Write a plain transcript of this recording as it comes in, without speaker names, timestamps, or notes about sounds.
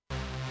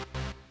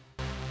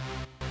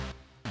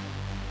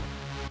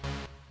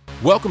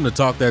Welcome to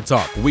Talk That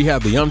Talk, where we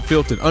have the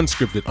unfiltered,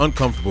 unscripted,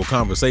 uncomfortable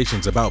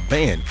conversations about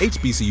band,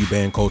 HBCU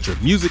band culture,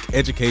 music,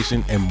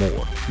 education, and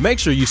more. Make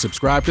sure you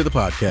subscribe to the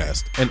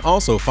podcast and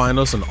also find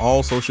us on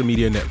all social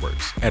media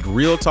networks at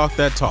Real Talk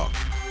That Talk.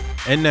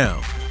 And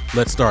now,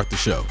 let's start the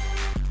show.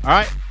 All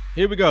right,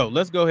 here we go.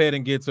 Let's go ahead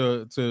and get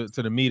to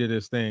the meat of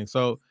this thing.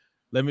 So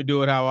let me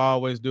do it how I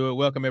always do it.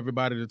 Welcome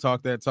everybody to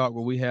Talk That Talk,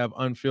 where we have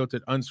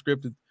unfiltered,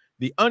 unscripted,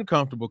 the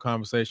uncomfortable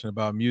conversation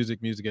about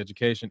music, music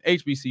education,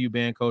 HBCU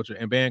band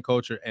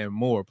culture, and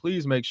more.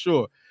 Please make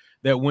sure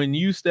that when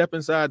you step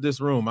inside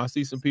this room, I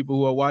see some people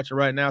who are watching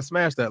right now,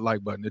 smash that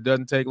like button. It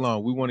doesn't take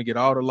long. We want to get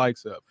all the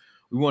likes up.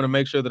 We want to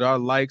make sure that our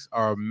likes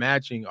are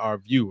matching our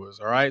viewers,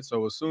 all right?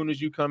 So as soon as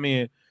you come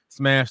in,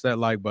 smash that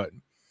like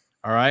button,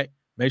 all right?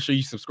 Make sure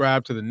you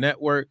subscribe to the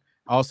network.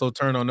 Also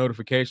turn on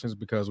notifications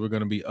because we're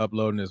going to be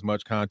uploading as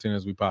much content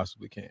as we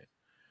possibly can.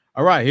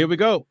 All right, here we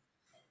go.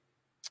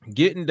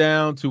 Getting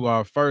down to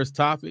our first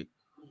topic.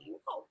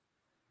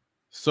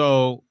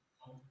 So,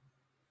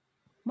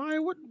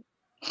 Maya, what?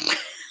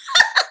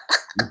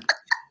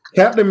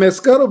 Captain Miss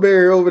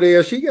Scuttleberry over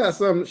there, she got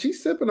something.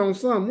 She's sipping on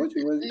something. What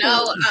you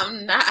No,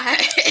 I'm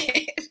not.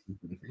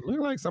 Look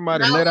like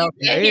somebody let out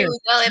the air. Here we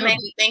go. It made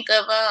me think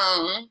of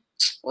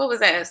what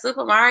was that?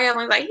 Super Mario. I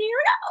was like, here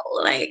we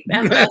go. Like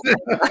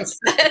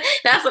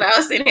that's what I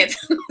was sitting here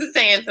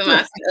saying to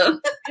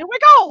myself. Here we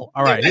go.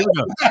 All right, here we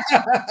go.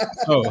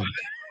 So,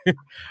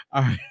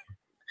 all right.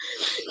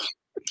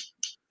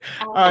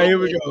 All right, here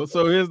we go.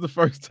 So here's the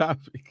first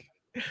topic.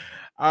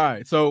 All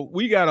right, so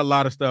we got a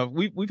lot of stuff.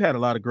 We've had a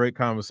lot of great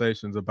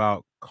conversations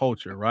about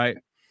culture, right?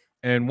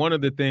 And one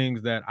of the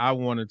things that I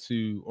wanted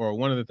to, or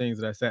one of the things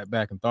that I sat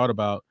back and thought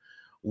about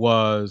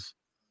was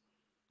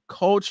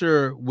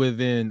culture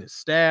within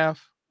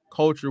staff,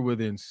 culture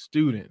within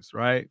students,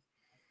 right?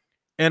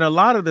 And a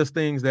lot of the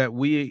things that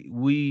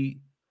we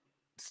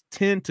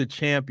tend to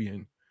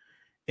champion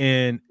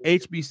in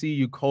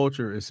HBCU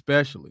culture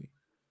especially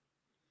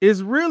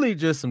is really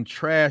just some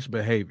trash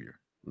behavior.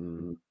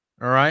 Mm-hmm.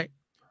 All right.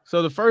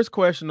 So the first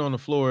question on the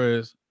floor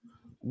is,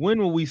 when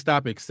will we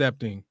stop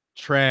accepting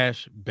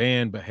trash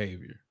band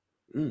behavior?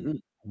 Mm-hmm.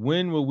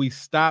 When will we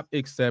stop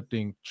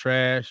accepting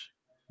trash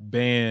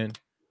band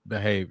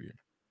behavior?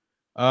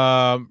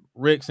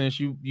 Rick, since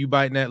you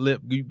biting that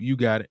lip, you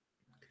got it.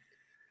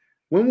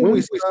 When will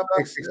we stop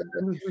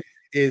accepting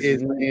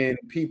is when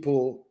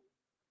people,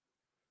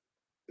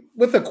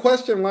 with a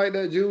question like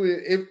that, Julia,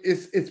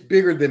 it's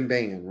bigger than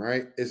band,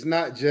 right? It's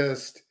not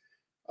just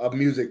a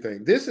music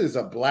thing. This is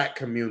a Black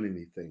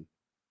community thing.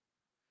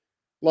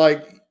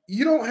 Like,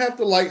 you don't have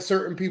to like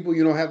certain people.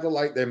 You don't have to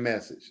like their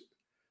message.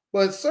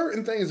 But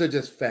certain things are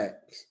just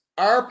facts.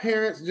 Our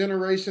parents'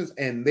 generations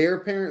and their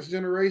parents'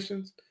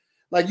 generations,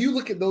 like you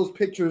look at those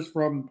pictures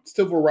from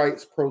civil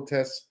rights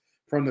protests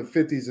from the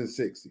 50s and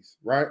 60s,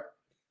 right?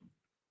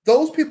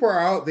 Those people are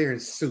out there in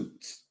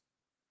suits.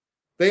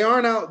 They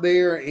aren't out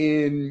there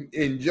in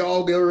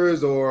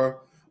joggers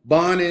or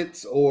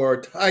bonnets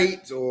or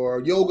tights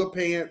or yoga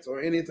pants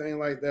or anything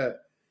like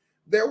that.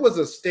 There was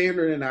a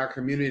standard in our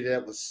community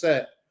that was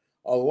set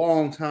a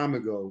long time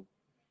ago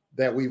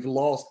that we've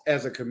lost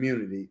as a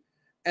community.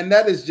 And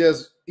that is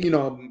just,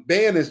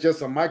 band is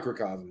just a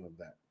microcosm of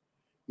that.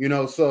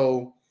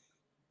 So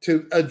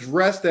to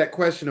address that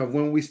question of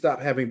when we stop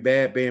having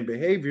bad band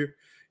behavior,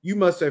 you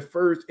must at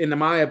first, in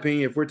my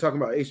opinion, if we're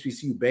talking about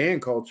HBCU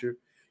band culture,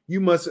 you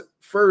must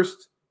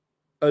first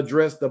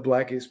address the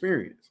Black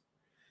experience.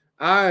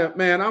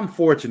 I'm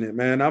fortunate,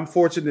 man. I'm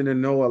fortunate to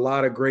know a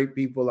lot of great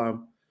people. I've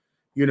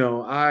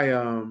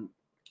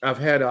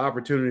had the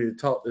opportunity to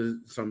talk to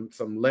some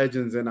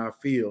legends in our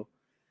field,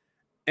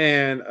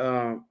 and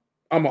I'm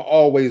gonna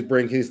always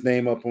bring his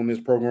name up on this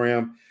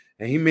program.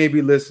 And he may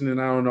be listening.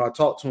 I don't know. I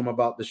talked to him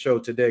about the show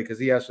today because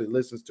he actually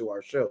listens to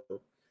our show.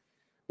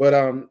 But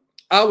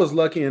I was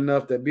lucky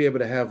enough to be able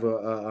to have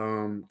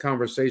a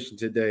conversation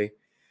today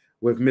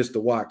with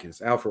Mr. Watkins,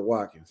 Alfred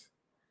Watkins.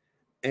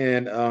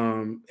 And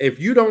if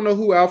you don't know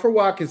who Alfred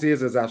Watkins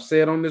is, as I've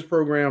said on this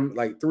program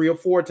like 3 or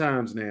 4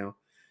 times now,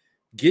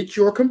 get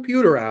your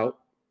computer out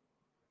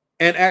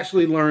and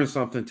actually learn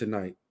something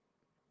tonight.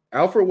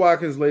 Alfred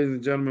Watkins, ladies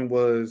and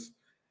gentlemen,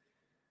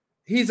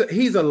 he's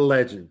a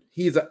legend.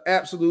 He's an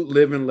absolute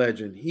living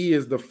legend. He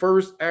is the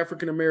first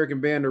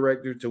African-American band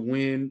director to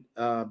win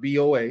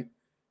BOA.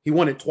 He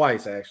won it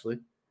twice, actually.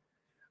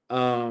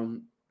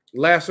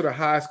 Lassiter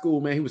High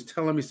School, man, he was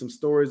telling me some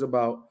stories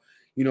about,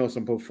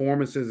 some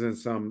performances and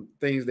some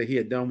things that he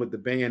had done with the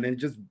band, and it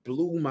just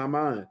blew my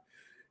mind.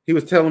 He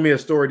was telling me a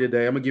story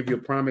today. I'm going to give you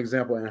a prime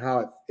example and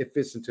how it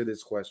fits into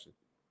this question.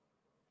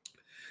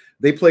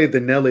 They played the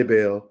Nelly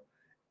Bell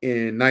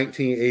in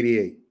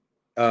 1988.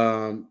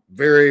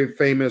 Very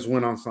famous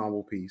wind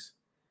ensemble piece.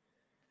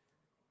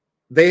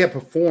 They had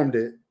performed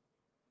it,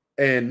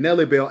 and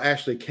Nelly Bell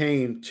actually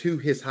came to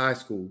his high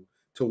school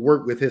to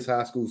work with his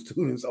high school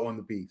students on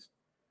the piece.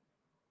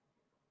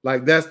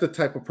 Like, that's the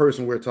type of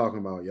person we're talking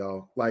about,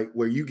 y'all. Like,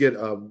 where you get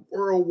a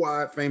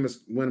worldwide famous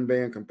wind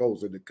band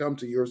composer to come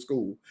to your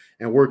school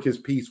and work his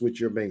piece with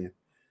your band.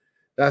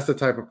 That's the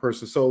type of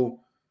person.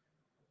 So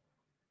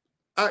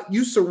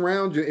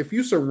if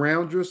you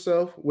surround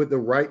yourself with the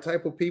right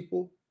type of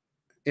people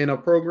in a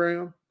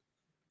program,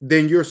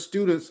 then your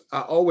students,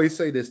 I always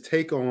say this,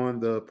 take on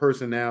the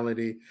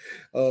personality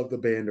of the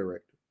band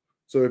director.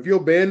 So if your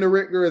band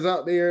director is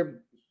out there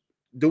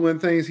doing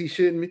things he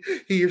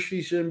or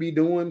she shouldn't be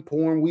doing,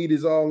 pouring weed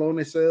is all on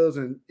themselves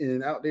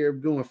and out there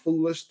doing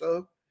foolish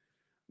stuff,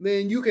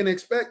 then you can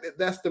expect that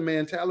that's the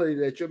mentality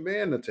that your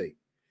band will take.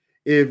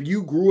 If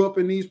you grew up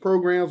in these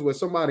programs where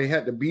somebody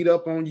had to beat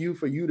up on you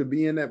for you to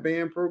be in that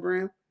band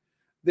program,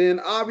 then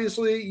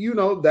obviously,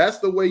 that's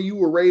the way you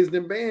were raised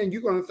in band.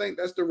 You're going to think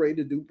that's the way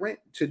to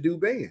do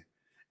band.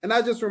 And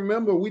I just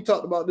remember we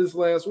talked about this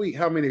last week,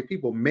 how many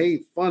people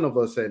made fun of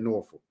us at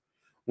Norfolk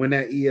when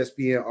that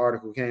ESPN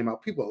article came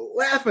out. People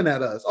laughing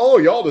at us. Oh,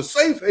 y'all the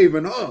safe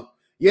haven, huh?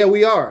 Yeah,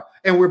 we are.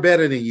 And we're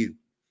better than you.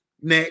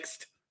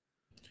 Next.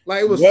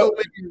 Like it was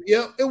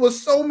it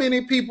was so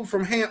many people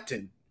from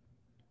Hampton.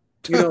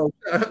 Shout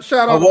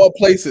out of all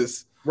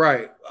places.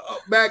 Right.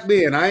 Back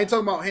then, I ain't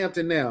talking about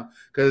Hampton now,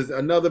 because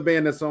another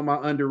band that's on my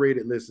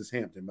underrated list is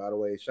Hampton, by the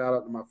way. Shout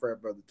out to my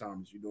frat brother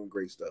Thomas. You're doing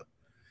great stuff.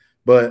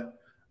 But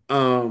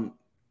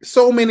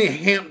so many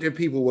Hampton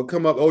people would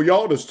come up. Oh,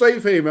 y'all the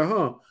safe haven,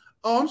 huh?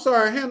 Oh, I'm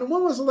sorry, Hampton.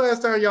 When was the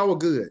last time y'all were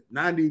good?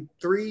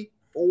 93,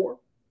 4?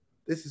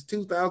 This is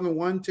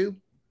 2001, 2?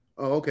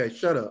 Oh, okay.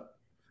 Shut up.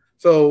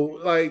 So,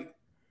 like,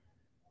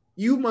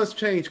 you must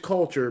change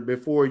culture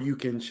before you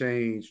can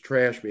change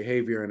trash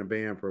behavior in a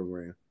band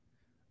program.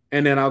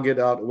 And then I'll get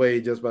out of the way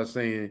just by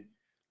saying,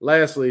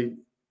 lastly,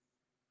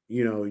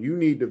 you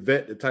need to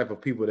vet the type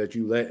of people that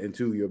you let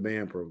into your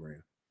band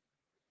program.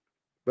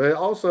 But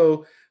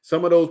also,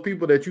 some of those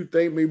people that you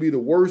think may be the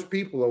worst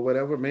people or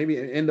whatever, maybe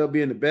end up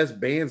being the best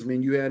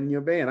bandsmen you had in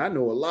your band. I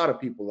know a lot of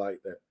people like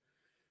that.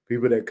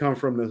 People that come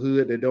from the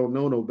hood that don't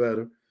know no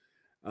better.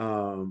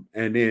 And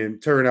then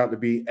turn out to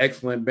be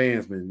excellent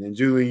bandsmen. And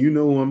Julie, you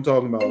know who I'm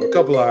talking about. A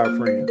couple of our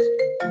friends,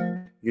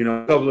 a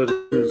couple of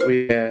the students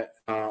we had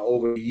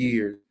over the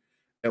years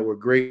that were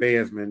great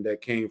bandsmen that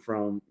came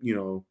from,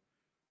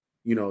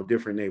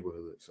 different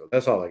neighborhoods. So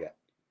that's all I got.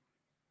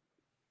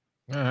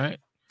 All right.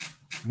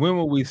 When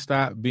will we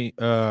stop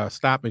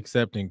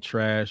accepting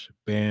trash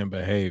band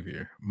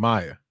behavior?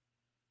 Maya.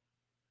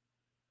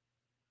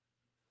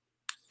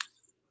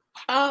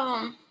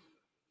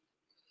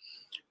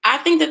 I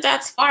think that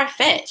that's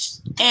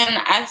far-fetched. And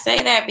I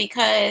say that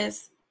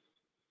because,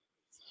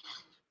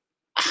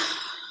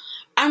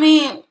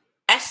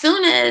 as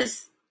soon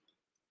as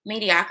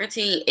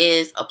mediocrity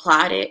is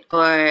applauded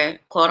or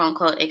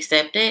quote-unquote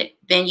accepted,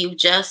 then you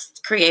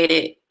just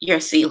created your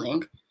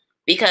ceiling.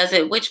 Because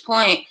at which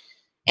point,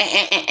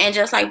 and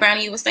just like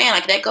Brownie, you were saying,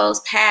 like that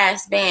goes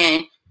past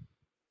band,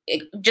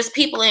 just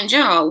people in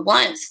general.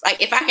 Once,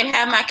 like if I can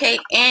have my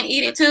cake and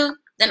eat it too,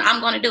 then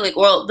I'm going to do it.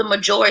 Well, the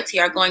majority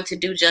are going to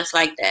do just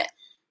like that.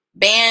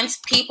 Bands,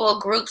 people,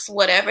 groups,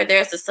 whatever,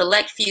 there's a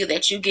select few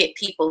that you get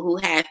people who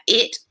have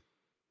it.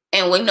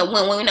 And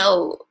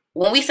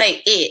when we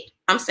say it,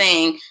 I'm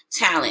saying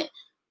talent,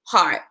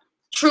 heart,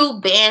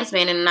 true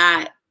bandsmen and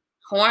not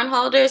horn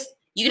holders.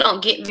 You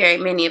don't get very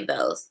many of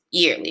those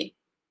yearly.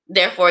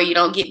 Therefore, you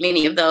don't get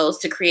many of those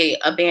to create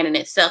a band in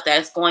itself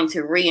that's going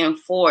to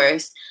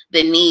reinforce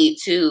the need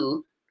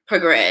to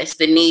progress,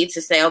 the need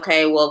to say,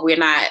 okay, well, we're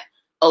not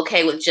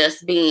okay with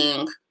just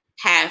being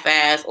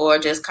half-assed or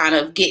just kind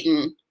of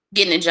getting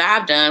the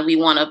job done. We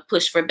want to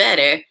push for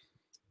better.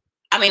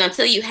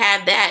 Until you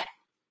have that,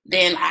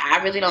 then I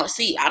really don't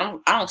see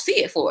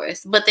it for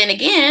us. But then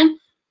again,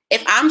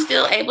 if I'm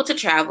still able to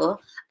travel,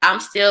 I'm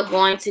still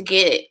going to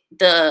get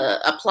the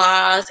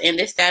applause and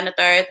this, that, and the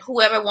third,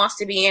 whoever wants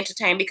to be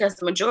entertained, because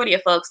the majority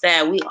of folks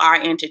that we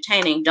are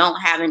entertaining don't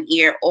have an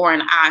ear or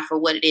an eye for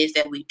what it is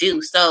that we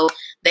do. So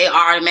they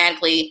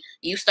automatically,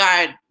 you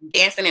start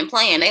dancing and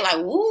playing, they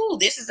like, woo,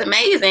 this is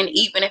amazing,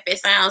 even if it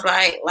sounds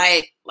like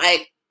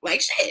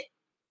shit.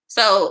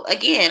 So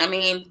again,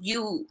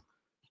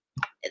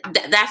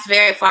 that's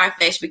very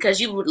far-fetched, because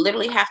you would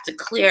literally have to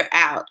clear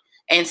out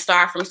and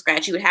start from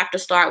scratch. You would have to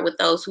start with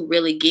those who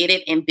really get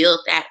it and build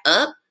that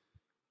up.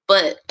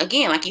 But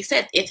again, like you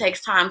said, it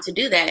takes time to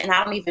do that. And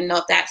I don't even know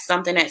if that's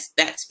something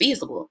that's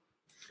feasible.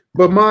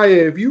 But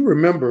Maya, if you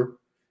remember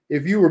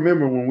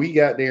when we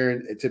got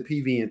there to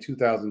PV in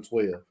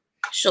 2012,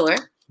 sure,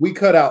 we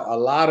cut out a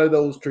lot of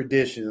those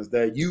traditions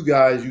that you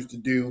guys used to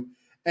do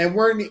and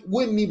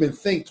wouldn't even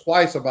think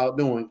twice about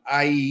doing,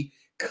 i.e.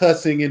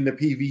 cussing in the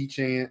PV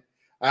chant,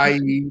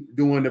 i.e.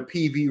 doing the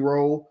PV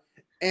role.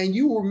 And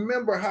you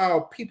remember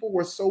how people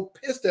were so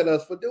pissed at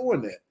us for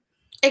doing that.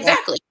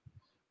 Exactly.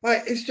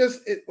 It's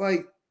just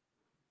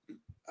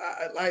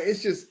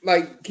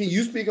can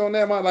you speak on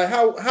that, Mike? Like,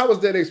 how was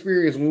that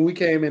experience when we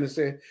came in and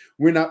said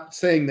we're not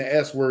saying the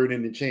S word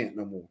in the chant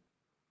no more?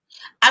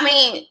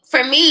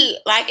 For me,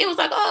 it was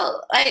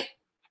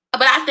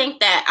but I think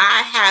that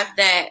I have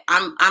that.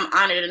 I'm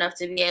honored enough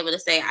to be able to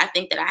say I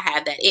think that I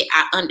have that.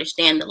 I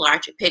understand the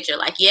larger picture.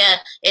 Yeah,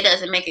 it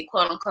doesn't make it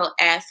quote unquote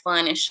as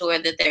fun and sure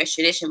that there's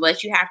tradition,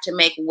 but you have to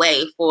make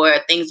way for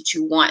things that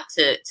you want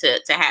to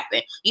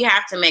happen. You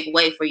have to make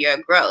way for your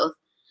growth.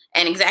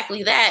 And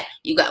exactly that,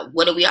 you got,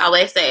 what do we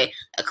always say?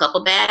 A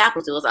couple bad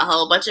apples. It was a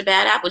whole bunch of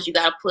bad apples. You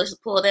got to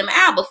pull them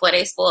out before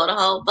they spoil the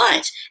whole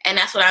bunch. And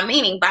that's what I'm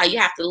meaning by you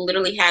have to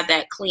literally have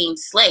that clean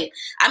slate.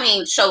 I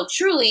mean, so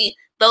truly,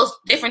 those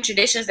different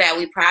traditions that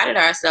we prided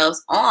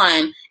ourselves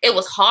on, it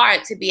was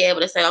hard to be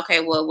able to say, okay,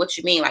 well, what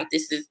you mean? Like,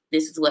 this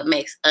is what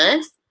makes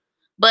us.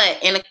 But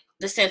in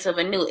the sense of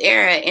a new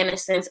era, in a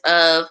sense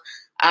of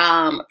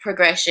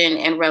progression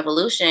and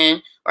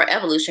revolution, or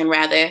evolution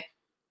rather,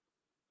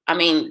 I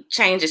mean,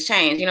 change is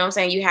change. You know what I'm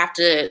saying? You have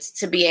to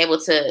be able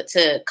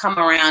to come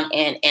around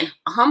and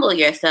humble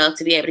yourself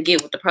to be able to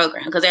get with the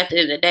program. Because at the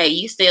end of the day,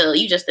 you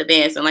just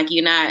advancing. Like,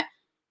 you're not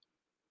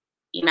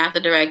the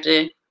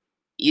director.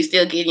 You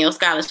still getting your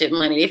scholarship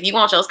money. If you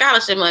want your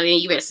scholarship money,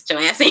 you better sit your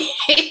ass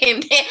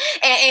in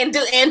and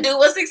do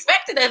what's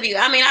expected of you.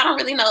 I mean, I don't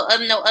really know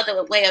no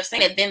other way of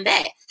saying it than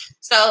that.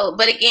 So,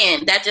 but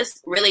again, that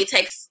just really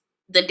takes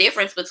the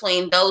difference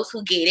between those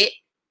who get it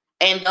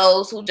and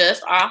those who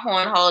just are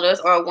horn holders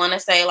or want to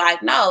say,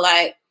 like, no,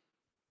 like,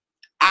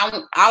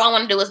 all I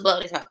want to do is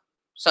blow this up.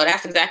 So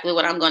that's exactly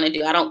what I'm going to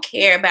do. I don't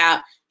care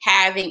about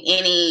having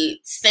any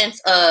sense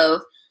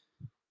of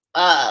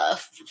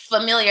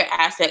familiar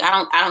aspect.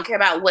 I don't care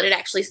about what it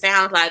actually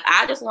sounds like.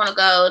 I just want to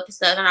go to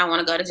Southern. I want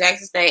to go to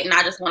Jackson State, and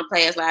I just want to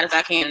play as loud as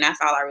I can, and that's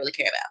all I really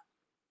care about.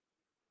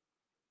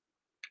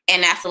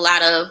 And that's a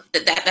lot of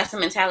that's a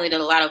mentality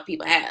that a lot of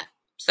people have.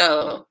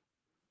 So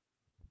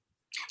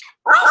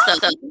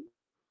also,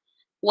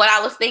 what I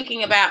was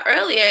thinking about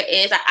earlier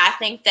is I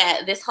think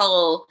that this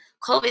whole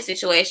COVID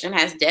situation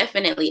has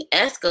definitely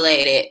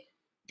escalated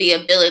the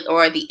ability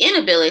or the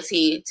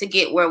inability to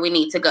get where we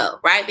need to go,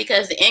 right?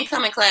 Because the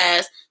incoming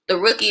class, the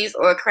rookies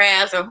or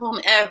crabs or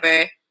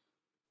whomever,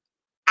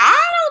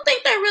 I don't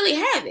think they really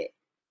have it.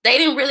 They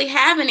didn't really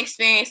have an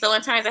experience. So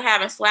in terms of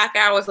having slack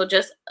hours or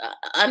just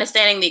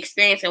understanding the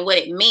experience and what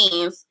it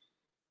means,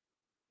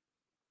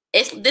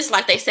 it's this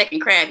like their second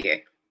crab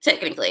year,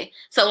 technically.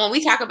 So when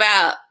we talk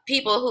about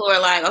people who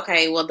are like,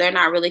 okay, well, they're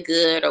not really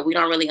good or we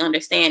don't really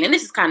understand, and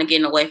this is kind of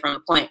getting away from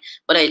the point,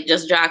 but it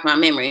just jogged my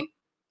memory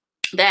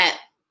that,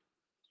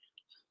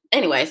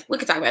 anyways, we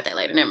can talk about that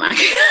later. Never mind.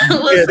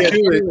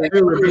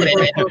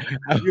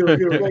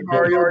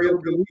 Mario,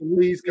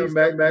 please come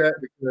back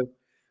because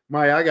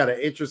Maya, I got an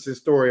interesting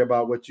story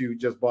about what you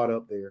just brought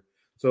up there.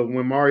 So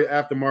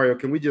after Mario,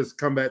 can we just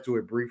come back to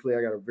it briefly?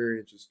 I got a very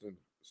interesting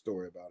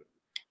story about it.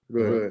 Go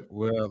ahead.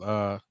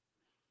 Well,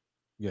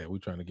 yeah, we're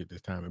trying to get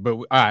this timing, but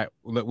all right,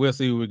 we'll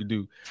see what we can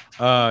do.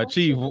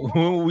 Chief, when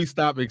will we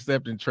stop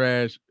accepting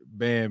trash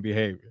band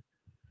behavior?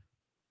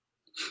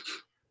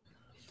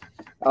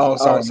 Oh,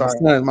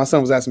 sorry. My son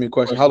was asking me a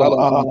question. Hold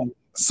on.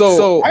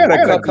 So I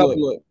got a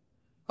couple of.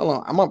 Hold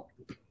on. I'm up.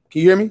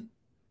 Can you hear me?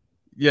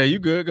 Yeah, you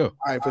good. Go. All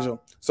right, for sure.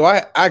 So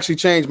I actually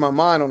changed my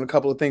mind on a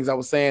couple of things I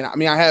was saying. I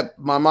mean, I had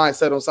my mind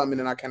set on something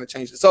and I kind of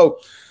changed it. So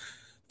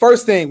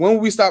first thing, when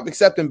will we stop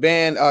accepting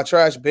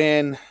trash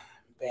ban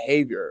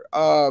behavior?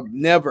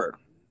 Never.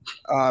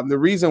 The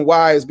reason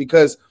why is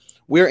because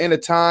we're in a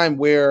time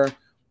where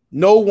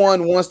no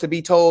one wants to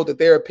be told that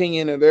their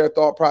opinion or their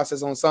thought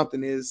process on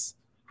something is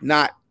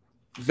not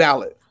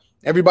valid.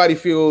 Everybody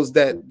feels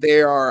that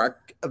they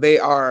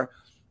are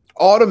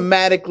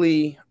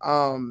automatically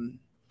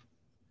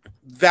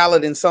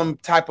valid in some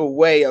type of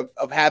way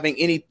of having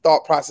any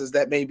thought process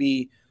that may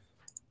be,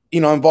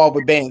 involved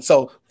with bands.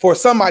 So for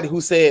somebody who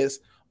says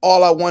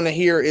all I want to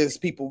hear is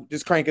people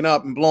just cranking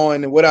up and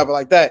blowing and whatever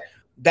like that,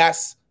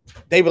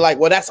 they were like,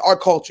 well, that's our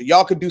culture.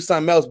 Y'all could do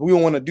something else, but we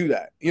don't want to do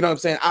that. You know what I'm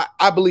saying?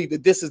 I believe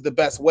that this is the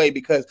best way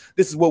because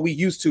this is what we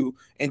used to.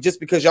 And just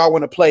because y'all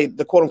want to play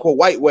the quote unquote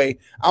white way,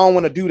 I don't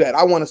want to do that.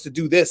 I want us to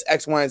do this,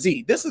 X, Y, and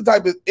Z. This is the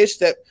type of ish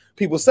that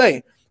people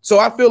say. So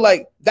I feel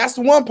like that's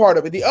the one part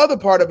of it. The other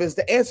part of it is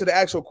to answer the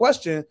actual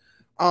question.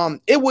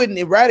 It wouldn't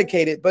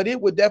eradicate it, but it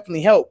would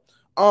definitely help.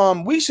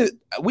 We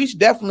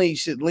definitely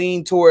should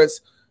lean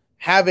towards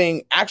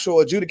having actual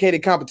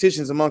adjudicated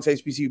competitions amongst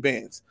HBCU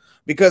bands,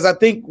 because I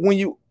think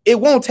it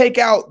won't take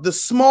out the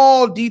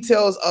small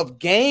details of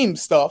game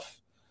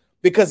stuff,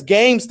 because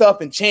game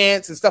stuff and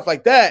chants and stuff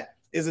like that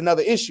is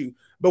another issue.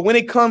 But when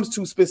it comes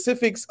to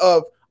specifics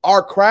of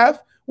our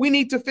craft, we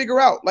need to figure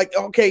out, like,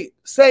 okay,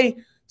 say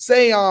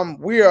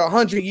we're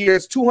 100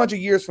 years, 200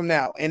 years from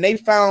now, and they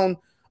found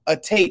a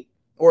tape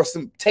or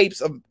some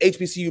tapes of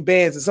HBCU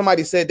bands, and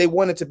somebody said they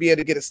wanted to be able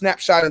to get a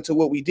snapshot into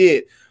what we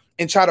did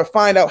and try to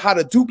find out how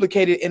to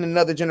duplicate it in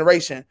another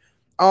generation.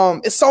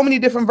 It's so many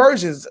different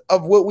versions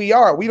of what we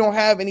are. We don't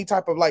have any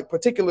type of like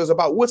particulars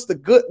about what's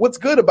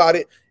good about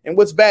it and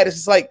what's bad. It's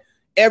just like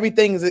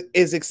everything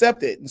is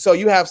accepted. And so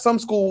you have some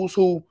schools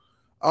who,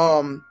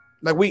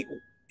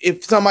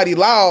 if somebody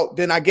loud,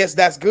 then I guess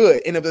that's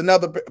good. And if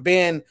another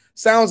band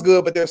sounds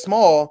good, but they're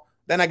small,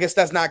 then I guess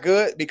that's not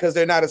good because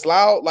they're not as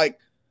loud. Like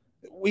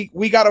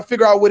we got to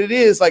figure out what it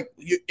is. Like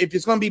if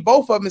it's going to be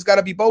both of them, it's got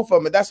to be both of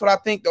them. And that's what I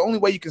think. The only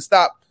way you can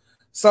stop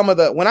some of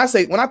the, when I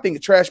think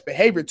of trash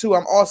behavior too,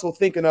 I'm also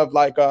thinking of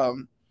like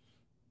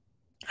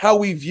how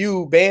we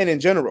view band in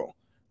general.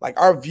 like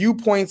our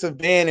viewpoints of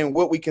band and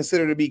what we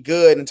consider to be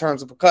good in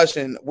terms of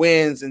percussion,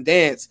 winds, and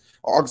dance,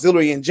 or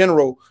auxiliary in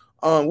general,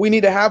 we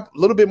need to have a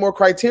little bit more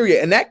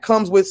criteria. And that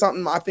comes with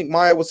something I think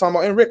Maya was talking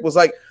about, and Rick was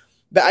like,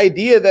 the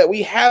idea that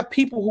we have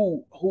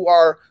people who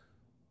are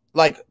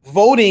like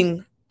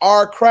voting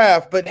our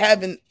craft, but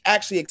haven't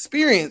actually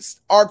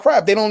experienced our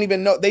craft. They don't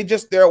even know.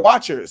 They're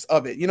watchers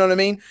of it. You know what I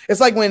mean? It's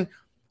like when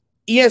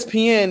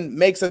ESPN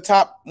makes a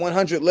top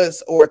 100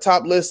 list or a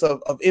top list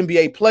of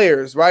NBA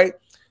players, right?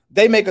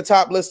 They make a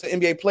top list of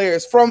NBA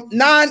players from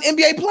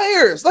non-NBA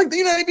players. Like,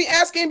 you know, they be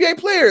asking NBA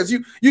players.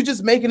 You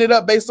just making it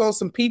up based on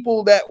some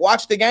people that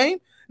watch the game.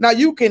 Now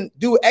you can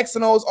do X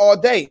and O's all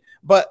day,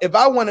 but if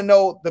I want to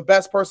know the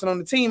best person on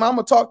the team, I'm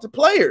gonna talk to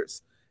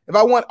players. If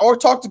I want, or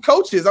talk to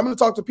coaches, I'm gonna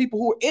talk to people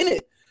who are in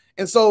it.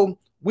 And so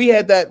we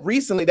had that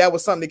recently. That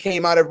was something that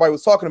came out. Everybody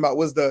was talking about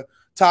was the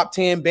top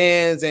 10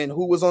 bands and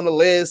who was on the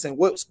list and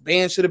what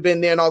band should have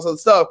been there and all sorts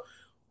of stuff.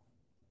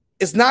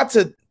 It's not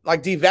to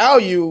like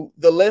devalue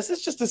the list.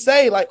 It's just to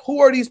say, like,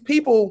 who are these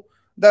people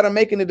that are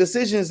making the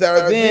decisions that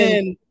are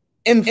then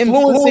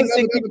influencing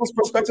other people's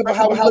perspective of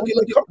how we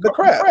look at the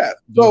craft.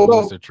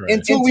 So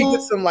until we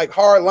get some like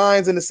hard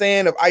lines in the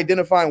sand of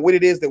identifying what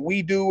it is that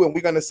we do, and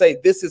we're going to say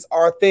this is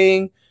our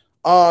thing,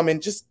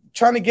 and just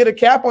trying to get a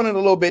cap on it a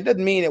little bit,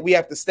 doesn't mean that we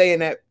have to stay in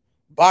that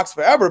box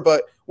forever,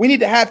 but we need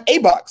to have a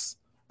box.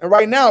 And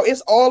right now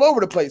it's all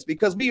over the place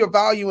because we are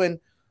valuing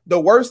the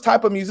worst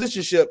type of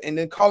musicianship and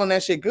then calling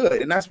that shit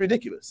good. And that's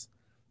ridiculous.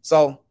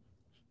 So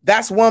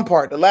that's one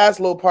part. The last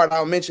little part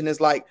I'll mention is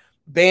like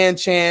band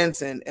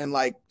chants and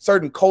like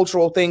certain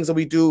cultural things that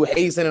we do,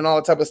 hazing and all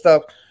that type of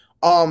stuff.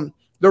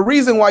 The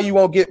reason why you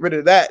won't get rid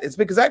of that is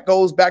because that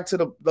goes back to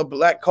the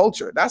Black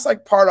culture. That's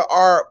like part of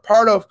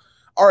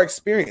our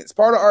experience,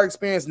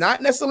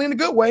 not necessarily in a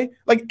good way.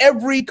 Like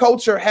every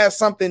culture has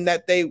something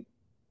that they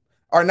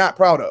are not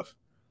proud of.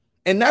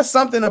 And that's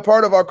something, a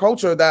part of our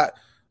culture that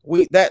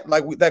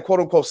quote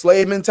unquote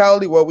slave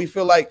mentality, where we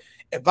feel like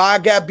if I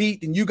got beat,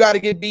 then you got to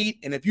get beat.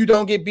 And if you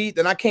don't get beat,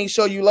 then I can't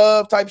show you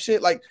love type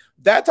shit. Like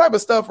that type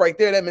of stuff right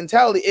there, that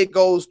mentality, it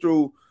goes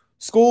through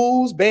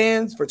schools,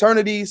 bands,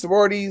 fraternities,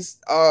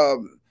 sororities,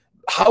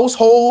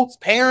 households,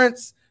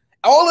 parents,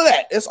 all of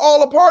that. It's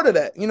all a part of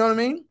that. You know what I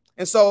mean?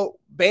 And so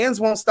bands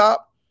won't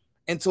stop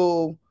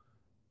until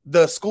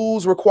the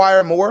schools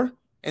require more,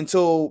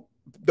 until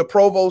the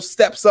provost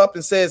steps up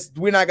and says,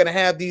 we're not going to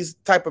have these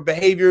type of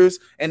behaviors.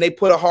 And they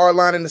put a hard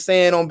line in the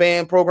sand on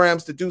band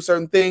programs to do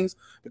certain things.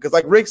 Because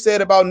like Rick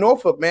said about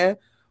Norfolk, man,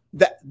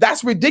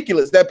 that's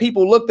ridiculous that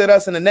people looked at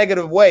us in a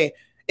negative way.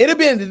 It'd have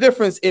been the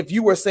difference if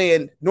you were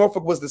saying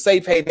Norfolk was the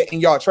safe haven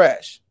and y'all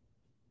trash.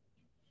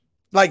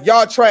 Like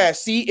y'all trash.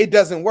 See, it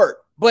doesn't work.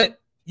 But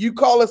you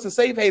call us a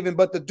safe haven,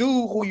 but the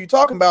dude who you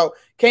talking about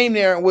came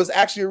there and was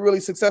actually a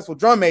really successful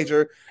drum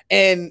major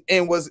and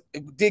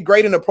did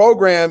great in the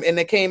program, and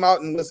then came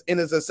out and was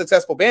as a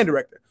successful band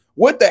director.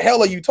 What the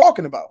hell are you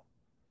talking about?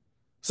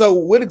 So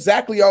what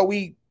exactly are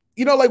we,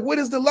 like what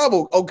is the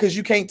level? Oh, because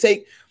you can't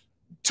take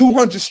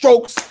 200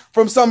 strokes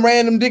from some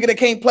random nigga that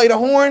can't play the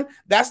horn.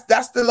 That's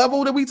the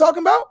level that we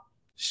talking about?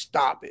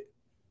 Stop it.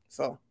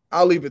 So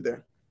I'll leave it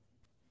there.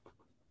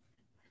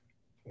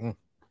 All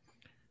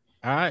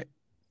right.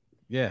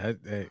 Yeah.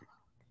 Hey.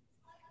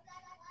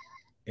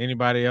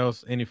 Anybody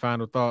else? Any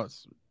final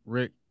thoughts,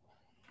 Rick?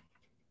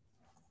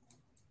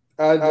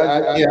 I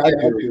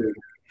agree.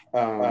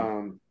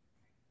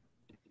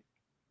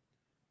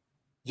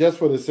 Just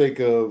for the sake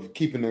of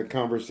keeping the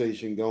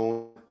conversation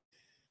going,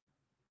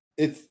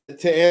 it's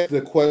to answer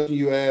the question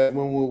you asked,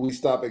 when will we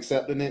stop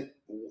accepting it?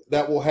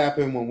 That will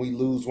happen when we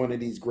lose one of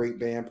these great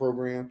band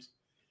programs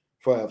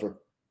forever.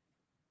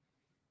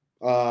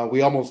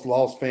 We almost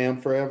lost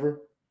FAM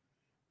forever.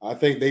 I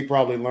think they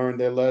probably learned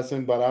their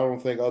lesson, but I don't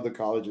think other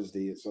colleges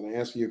did. So to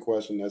answer your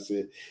question, that's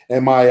it.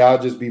 And Maya,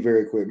 I'll just be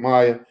very quick.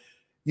 Maya,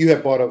 you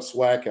have brought up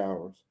SWAC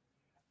hours.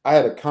 I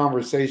had a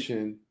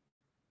conversation.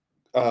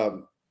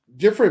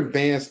 Different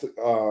band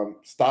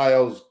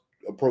styles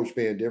approach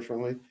band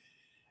differently.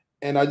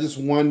 And I just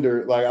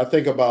wonder, like, I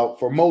think about,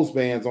 for most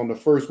bands on the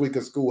first week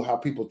of school, how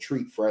people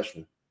treat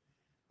freshmen.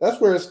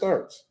 That's where it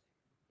starts.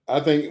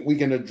 I think we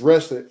can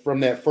address it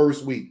from that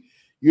first week.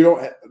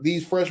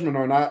 These freshmen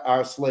are not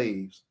our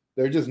slaves.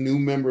 They're just new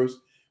members,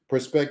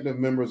 prospective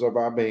members of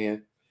our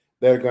band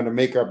that are going to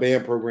make our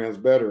band programs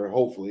better,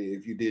 hopefully,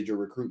 if you did your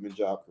recruitment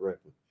job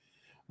correctly.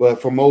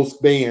 But for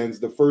most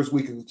bands, the first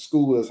week of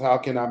school is, how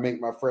can I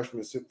make my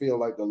freshmen feel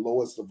like the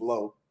lowest of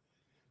low?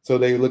 So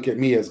they look at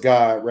me as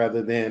God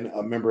rather than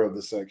a member of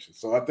the section.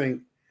 So I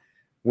think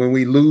when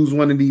we lose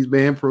one of these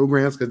band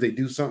programs because they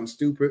do something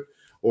stupid,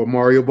 or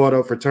Mario brought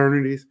up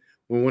fraternities,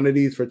 when one of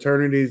these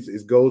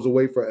fraternities goes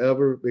away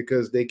forever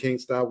because they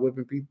can't stop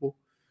whipping people,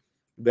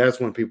 that's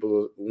when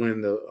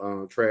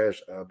the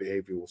trash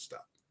behavior will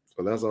stop.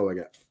 So that's all I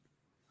got.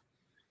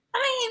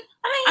 I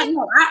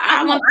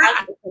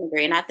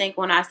agree, and I think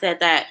when I said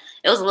that,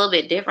 it was a little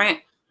bit different.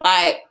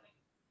 Like,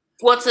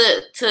 well,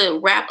 to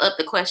wrap up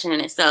the question in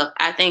itself,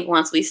 I think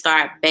once we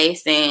start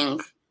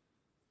basing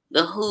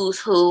the who's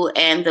who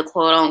and the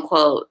quote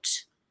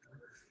unquote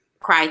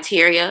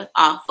criteria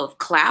off of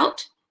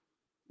clout,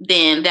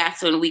 then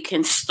that's when we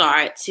can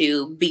start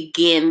to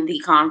begin the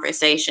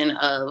conversation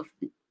of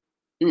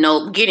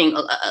getting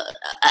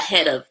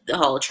ahead of the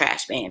whole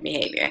trash ban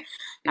behavior.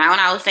 Now, when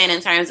I was saying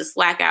in terms of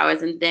slack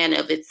hours and then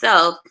of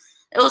itself,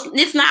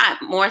 it's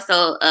not more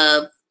so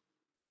of,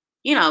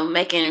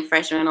 making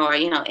freshmen or,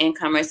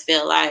 incomers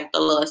feel like the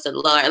lowest of the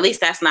lower. At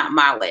least that's not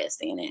my way of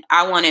seeing it.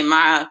 I wanted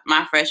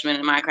my freshmen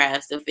in my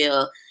class to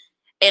feel,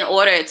 in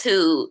order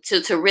to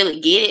really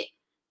get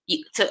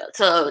it,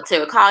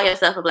 to call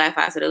yourself a Black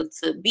Phi, to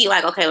be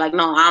like, okay, like,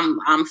 no,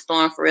 I'm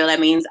Storm for real. That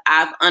means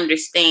I've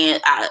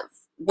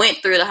went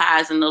through the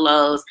highs and the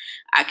lows.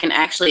 I can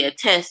actually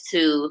attest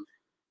to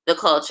the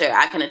culture.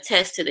 I can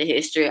attest to the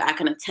history. I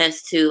can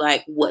attest to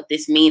like what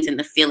this means and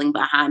the feeling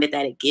behind it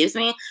that it gives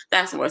me.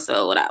 That's more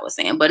so what I was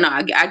saying. But no,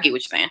 I get what you're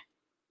saying.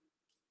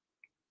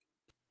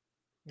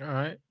 All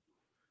right,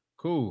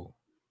 cool.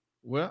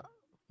 Well,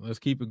 let's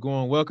keep it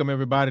going. Welcome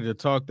everybody to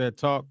Talk That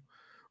Talk.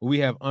 We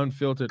have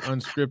unfiltered,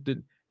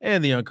 unscripted,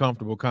 and the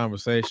uncomfortable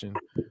conversation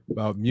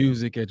about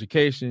music,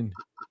 education,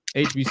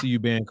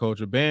 HBCU band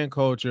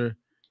culture,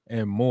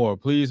 and more.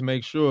 Please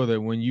make sure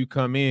that when you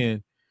come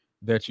in,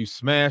 that you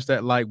smash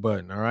that like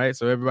button. All right.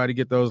 So everybody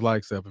get those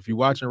likes up. If you're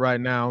watching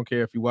right now, I don't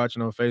care if you're watching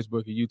on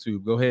Facebook or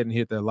YouTube, go ahead and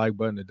hit that like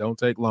button. It don't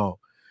take long.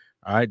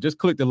 All right. Just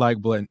click the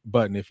like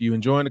button. If you're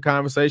enjoying the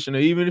conversation, or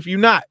even if you're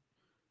not,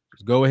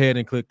 just go ahead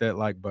and click that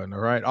like button. All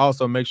right.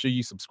 Also, make sure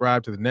you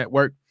subscribe to the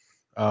network.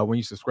 When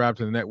you subscribe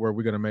to the network,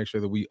 we're going to make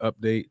sure that we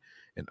update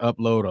and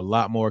upload a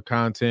lot more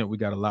content. We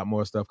got a lot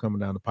more stuff coming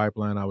down the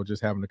pipeline. I was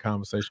just having a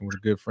conversation with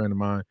a good friend of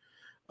mine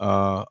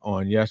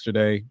on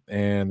yesterday,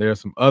 and there's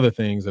some other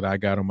things that I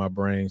got on my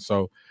brain.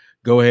 So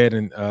go ahead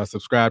and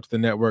subscribe to the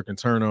network and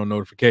turn on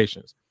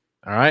notifications.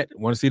 All right.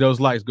 Want to see those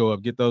likes go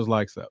up? Get those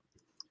likes up.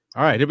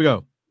 All right, here we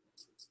go.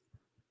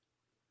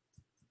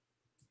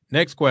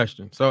 Next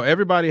question. So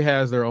everybody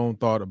has their own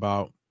thought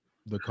about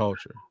the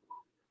culture,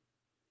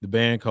 the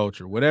band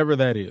culture, whatever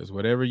that is,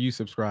 whatever you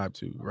subscribe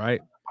to,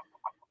 right?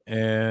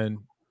 And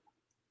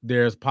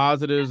there's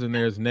positives and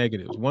there's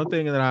negatives. One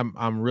thing that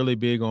I'm really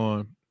big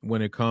on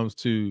when it comes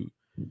to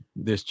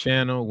this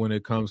channel, when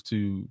it comes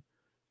to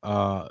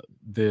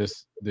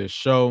this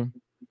show,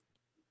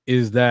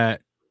 is that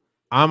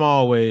I'm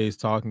always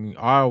talking.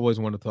 I always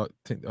want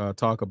to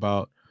talk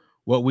about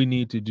what we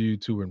need to do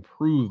to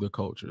improve the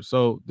culture.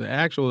 So the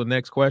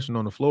next question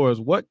on the floor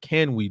is, what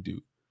can we do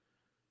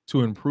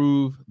to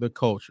improve the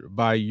culture?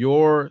 By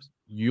your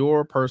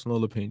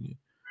personal opinion,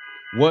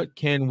 what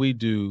can we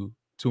do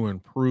to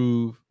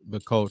improve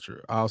the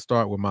culture? I'll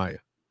start with Maya.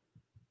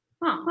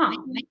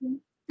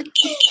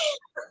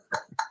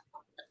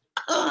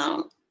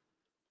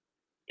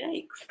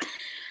 Yikes.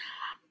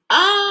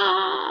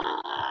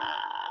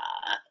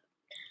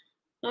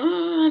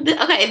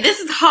 Okay, this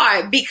is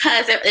hard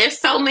because there's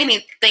so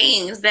many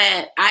things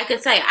that I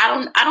could say.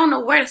 I don't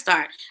know where to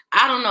start.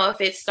 I don't know if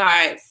it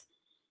starts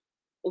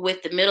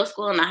with the middle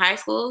school and the high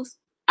schools.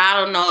 I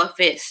don't know if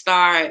it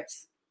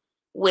starts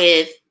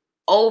with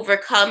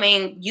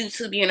overcoming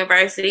YouTube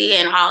University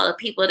and all the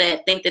people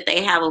that think that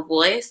they have a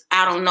voice.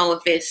 I don't know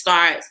if it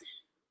starts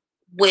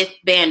with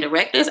band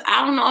directors.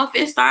 I don't know if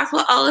it starts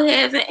with old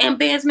heads and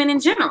bandsmen in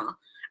general.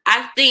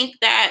 I think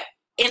that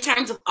in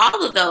terms of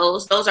all of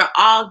those are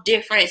all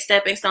different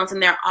stepping stones,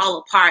 and they're all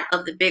a part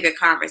of the bigger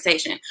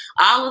conversation.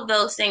 All of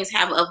those things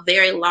have a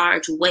very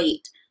large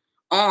weight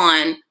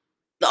on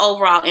the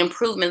overall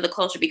improvement of the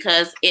culture,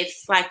 because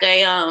it's like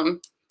a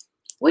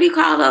what do you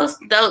call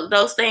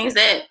those things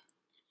that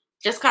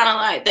just kind of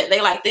like that,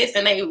 they like this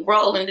and they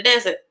roll in the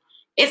desert?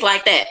 It's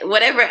like that.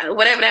 Whatever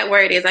that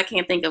word is, I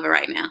can't think of it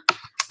right now.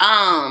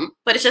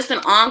 But it's just an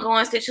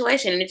ongoing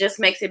situation, and it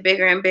just makes it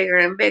bigger and bigger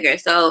and bigger.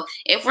 So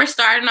if we're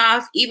starting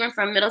off even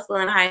from middle school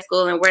and high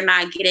school, and we're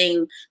not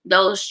getting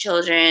those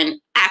children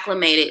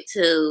acclimated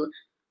to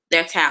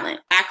their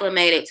talent,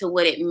 acclimated to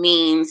what it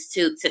means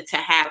to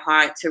have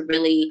heart, to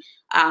really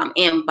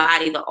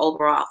embody the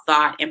overall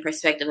thought and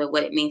perspective of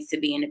what it means to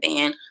be in a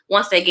band.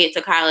 Once they get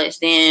to college,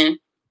 then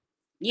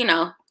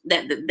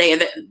that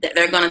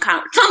they're gonna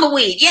come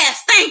tumbleweed.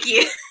 Yes, thank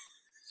you.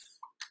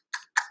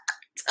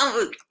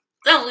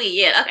 Tumbleweed,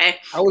 yeah, okay.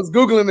 I was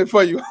Googling it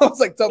for you. I was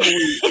like,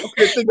 tumbleweed.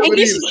 Okay, think of it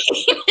either.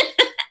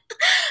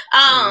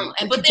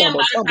 But then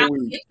by the time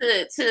we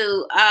get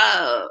to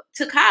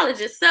college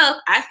itself,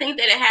 I think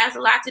that it has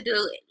a lot to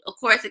do. Of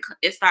course,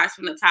 it starts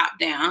from the top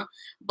down,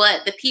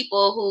 but the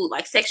people who,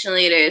 like section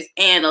leaders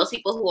and those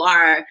people who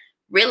are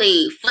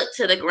really foot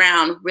to the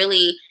ground,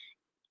 really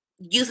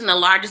using the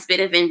largest bit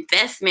of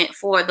investment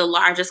for the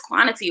largest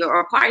quantity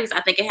or parties,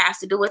 I think it has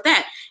to do with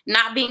that.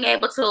 Not being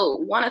able to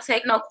want to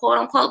take no quote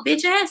unquote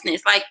bitch assness,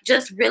 like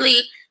just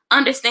really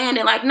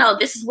understanding, like, no,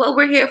 this is what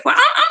we're here for.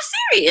 I'm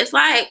serious.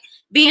 Like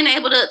being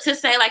able to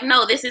say, like,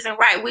 no, this isn't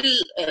right.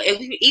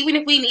 Even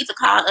if we need to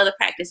call other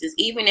practices,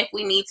 even if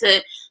we need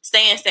to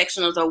stay in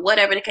sectionals or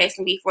whatever the case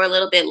can be for a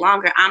little bit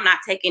longer, I'm not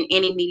taking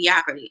any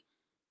mediocrity.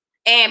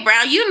 And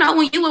Brown, you know,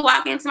 when you would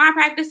walk into my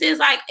practices,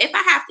 like if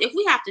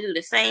we have to do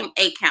the same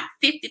 8 count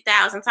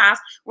 50,000 times,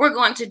 we're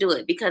going to do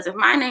it, because if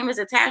my name is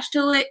attached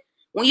to it,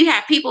 when you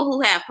have people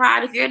who have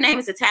pride, if your name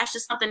is attached to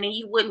something, then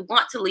you wouldn't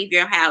want to leave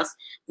your house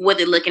with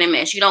it looking a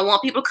mess. You don't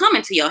want people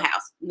coming to your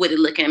house with it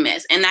looking a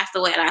mess. And that's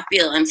the way that I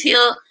feel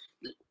until,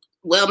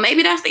 well,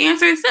 maybe that's the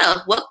answer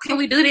itself. What can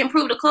we do to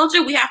improve the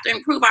culture? We have to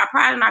improve our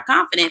pride and our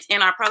confidence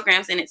in our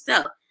programs in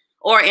itself,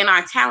 or in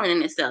our talent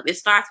in itself. It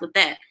starts with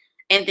that.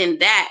 And then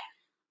that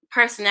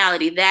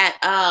personality, that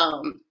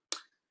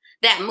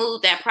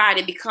mood, that pride,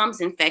 it becomes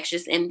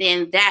infectious. And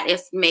then that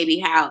is maybe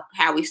how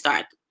we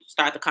start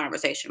the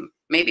conversation.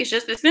 Maybe it's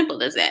just as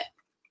simple as that.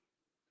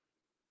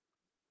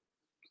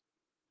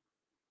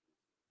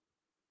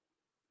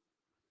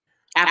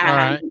 All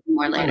right.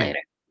 More later.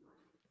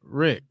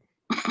 Rick,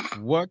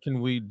 what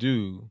can we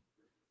do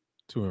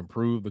to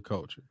improve the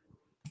culture?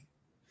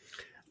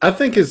 I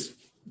think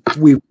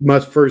we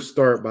must first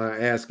start by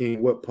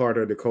asking, what part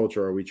of the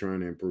culture are we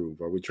trying to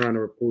improve? Are we trying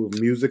to improve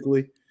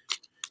musically?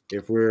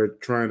 If we're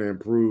trying to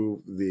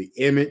improve the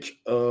image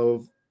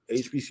of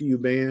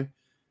HBCU band,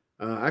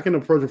 I can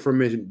approach it from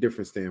a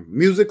different standpoint.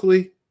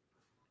 Musically,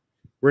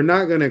 we're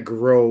not going to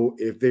grow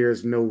if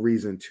there's no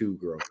reason to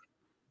grow.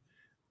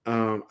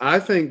 I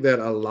think that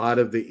a lot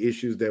of the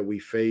issues that we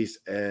face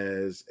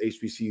as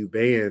HBCU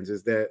bands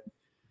is that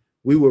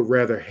we would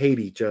rather hate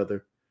each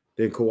other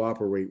than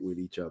cooperate with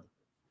each other.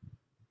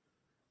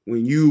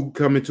 When you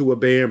come into a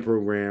band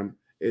program,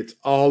 it's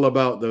all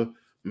about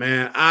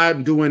man,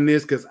 I'm doing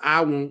this because I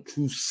want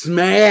to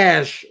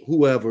smash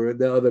whoever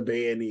the other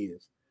band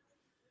is.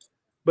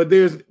 But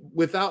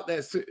without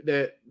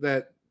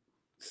that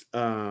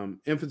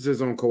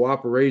emphasis on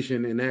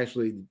cooperation and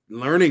actually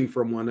learning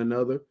from one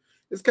another,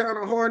 it's kind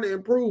of hard to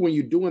improve when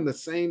you're doing the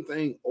same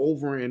thing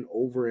over and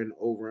over and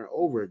over and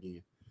over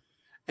again.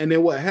 And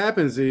then what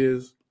happens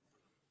is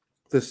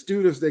the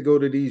students that go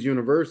to these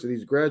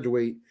universities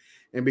graduate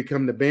and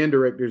become the band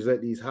directors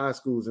at these high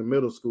schools and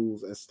middle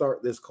schools and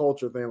start this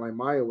culture thing, like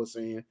Maya was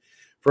saying,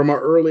 from an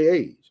early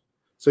age.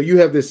 So you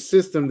have this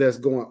system that's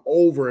going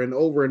over and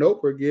over and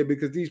over again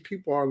because these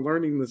people are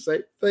learning the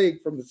same thing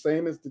from the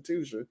same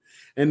institution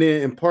and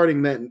then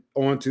imparting that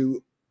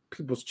onto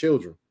people's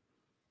children.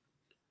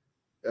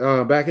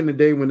 Back in the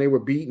day when they were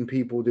beating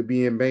people to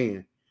be in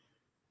band,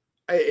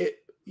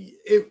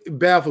 it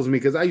baffles me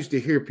because I used to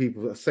hear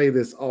people say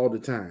this all the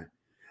time.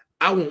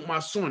 I want my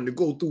son to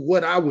go through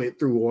what I went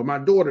through, or my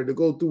daughter to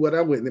go through what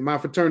I went through. My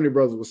fraternity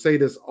brothers will say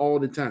this all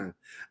the time.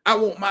 I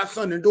want my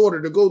son and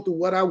daughter to go through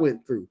what I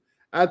went through.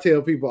 I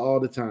tell people all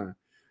the time,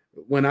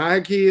 when I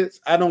had kids,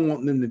 I don't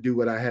want them to do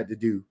what I had to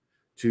do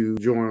to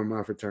join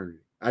my fraternity.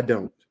 I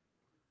don't.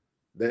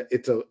 That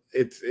it's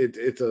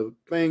a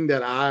thing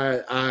that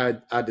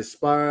I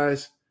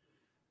despise.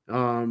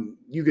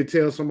 You could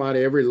tell somebody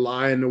every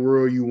lie in the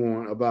world you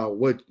want about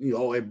what,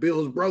 it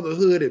builds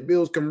brotherhood, it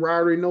builds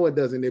camaraderie. No, it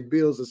doesn't. It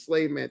builds a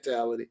slave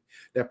mentality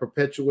that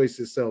perpetuates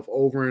itself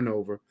over and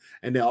over.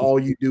 And then all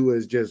you do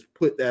is just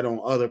put that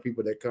on other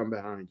people that come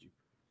behind you.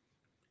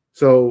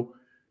 So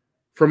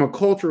from a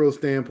cultural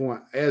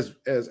standpoint, as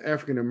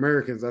African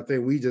Americans, I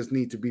think we just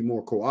need to be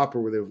more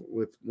cooperative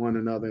with one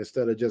another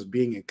instead of just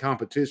being in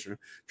competition,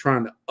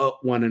 trying to up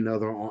one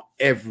another on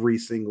every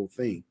single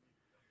thing.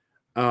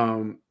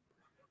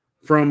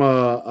 From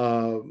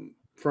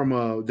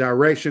a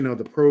direction of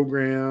the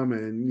program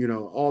and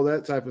all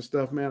that type of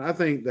stuff, man, I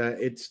think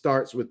that it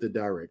starts with the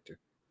director.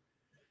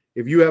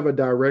 If you have a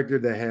director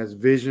that has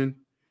vision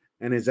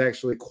and is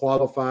actually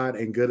qualified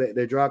and good at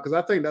their job, because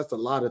I think that's a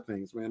lot of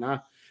things, man.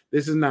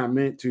 This is not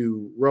meant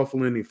to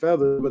ruffle any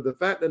feathers, but the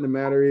fact of the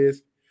matter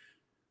is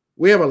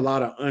we have a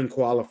lot of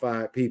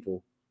unqualified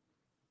people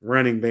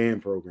running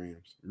band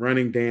programs,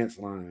 running dance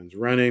lines,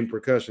 running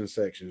percussion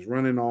sections,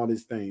 running all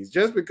these things.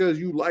 Just because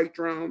you like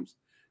drums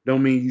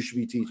don't mean you should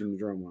be teaching the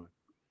drum line.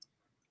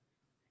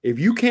 If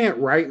you can't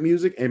write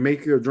music and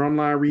make your drum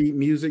line read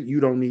music, you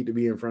don't need to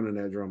be in front of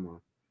that drum line.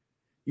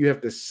 You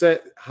have to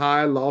set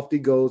high, lofty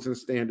goals and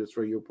standards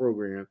for your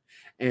program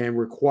and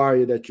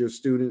require that your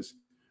students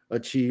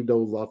achieve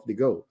those lofty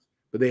goals,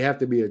 but they have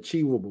to be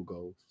achievable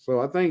goals.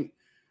 So I think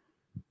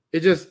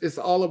it's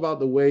all about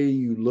the way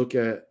you look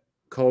at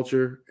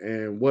culture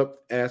and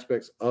what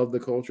aspects of the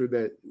culture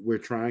that we're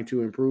trying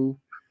to improve.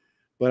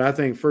 But I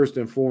think first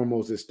and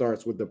foremost, it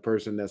starts with the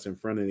person that's in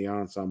front of the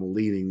ensemble,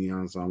 leading the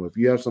ensemble. If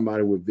you have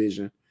somebody with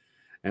vision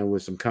and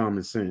with some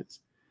common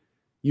sense,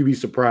 you'd be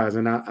surprised.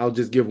 And I'll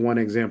just give one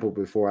example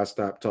before I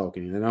stop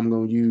talking. And I'm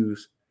going to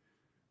use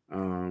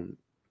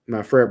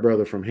my frat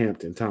brother from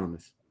Hampton,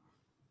 Thomas.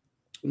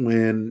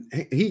 When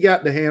he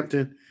got to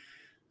Hampton,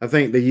 I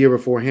think the year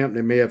before,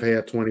 Hampton may have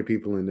had 20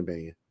 people in the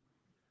band.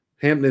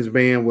 Hampton's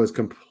band was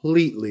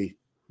completely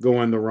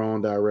going the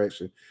wrong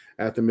direction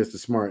after Mr.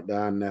 Smart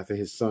died and after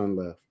his son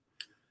left.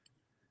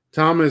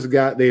 Thomas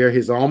got there,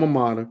 his alma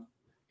mater.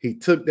 He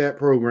took that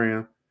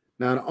program.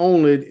 Not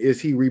only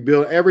is he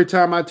rebuilt, every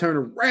time I turn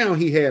around,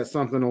 he had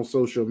something on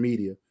social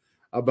media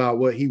about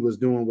what he was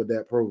doing with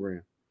that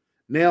program.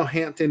 Now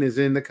Hampton is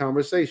in the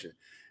conversation.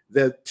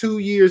 The 2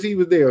 years he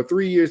was there, or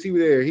 3 years he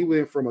was there, he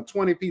went from a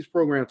 20-piece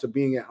program to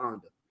being at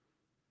Honda.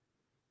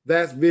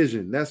 That's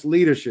vision. That's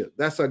leadership.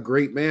 That's a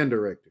great man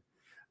director.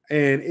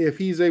 And if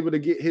he's able to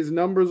get his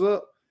numbers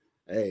up,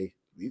 hey,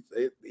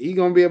 he's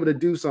going to be able to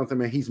do something,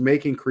 man. He's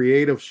making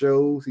creative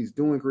shows. He's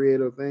doing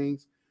creative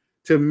things.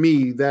 To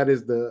me, that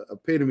is the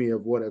epitome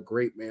of what a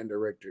great man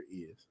director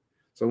is.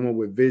 Someone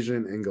with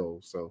vision and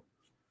goals. So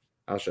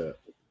I'll shut up.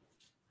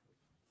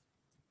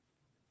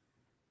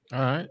 All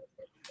right.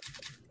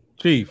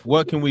 Chief,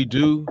 what can we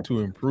do to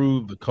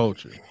improve the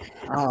culture?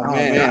 Oh,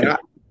 man.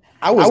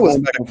 I was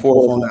back and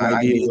forth on the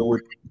idea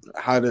with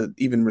how to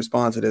even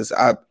respond to this.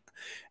 I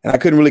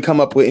couldn't really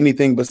come up with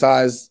anything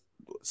besides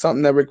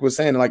something that Rick was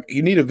saying. Like,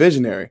 you need a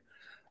visionary.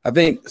 I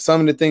think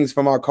some of the things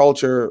from our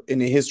culture in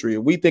the history,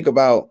 we think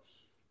about,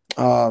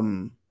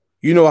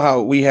 you know,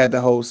 how we had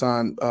the whole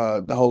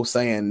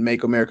saying,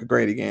 "Make America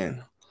Great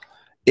Again."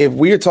 If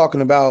we're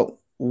talking about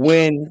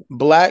when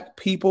Black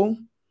people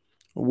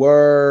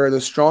were the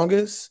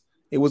strongest,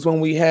 it was when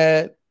we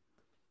had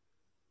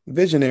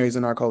visionaries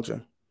in our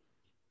culture.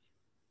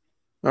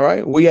 All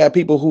right. We had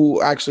people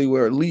who actually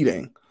were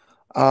leading.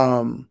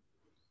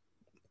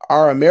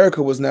 Our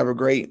America was never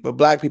great, but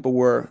Black people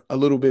were a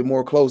little bit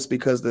more close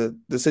because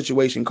the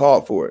situation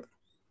called for it.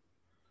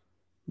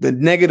 The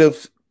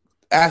negative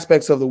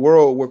aspects of the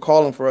world were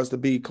calling for us to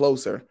be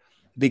closer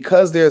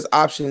because there's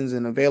options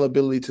and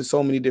availability to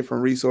so many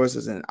different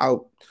resources and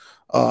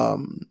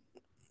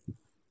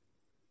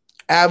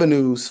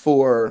avenues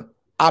for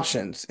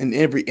options in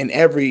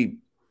every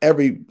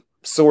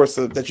source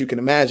that you can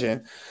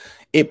imagine.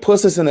 It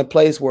puts us in a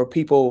place where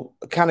people,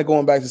 kind of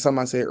going back to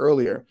something I said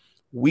earlier,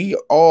 we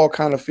all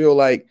kind of feel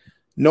like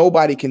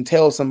nobody can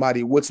tell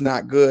somebody what's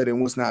not good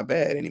and what's not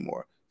bad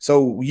anymore.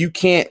 So you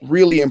can't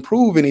really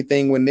improve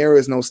anything when there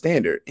is no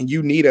standard, and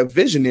you need a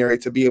visionary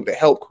to be able to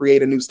help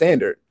create a new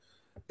standard.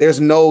 There's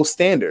no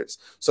standards.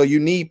 So you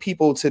need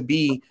people to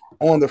be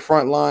on the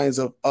front lines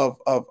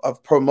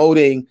of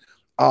promoting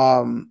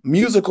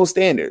musical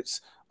standards,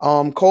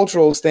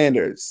 cultural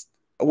standards,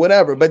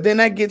 whatever. But then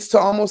that gets to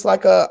almost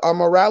like a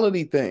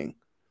morality thing.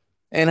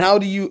 And how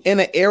do you, in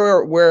an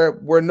era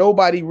where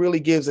nobody really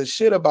gives a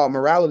shit about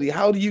morality,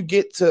 how do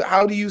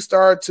you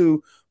start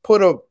to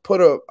put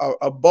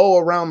a bow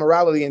around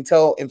morality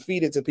and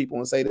feed it to people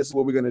and say, this is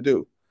what we're going to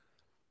do?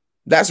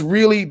 That's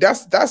really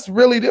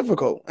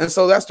difficult. And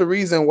so that's the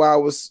reason why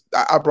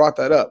I brought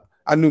that up.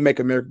 I knew Make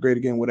America Great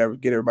Again, whatever,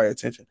 get everybody's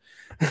attention.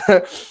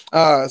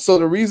 So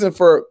the reason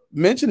for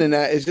mentioning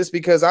that is just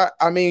because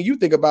I mean, you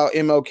think about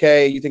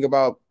MLK, you think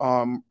about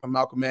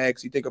Malcolm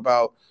X, you think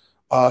about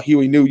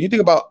Huey Newton, you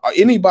think about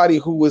anybody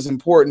who was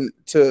important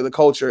to the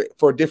culture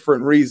for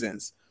different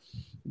reasons.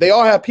 They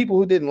all have people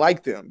who didn't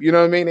like them. You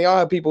know what I mean? They all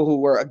have people who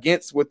were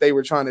against what they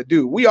were trying to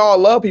do. We all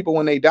love people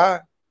when they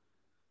die.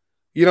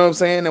 You know what I'm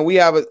saying? And we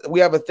have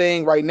a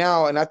thing right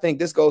now, and I think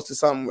this goes to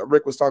something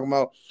Rick was talking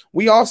about.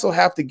 We also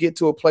have to get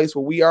to a place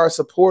where we are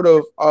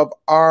supportive of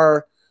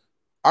our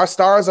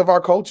stars of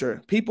our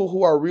culture, people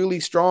who are really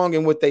strong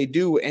in what they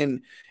do,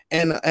 and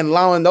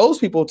allowing those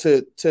people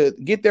to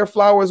get their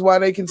flowers while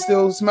they can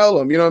still smell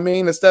them. You know what I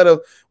mean? Instead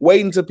of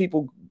waiting till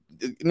people,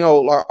 you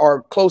know,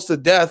 are close to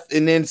death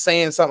and then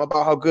saying something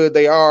about how good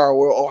they are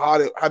or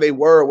how they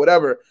were or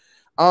whatever.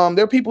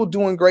 There are people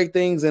doing great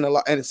things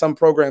in some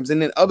programs,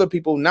 and then other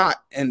people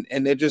not, and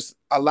they're just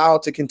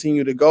allowed to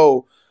continue to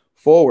go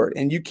forward.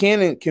 And you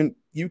can't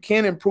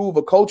improve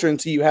a culture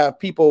until you have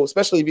people,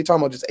 especially if you're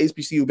talking about just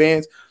HBCU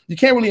bands. You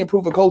can't really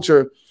improve a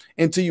culture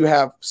until you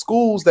have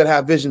schools that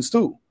have visions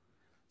too.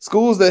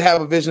 Schools that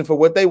have a vision for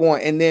what they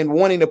want, and then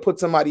wanting to put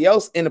somebody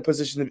else in a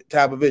position to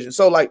have a vision.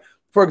 So, like,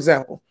 for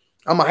example,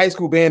 I'm a high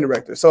school band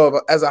director.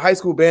 So as a high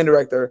school band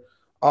director,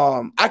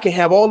 I can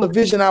have all the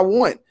vision I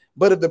want.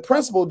 But if the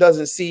principal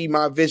doesn't see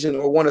my vision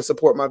or want to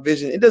support my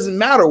vision, it doesn't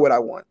matter what I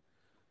want.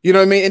 You know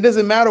what I mean? It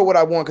doesn't matter what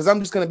I want, because I'm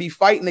just going to be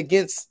fighting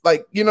against,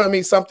 like, you know what I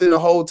mean, something the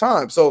whole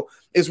time. So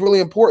it's really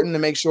important to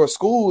make sure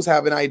schools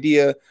have an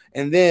idea,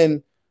 and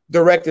then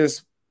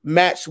directors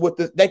match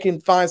they can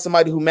find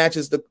somebody who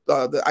matches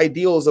the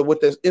ideals of what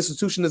the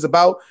institution is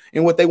about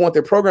and what they want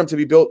their program to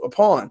be built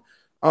upon.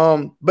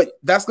 But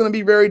that's going to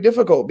be very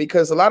difficult,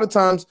 because a lot of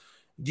times,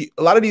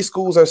 a lot of these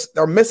schools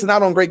are missing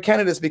out on great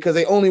candidates because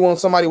they only want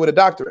somebody with a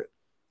doctorate,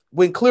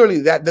 when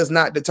clearly that does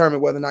not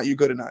determine whether or not you're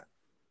good or not.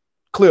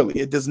 Clearly,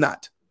 it does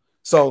not.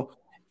 So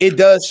it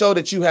does show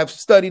that you have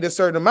studied a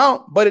certain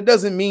amount, but it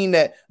doesn't mean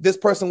that this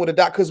person with a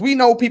doctorate, because we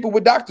know people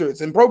with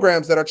doctorates and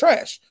programs that are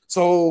trash.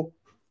 So,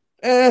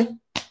 you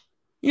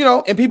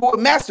know, and people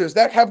with masters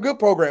that have good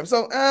programs.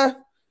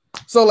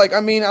 So like, I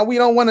mean, we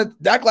don't want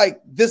to act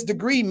like this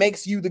degree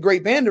makes you the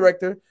great band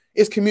director.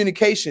 It's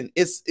communication.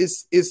 It's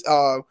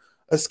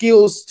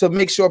skills to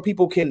make sure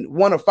people can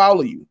want to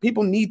follow you.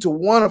 People need to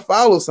want to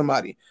follow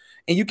somebody,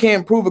 and you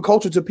can't improve a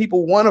culture till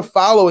people want to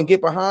follow and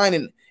get behind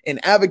and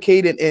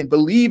advocate and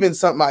believe in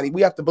somebody.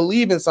 We have to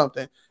believe in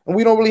something, and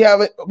we don't really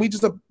have it.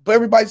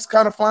 Everybody's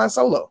kind of flying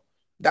solo.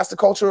 That's the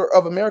culture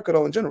of America,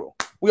 though. In general,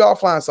 we all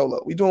flying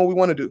solo. We doing what we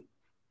want to do,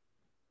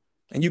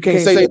 and you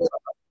can't say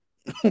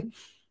that.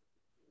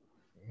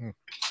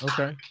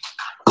 Okay.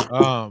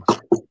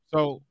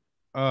 So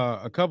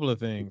a couple of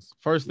things.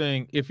 First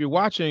thing, if you're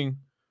watching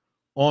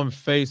on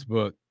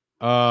Facebook,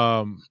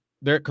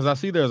 there, because I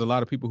see there's a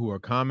lot of people who are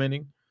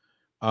commenting,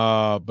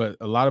 but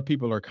a lot of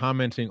people are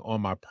commenting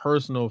on my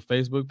personal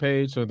Facebook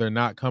page, so they're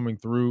not coming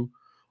through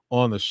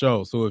on the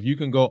show. So if you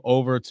can go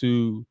over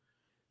to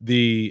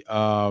the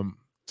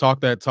Talk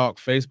That Talk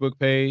Facebook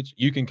page,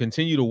 you can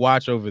continue to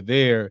watch over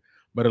there,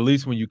 but at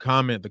least when you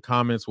comment, the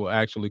comments will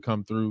actually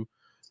come through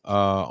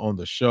on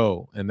the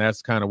show. And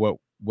that's kind of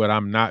what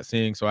I'm not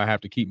seeing, so I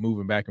have to keep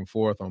moving back and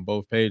forth on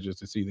both pages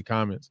to see the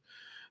comments.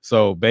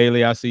 So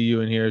Bailey, I see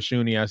you in here.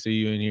 Shuni, I see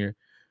you in here.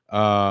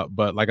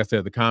 But like I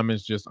said, the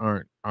comments just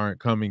aren't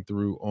coming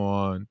through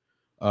on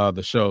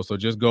the show. So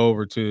just go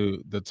over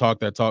to the Talk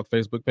That Talk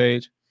Facebook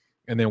page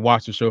and then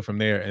watch the show from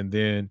there, and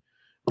then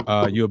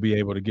you'll be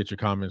able to get your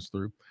comments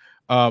through.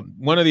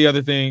 One of the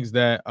other things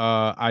that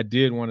I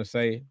did want to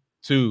say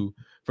too,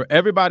 for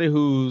everybody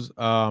who's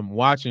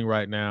watching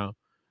right now,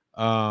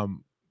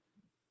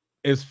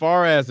 as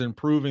far as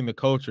improving the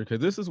culture,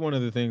 because this is one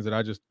of the things that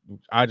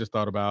I just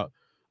thought about,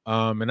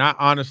 and I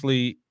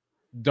honestly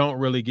don't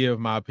really give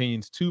my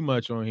opinions too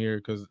much on here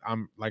because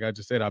I'm, like I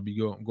just said, I'll be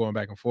going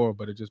back and forth,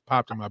 but it just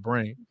popped in my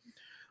brain.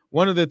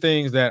 One of the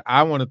things that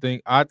I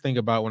think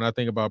about when I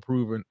think about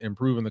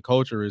improving the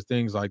culture is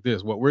things like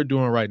this, what we're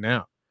doing right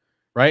now,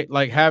 right?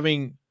 Like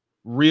having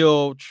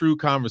real, true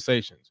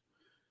conversations.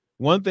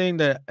 One thing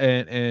that,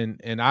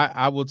 and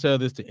I will tell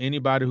this to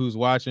anybody who's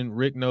watching.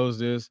 Rick knows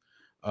this,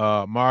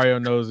 Mario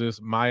knows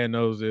this, Maya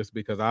knows this,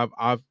 because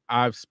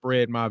I've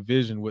spread my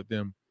vision with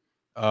them,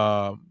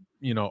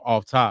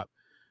 off top.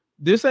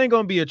 This ain't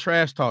gonna be a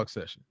trash talk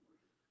session.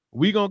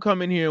 We gonna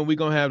come in here and we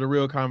gonna have the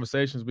real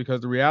conversations, because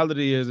the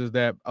reality is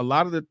that a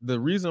lot of the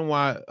reason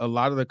why a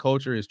lot of the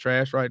culture is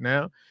trash right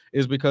now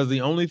is because the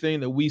only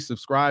thing that we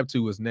subscribe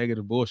to is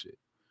negative bullshit,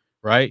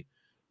 right?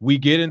 We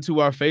get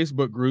into our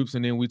Facebook groups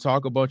and then we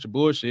talk a bunch of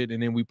bullshit,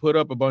 and then we put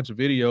up a bunch of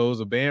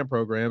videos of band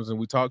programs and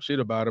we talk shit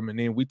about them, and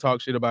then we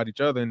talk shit about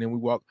each other, and then we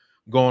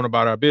go on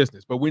about our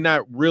business. But we're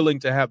not willing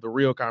to have the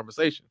real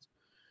conversations,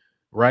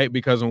 right?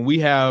 Because when we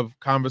have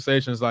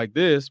conversations like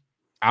this,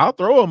 I'll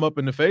throw them up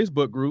in the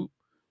Facebook group,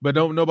 but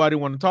don't nobody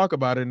want to talk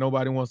about it.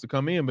 Nobody wants to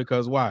come in,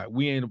 because why?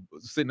 We ain't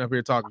sitting up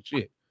here talking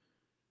shit,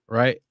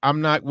 right?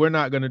 We're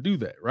not going to do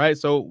that, right?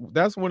 So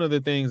that's one of the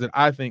things that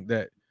I think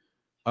that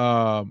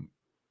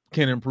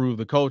can improve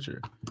the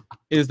culture,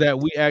 is that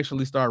we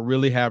actually start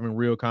really having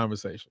real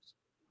conversations.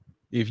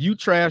 If you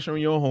trash on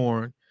your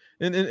horn,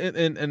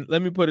 and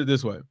let me put it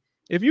this way: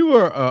 if you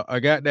were a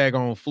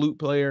goddamn flute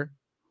player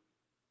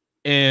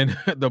and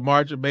the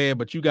marching band,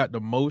 but you got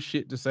the most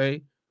shit to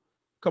say,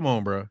 come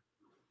on, bro.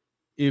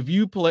 If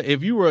you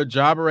were a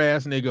jobber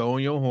ass nigga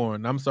on your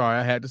horn, I'm sorry,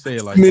 I had to say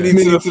it like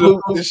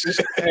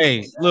that.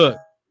 Hey, look,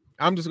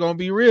 I'm just gonna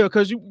be real,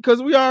 because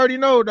we already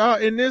know,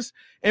 dog, in this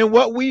and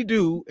what we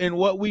do,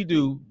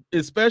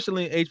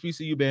 especially in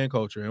HBCU band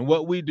culture, and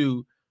what we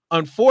do,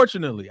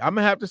 unfortunately, I'm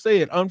gonna have to say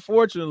it,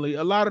 unfortunately,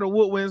 a lot of the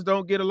woodwinds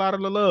don't get a lot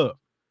of the love,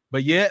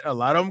 but yet a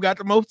lot of them got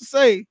the most to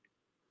say.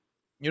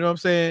 You know what I'm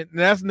saying?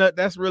 And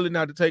that's really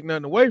not to take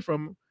nothing away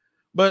from them.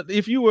 But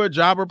if you were a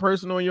jobber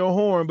person on your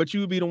horn, but you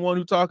would be the one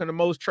who talking the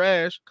most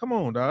trash, come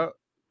on, dog.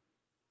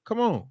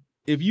 Come on.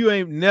 If you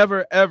ain't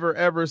never, ever,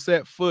 ever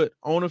set foot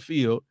on a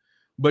field,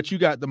 but you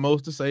got the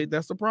most to say,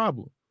 that's the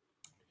problem.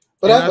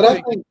 But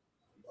I think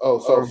oh,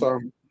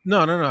 sorry.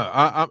 No.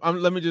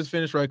 Let me just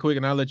finish right quick,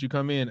 and I'll let you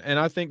come in. And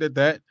I think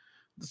that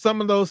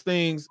some of those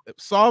things,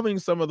 solving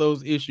some of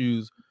those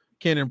issues,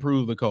 can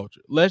improve the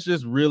culture. Let's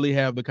just really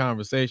have the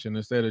conversation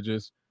instead of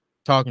just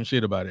talking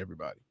shit about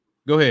everybody.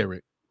 Go ahead,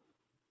 Rick.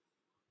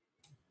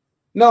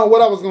 No,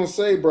 what I was gonna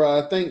say, bro,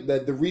 I think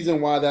that the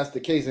reason why that's the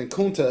case, and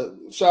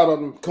Kunta, shout out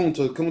to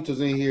Kunta.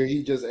 Kunta's in here.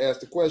 He just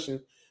asked a question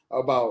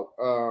about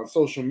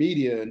social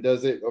media and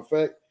does it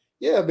affect?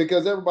 Yeah,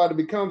 because everybody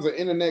becomes an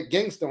internet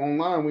gangster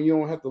online when you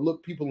don't have to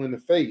look people in the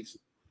face,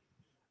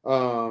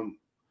 and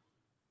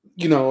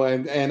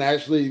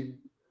actually,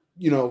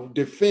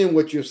 defend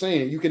what you're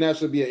saying. You can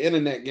actually be an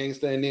internet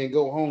gangster and then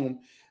go home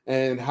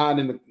and hide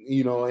in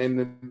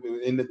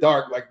the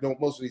dark like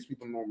most of these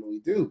people normally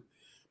do.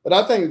 But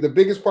I think the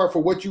biggest part for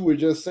what you were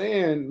just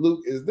saying,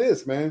 Luke, is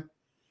this, man.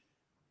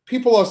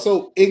 People are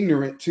so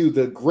ignorant to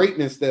the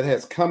greatness that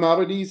has come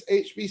out of these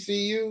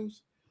HBCUs.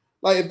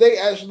 Like, if they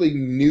actually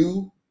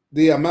knew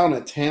the amount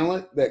of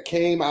talent that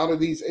came out of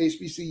these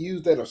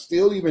HBCUs that are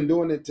still even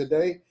doing it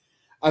today,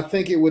 I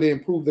think it would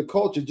improve the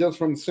culture, just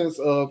from the sense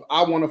of,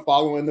 I want to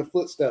follow in the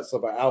footsteps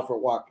of an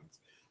Alfred Watkins,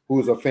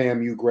 who is a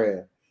FAMU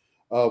grad,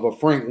 of a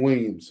Frank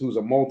Williams, who's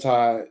a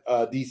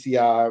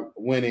multi-DCI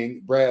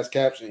winning brass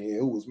caption here,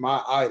 who was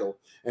my idol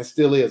and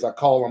still is. I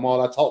call him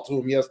all. I talked to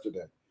him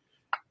yesterday,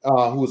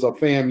 who was a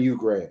FAMU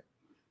grad.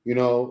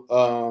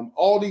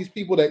 All these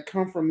people that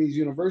come from these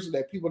universities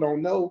that people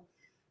don't know,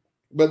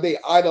 but they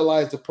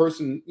idolize the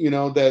person,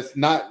 that's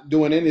not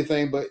doing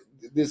anything but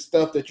this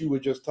stuff that you were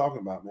just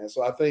talking about, man.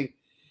 So I think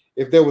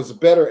if there was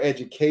better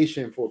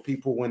education for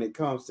people when it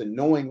comes to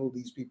knowing who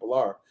these people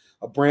are,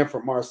 a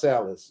Branford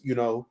Marsalis,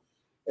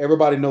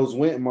 everybody knows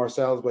Wynton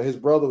Marsalis, but his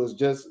brother was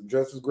just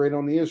as great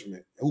on the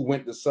instrument, who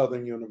went to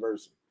Southern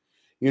University,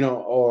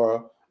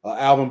 or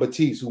Alvin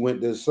Batiste, who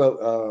went to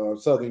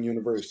Southern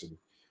University,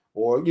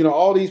 or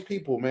all these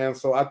people, man.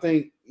 So I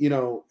think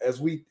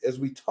as we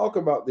talk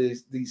about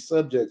these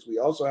subjects, we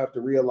also have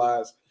to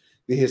realize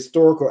the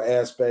historical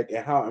aspect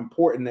and how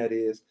important that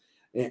is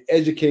in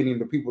educating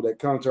the people that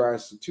come to our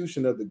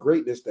institution of the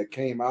greatness that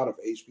came out of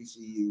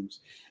HBCUs,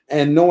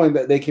 and knowing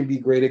that they can be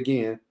great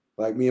again,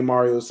 like me and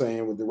Mario was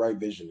saying, with the right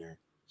visionary.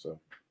 So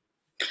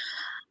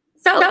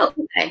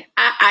okay,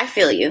 I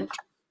feel you.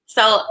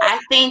 So I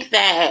think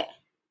that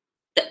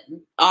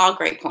all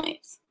great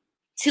points.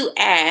 To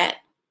add,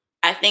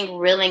 I think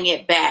reeling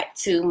it back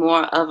to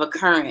more of a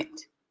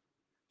current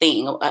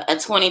thing, a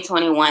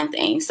 2021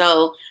 thing.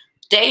 So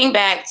dating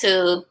back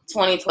to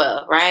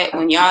 2012, right?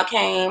 When y'all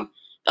came,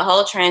 the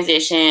whole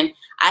transition,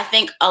 I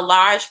think a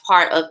large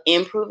part of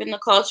improving the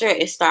culture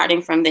is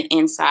starting from the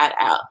inside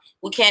out.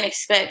 We can't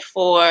expect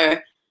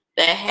for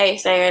the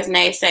haysayers,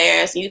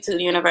 naysayers,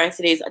 YouTube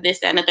universities, this,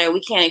 that, and the third.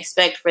 We can't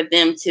expect for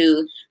them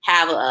to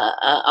have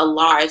a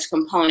large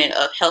component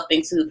of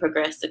helping to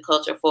progress the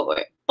culture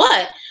forward.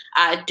 But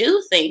I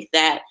do think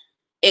that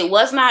it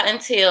was not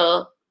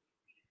until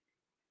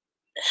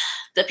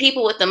the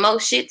people with the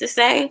most shit to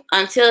say,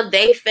 until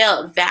they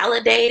felt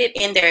validated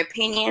in their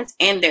opinions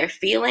and their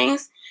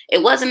feelings,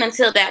 it wasn't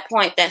until that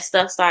point that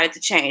stuff started to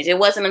change. It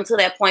wasn't until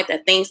that point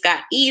that things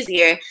got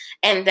easier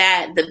and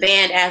that the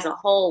band as a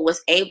whole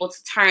was able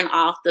to turn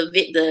off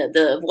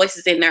the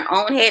voices in their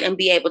own head and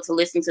be able to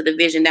listen to the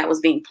vision that was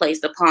being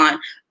placed upon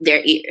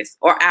their ears,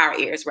 or our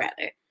ears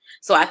rather.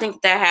 So I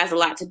think that has a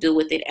lot to do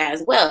with it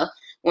as well.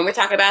 When we're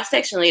talking about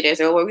section leaders,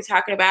 or when we're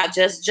talking about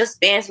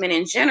just bandsmen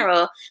in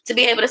general, to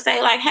be able to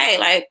say like, hey,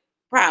 like,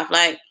 Prof,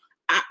 like,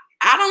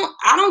 I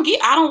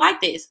don't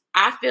like this.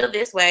 I feel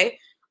this way.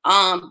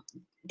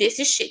 This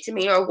is shit to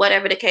me, or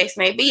whatever the case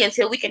may be,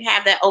 until we can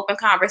have that open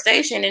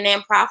conversation, and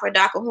then Prof or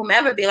Doc or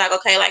whomever be like,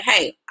 okay, like,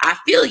 hey, I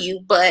feel you,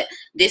 but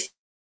this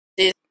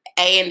is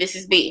A and this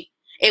is B.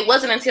 It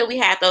wasn't until we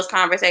had those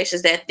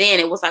conversations that then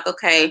it was like,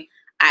 okay,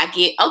 I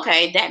get,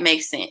 okay, that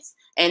makes sense.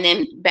 And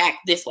then back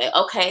this way,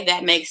 okay,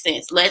 that makes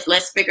sense.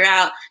 Let's figure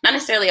out, not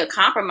necessarily a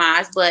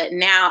compromise, but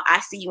now I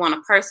see you on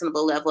a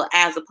personable level,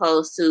 as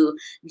opposed to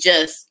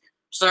just,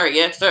 sorry,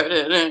 yes, sir,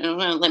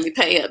 let me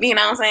pay up. You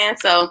know what I'm saying?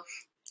 So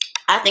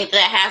I think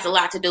that has a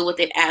lot to do with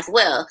it as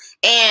well.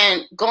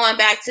 And going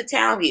back to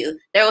Townview,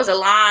 there was a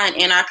line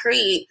in our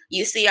creed,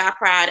 you see our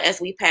pride as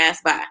we pass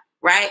by,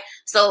 right?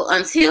 So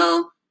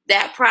until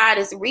that pride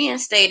is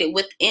reinstated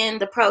within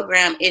the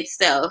program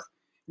itself,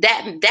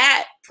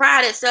 that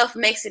pride itself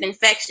makes it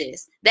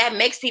infectious. That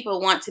makes people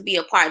want to be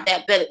a part of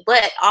that. But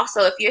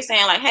also, if you're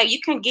saying like, hey,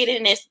 you can get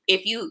in this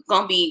if you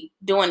gonna be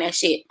doing that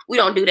shit, we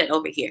don't do that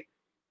over here.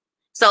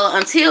 So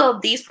until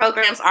these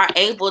programs are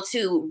able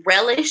to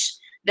relish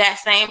that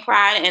same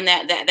pride and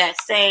that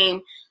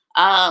same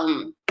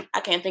I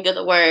can't think of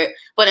the word,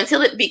 but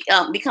until it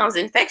becomes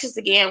infectious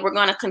again, we're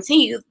going to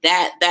continue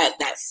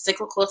that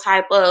cyclical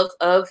type of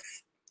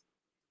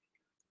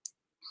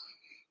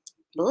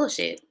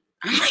bullshit.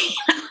 I mean,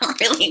 I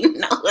don't really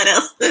know what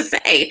else to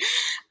say.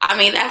 I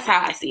mean, that's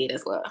how I see it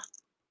as well.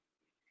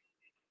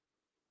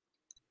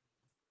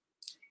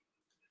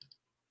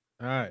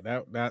 All right,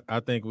 that I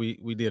think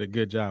we did a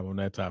good job on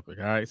that topic.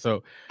 All right,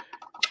 so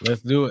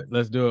let's do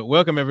it.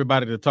 Welcome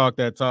everybody to Talk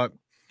That Talk,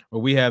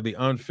 where we have the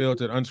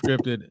unfiltered,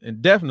 unscripted,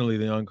 and definitely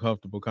the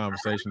uncomfortable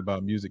conversation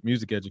about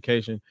music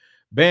education,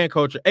 band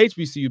culture,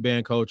 HBCU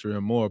band culture,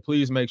 and more.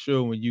 Please make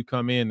sure when you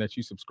come in that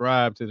you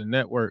subscribe to the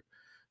network.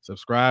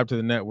 Subscribe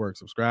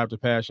to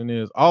Passion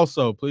Is.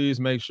 Also, please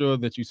make sure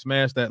that you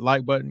smash that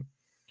like button.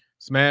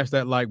 Smash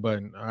that like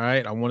button. All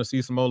right. I want to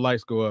see some more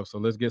likes go up. So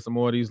let's get some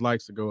more of these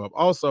likes to go up.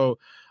 Also,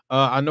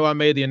 I know I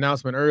made the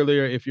announcement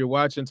earlier. If you're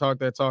watching Talk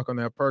That Talk on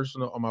my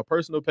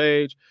personal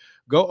page,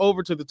 go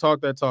over to the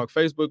Talk That Talk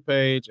Facebook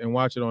page and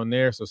watch it on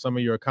there, so some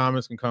of your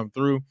comments can come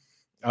through.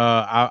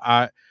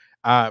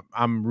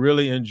 I'm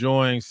really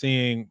enjoying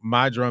seeing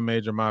my drum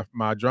major,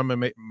 my drum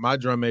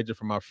major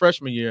from my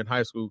freshman year in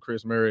high school,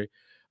 Chris Murray.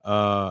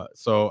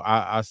 So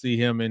I see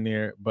him in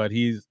there, but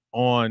he's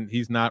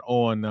not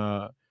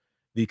on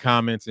the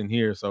comments in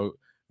here. So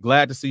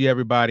glad to see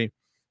everybody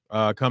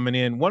coming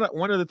in. One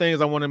of the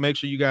things I want to make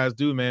sure you guys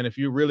do, man, if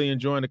you're really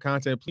enjoying the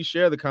content, please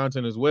share the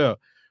content as well.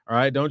 All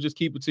right, don't just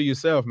keep it to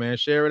yourself, man.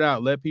 Share it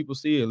out. Let people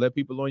see it. Let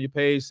people on your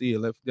page see it.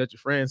 Let your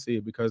friends see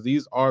it, because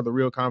these are the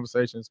real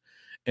conversations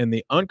and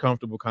the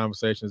uncomfortable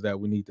conversations that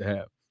we need to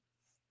have.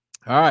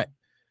 All right,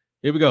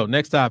 here we go.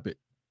 Next topic.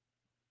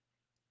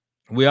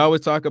 We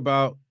always talk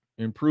about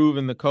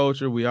improving the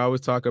culture. We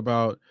always talk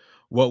about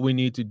what we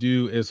need to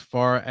do as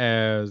far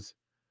as,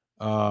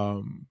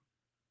 well,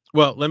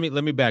 let me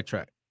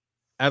backtrack.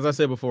 As I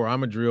said before,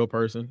 I'm a drill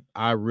person.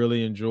 I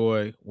really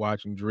enjoy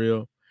watching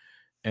drill.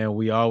 And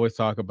we always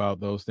talk about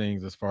those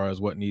things as far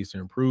as what needs to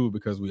improve,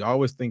 because we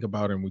always think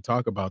about it and we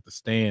talk about the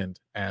stand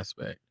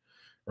aspect,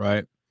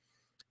 right?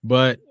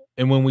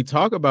 And when we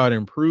talk about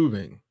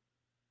improving,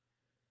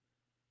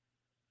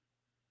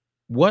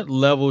 what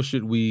level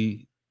should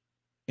we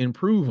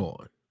improve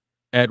on?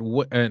 At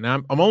what? And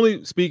I'm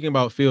only speaking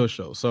about field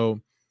shows. So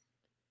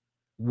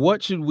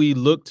what should we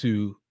look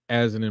to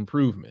as an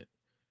improvement,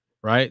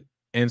 right?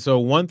 And so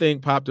one thing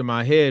popped in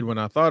my head when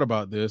I thought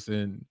about this,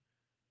 and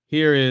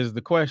here is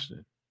the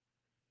question.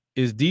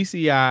 Is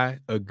DCI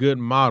a good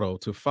model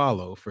to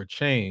follow for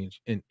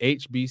change in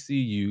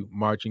HBCU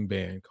marching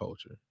band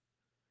culture?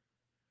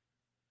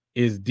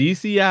 Is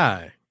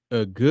DCI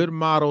a good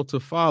model to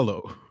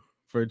follow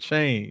for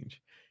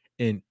change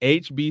in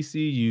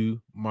HBCU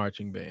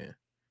marching band?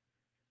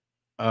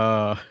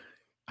 I'm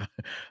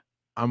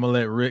gonna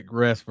let Rick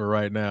rest for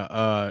right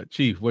now.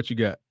 Chief, what you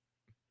got?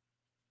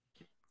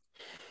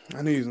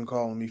 I knew you was gonna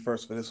call me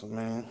first for this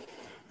one,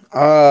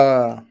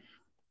 man.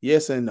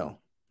 Yes and no.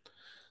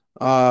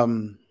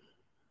 Man,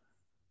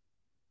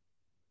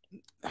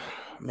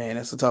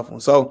 that's a tough one.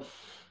 So,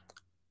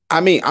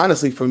 I mean,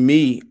 honestly, for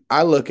me,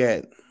 I look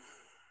at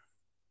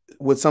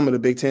what some of the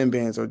Big Ten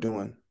bands are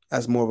doing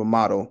as more of a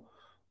model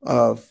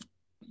of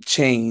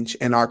change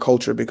in our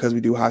culture because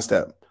we do high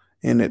step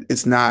and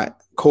it's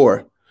not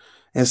core.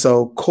 And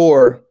so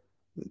core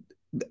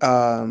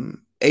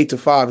 8 to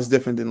 5 is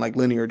different than like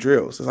linear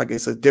drills. It's like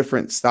it's a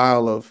different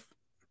style of,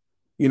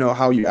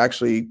 how you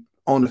actually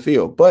on the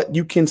field. But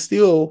you can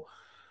still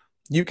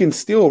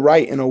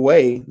write in a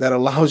way that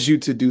allows you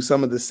to do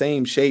some of the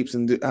same shapes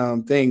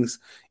and things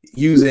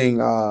using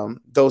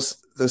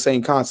the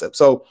same concepts.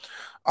 So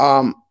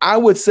I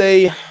would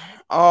say,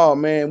 oh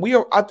man,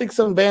 I think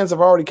some bands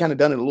have already kind of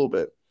done it a little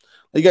bit.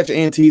 You got your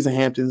Antes and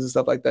Hamptons and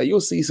stuff like that.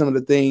 You'll see some of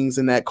the things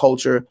in that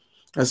culture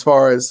as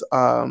far as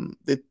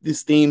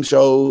these theme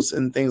shows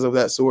and things of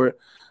that sort.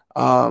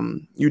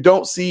 You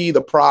don't see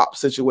the prop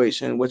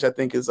situation, which I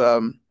think is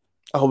a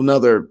whole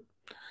nother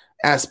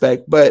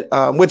aspect, but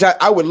which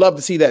I would love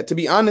to see that. To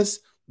be honest,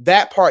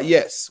 that part,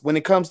 yes. When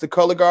it comes to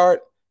color guard,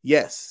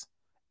 yes.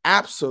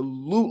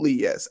 Absolutely,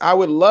 yes. I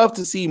would love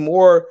to see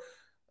more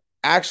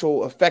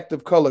actual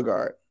effective color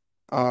guard.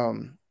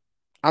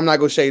 I'm not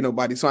gonna shade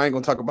nobody, so I ain't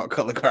gonna talk about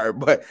color guard,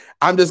 but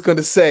I'm just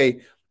gonna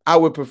say I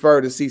would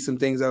prefer to see some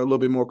things that are a little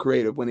bit more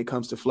creative when it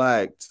comes to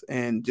flags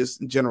and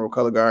just general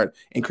color guard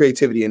and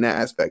creativity in that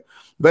aspect.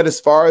 But as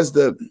far as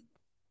the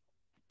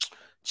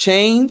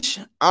change,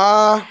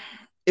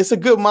 it's a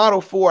good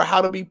model for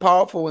how to be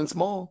powerful and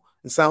small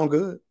and sound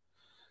good.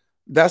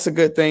 That's a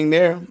good thing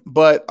there.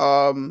 But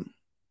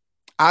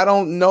I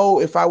don't know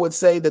if I would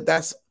say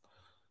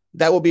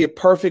that would be a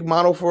perfect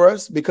model for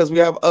us because we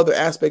have other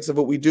aspects of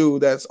what we do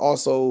that's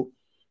also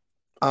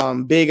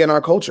big in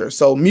our culture.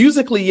 So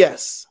musically,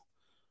 yes.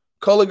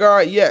 Color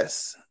guard,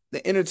 yes.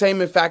 The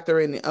entertainment factor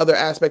and the other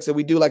aspects that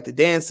we do, like the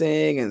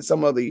dancing and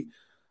some of the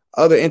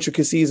other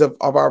intricacies of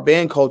our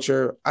band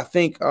culture, I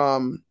think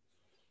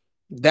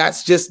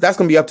that's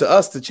going to be up to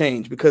us to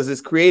change because it's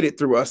created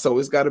through us. So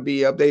it's got to be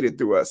updated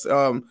through us.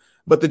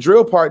 But the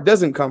drill part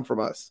doesn't come from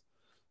us.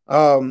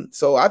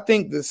 So I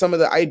think that some of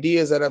the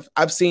ideas that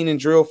I've seen in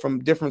drill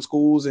from different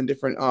schools and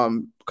different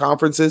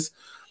conferences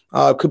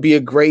could be a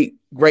great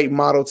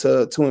model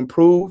to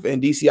improve,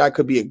 and DCI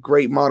could be a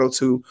great model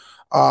to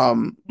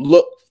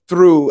look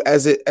through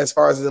as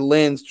far as the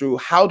lens through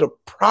how to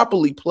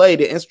properly play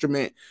the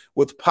instrument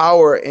with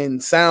power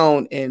and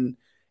sound and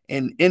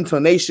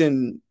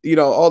intonation,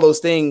 all those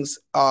things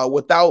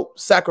without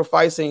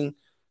sacrificing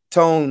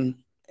tone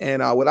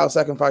and without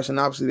sacrificing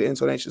obviously the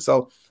intonation.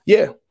 So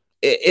yeah.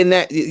 In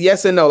that,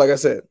 yes and no, like I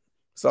said.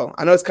 So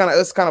I know it's kind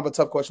of a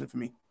tough question for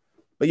me,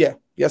 but yeah,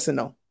 yes and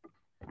no.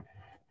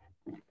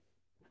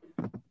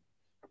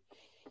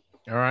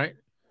 All right,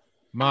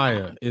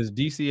 Maya, is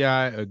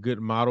DCI a good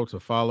model to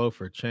follow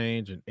for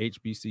change in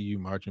HBCU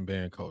marching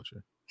band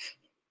culture?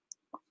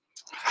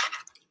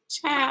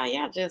 Child,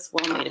 y'all just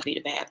want me to be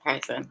the bad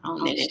person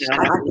on this show.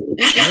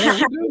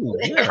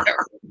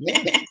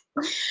 Yeah.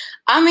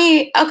 I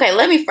mean, okay,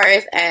 let me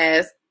first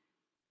ask,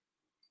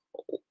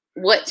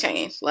 what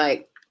changed?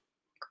 Like,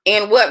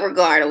 in what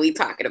regard are we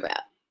talking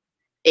about?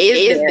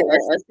 Is there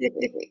a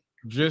specific?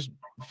 Just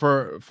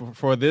for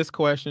this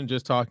question,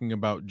 just talking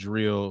about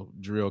drill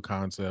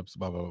concepts,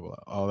 blah blah blah,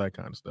 all that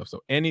kind of stuff.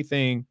 So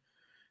anything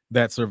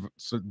that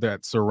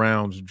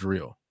surrounds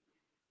drill.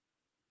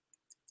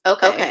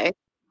 Okay.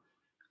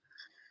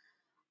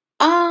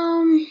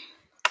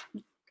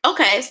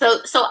 Okay,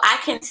 so I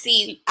can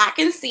see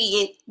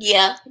it.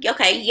 Yeah.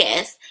 Okay.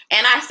 Yes,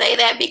 and I say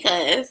that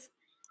because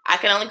I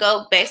can only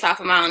go based off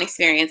of my own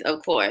experience,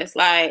 of course.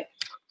 Like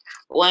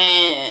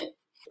when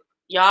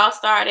y'all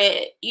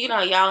started,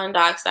 y'all and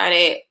Doc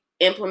started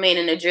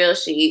implementing the drill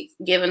sheets,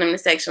 giving them the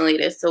section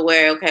leaders to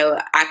where, okay,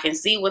 well, I can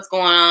see what's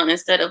going on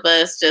instead of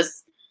us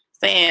just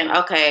saying,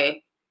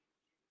 okay,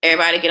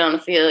 everybody get on the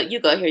field. You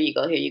go here, you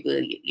go here,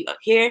 you go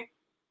here.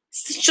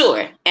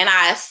 Sure. And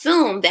I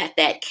assume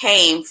that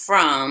came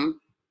from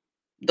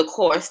the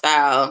core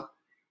style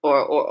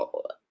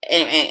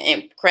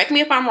and correct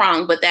me if I'm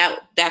wrong, but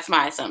that's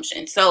my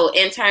assumption. So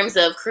in terms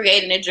of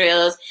creating the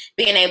drills,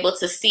 being able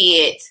to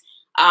see it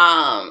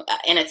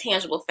in a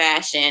tangible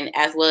fashion,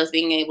 as well as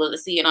being able to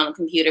see it on the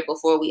computer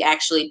before we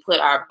actually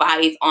put our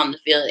bodies on the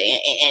field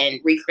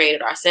and recreate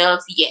it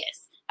ourselves,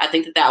 yes, I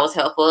think that was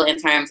helpful in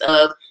terms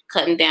of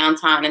cutting down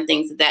time and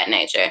things of that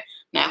nature.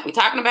 Now, if we're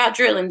talking about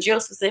drill and drill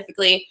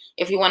specifically,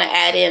 if you want to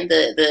add in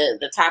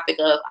the topic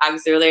of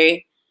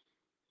auxiliary,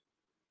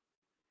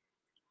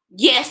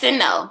 yes and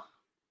no.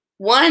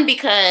 One,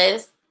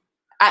 because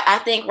I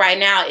think right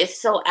now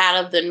it's so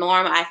out of the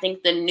norm. I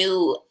think the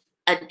new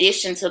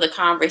addition to the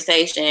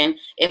conversation,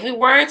 if we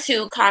were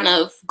to kind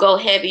of go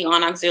heavy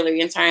on auxiliary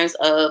in terms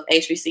of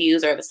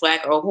HBCUs or the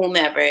SWAC or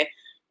whomever,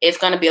 it's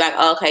going to be like,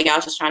 oh, okay,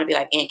 y'all just trying to be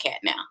like NCAT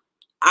now.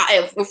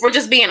 If we're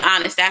just being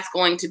honest, that's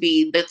going to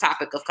be the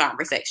topic of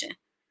conversation.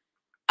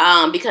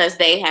 Because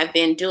they have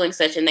been doing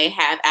such and they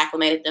have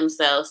acclimated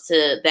themselves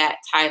to that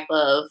type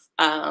of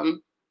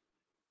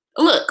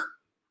look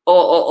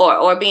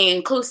or being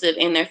inclusive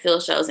in their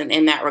field shows and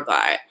in that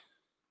regard.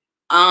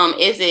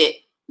 Is it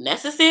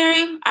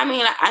necessary? I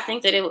mean, I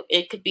think that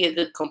it could be a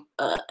good,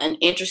 an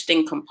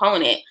interesting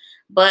component,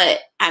 but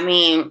I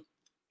mean,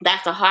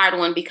 that's a hard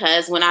one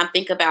because when I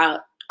think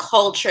about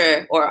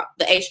culture or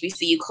the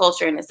HBCU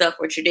culture in itself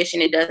or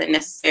tradition, it doesn't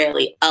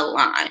necessarily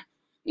align.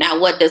 Now,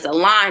 what does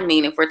align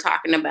mean if we're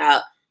talking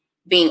about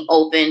being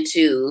open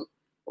to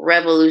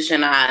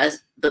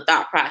revolutionize the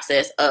thought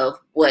process of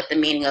what the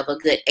meaning of a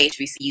good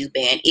HBCU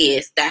band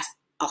is? That's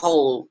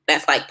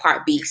like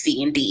part B,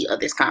 C, and D of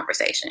this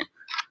conversation.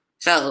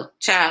 So,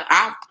 child,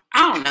 I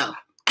don't know.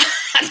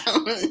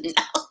 I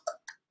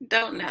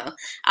don't know.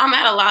 I'm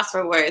at a loss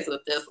for words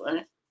with this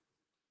one.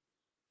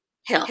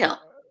 Help.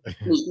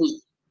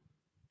 Me.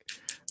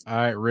 All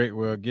right, Rick.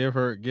 Well, give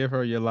her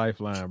your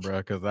lifeline, bro,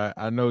 because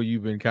I know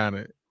you've been kind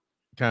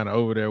of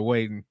over there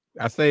waiting.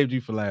 I saved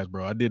you for last,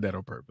 bro. I did that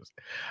on purpose.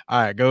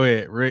 All right, go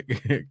ahead,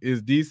 Rick.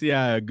 Is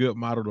DCI a good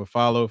model to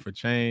follow for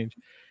change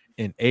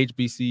in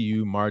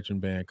HBCU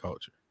marching band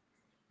culture?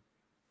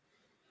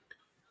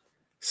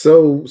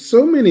 So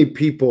many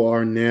people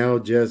are now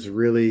just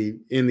really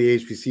in the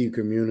HBCU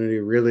community,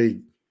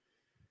 really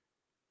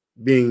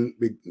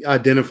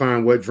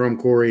identifying what drum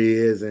corps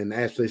is and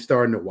actually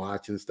starting to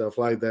watch and stuff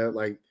like that.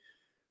 Like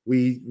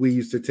we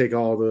used to take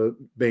all the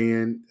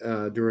band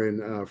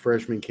during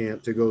freshman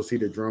camp to go see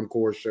the drum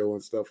corps show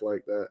and stuff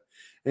like that.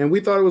 And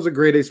we thought it was a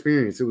great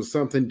experience. It was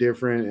something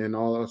different, and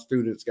all our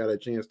students got a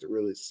chance to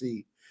really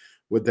see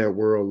what that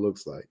world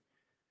looks like.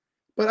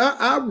 But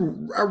I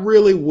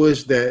really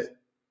wish that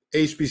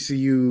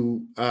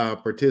HBCU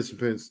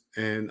participants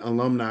and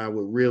alumni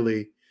would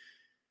really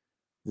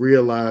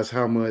realize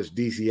how much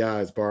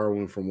DCI is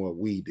borrowing from what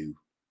we do.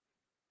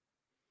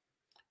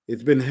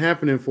 It's been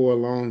happening for a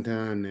long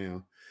time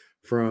now,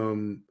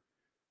 from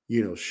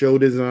show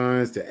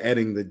designs to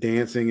adding the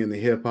dancing and the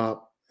hip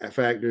hop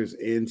factors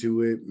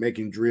into it,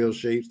 making drill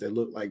shapes that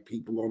look like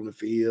people on the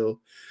field,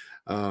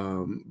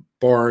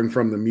 borrowing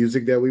from the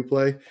music that we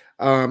play.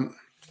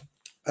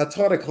 I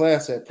taught a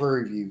class at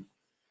Prairie View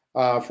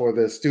for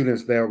the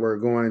students that were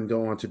going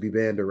on to be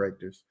band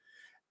directors.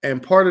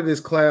 And part of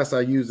this class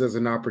I used as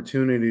an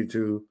opportunity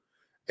to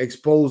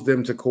expose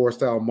them to corps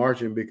style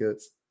marching,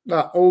 because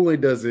not only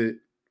does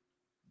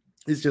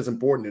it's just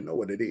important to know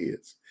what it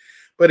is,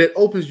 but it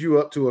opens you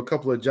up to a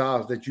couple of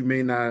jobs that you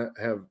may not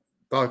have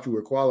thought you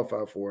were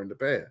qualified for in the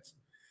past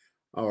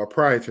or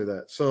prior to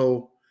that.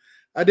 So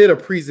I did a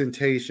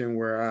presentation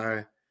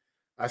where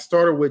I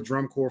started with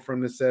drum corps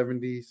from the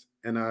 70s,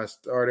 and I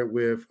started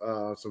with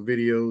some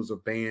videos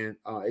of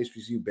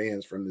HBCU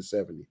bands from the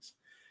 70s.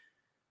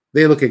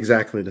 They look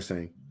exactly the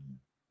same.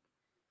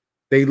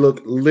 They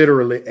look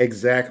literally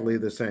exactly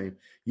the same.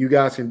 You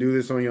guys can do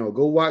this on your own.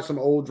 Go watch some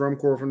old drum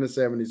corps from the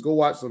 70s. Go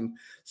watch some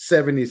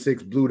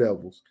 76 Blue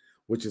Devils,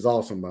 which is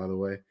awesome, by the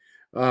way.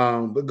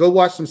 But go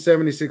watch some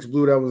 76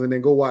 Blue Devils and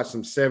then go watch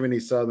some 70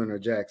 Southern or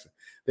Jackson.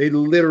 They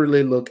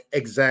literally look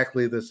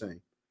exactly the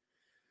same.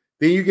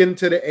 Then you get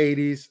into the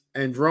 80s,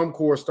 and drum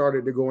corps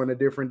started to go in a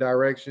different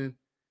direction,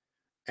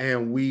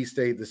 and we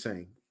stayed the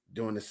same,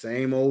 doing the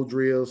same old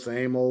drill,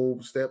 same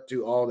old step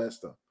two, all that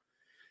stuff.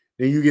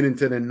 Then you get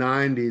into the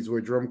 90s,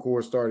 where drum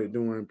corps started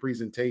doing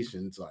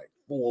presentations, like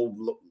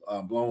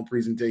full-blown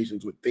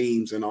presentations with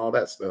themes and all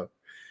that stuff,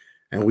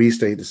 and we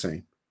stayed the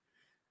same.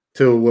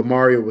 To what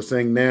Mario was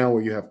saying now,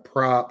 where you have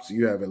props,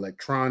 you have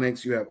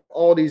electronics, you have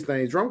all these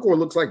things. Drum corps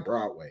looks like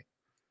Broadway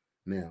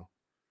now.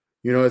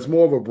 It's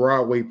more of a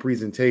Broadway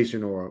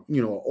presentation or,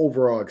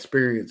 overall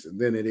experience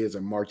than it is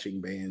a marching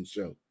band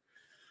show.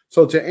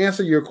 So to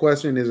answer your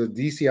question, is a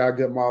DCI a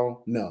good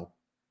model? No,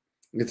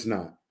 it's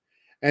not.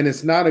 And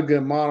it's not a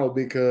good model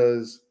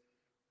because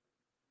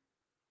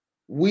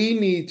we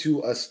need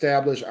to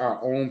establish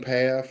our own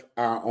path,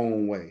 our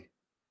own way.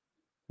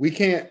 We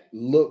can't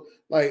look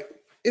like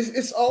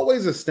it's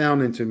always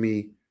astounding to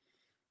me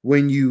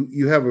when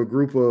you have a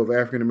group of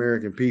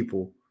African-American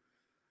people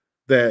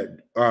that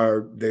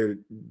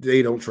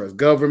they don't trust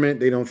government,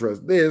 they don't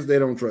trust this, they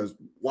don't trust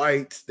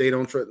whites, they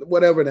don't trust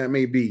whatever that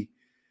may be.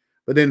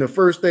 But then the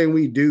first thing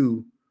we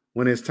do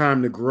when it's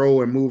time to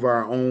grow and move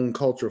our own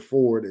culture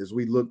forward is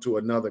we look to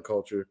another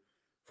culture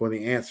for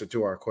the answer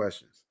to our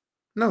questions.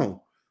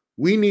 No,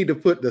 we need to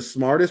put the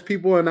smartest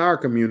people in our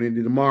community,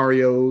 the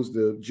Marios,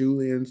 the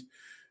Julians,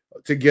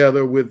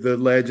 together with the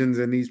legends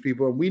and these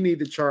people. And we need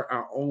to chart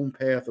our own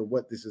path of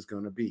what this is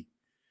going to be.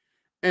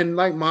 And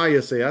like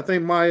Maya said, I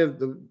think Maya,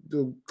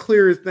 the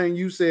clearest thing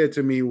you said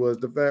to me was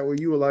the fact where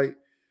you were like,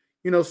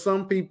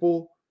 some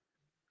people,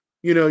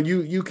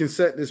 you can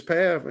set this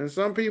path, and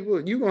some people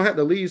you're gonna have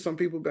to leave some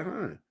people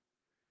behind.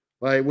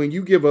 Like when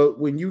you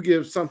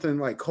give something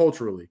like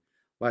culturally,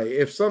 like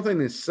if something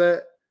is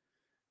set,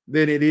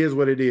 then it is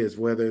what it is,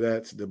 whether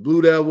that's the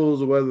Blue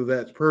Devils or whether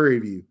that's Prairie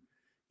View.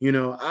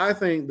 I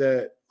think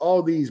that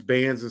all these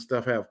bands and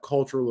stuff have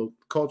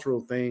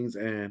cultural things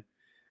and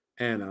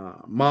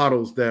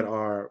models that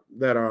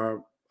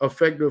are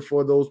effective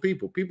for those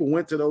people. People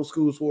went to those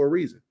schools for a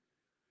reason.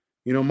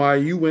 Maya,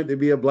 you went to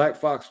be a Black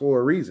Fox for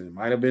a reason.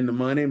 Might have been the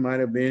money,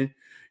 might have been,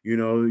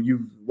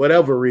 you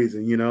whatever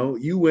reason.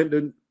 You went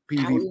to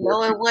PV. We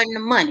know it wasn't the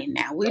money.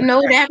 Now we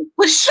know that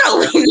for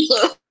sure.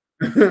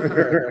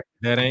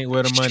 That ain't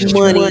where the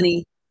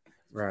money.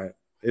 Right.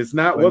 It's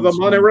not where the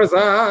money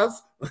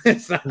resides.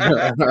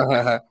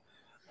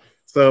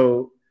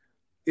 So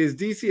is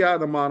DCI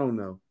the model?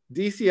 No.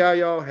 DCI,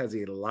 y'all, has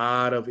a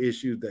lot of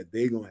issues that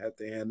they're going to have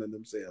to handle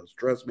themselves.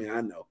 Trust me,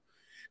 I know.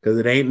 Because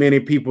it ain't many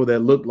people that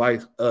look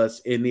like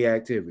us in the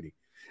activity.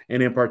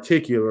 And in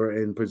particular,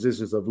 in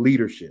positions of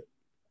leadership.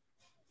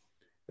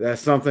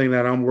 That's something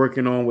that I'm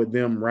working on with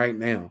them right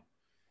now.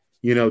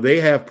 They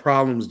have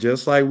problems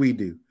just like we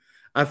do.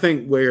 I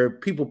think where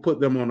people put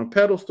them on a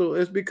pedestal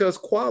is because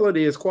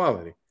quality is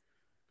quality.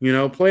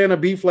 Playing a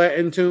B flat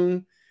in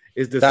tune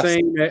is the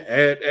same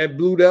at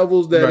Blue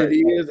Devils that it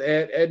is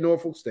at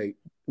Norfolk State.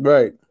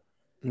 Right.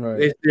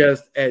 It's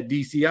just at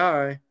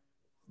DCI,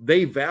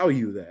 they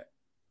value that.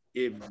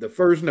 If the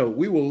first note,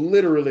 we will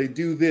literally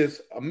do this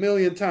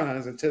 1,000,000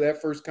 times until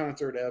that first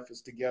concert F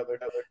is together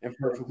and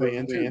perfectly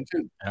in tune.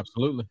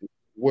 Absolutely.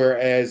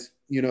 Whereas,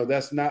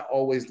 that's not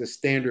always the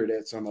standard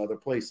at some other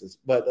places.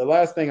 But the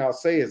last thing I'll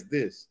say is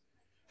this.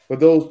 For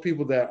those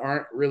people that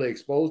aren't really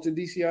exposed to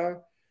DCI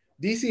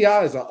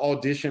is an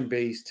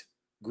audition-based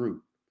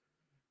group.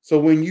 So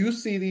when you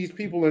see these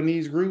people in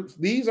these groups,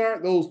 these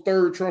aren't those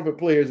third trumpet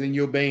players in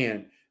your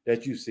band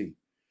that you see.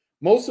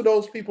 Most of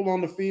those people on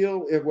the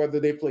field, whether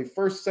they play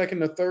first,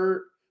 second, or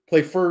third,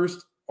 play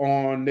first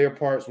on their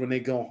parts when they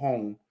go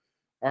home.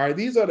 All right,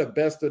 these are the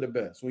best of the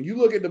best. When you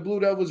look at the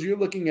Blue Devils, you're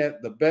looking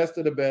at the best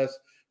of the best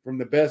from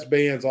the best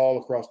bands all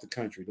across the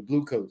country, the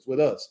Blue Coats with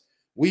us.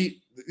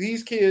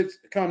 These kids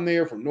come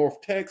there from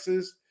North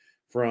Texas,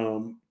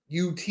 from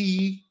UT,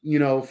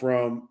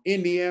 from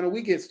Indiana.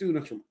 We get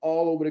students from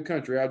all over the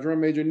country. Our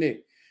drum major,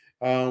 Nick,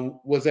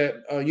 was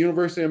at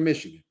University of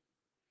Michigan.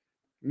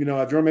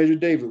 Our drum major,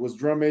 David, was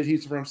drum major.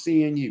 He's from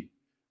CNU.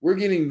 We're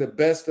getting the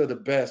best of the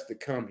best to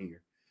come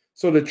here.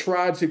 So to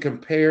try to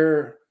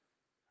compare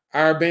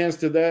our bands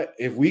to that,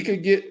 if we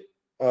could get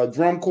a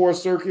drum corps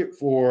circuit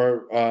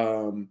for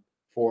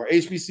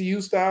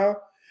HBCU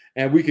style,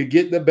 and we could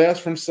get the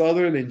best from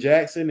Southern and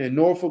Jackson and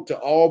Norfolk to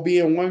all be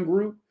in one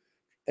group,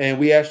 and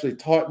we actually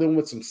taught them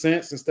with some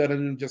sense instead of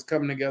them just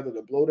coming together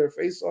to blow their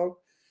face off,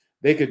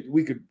 we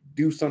could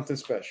do something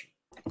special.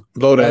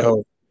 Blow that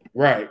hole.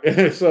 Right.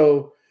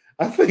 So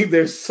I think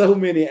there's so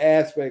many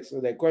aspects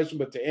of that question,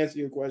 but to answer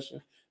your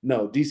question,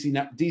 no,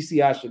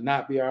 DCI should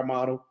not be our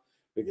model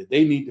because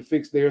they need to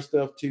fix their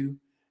stuff too.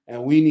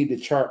 And we need to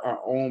chart our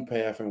own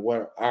path and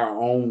what our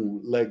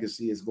own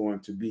legacy is going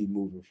to be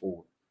moving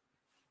forward.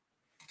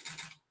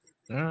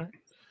 All right.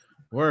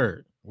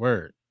 Word.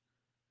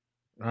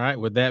 All right.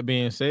 With that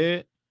being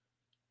said,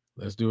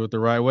 let's do it the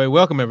right way.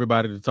 Welcome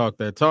everybody to Talk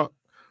That Talk,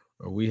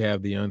 where we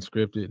have the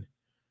unscripted,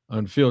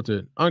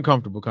 unfiltered,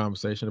 uncomfortable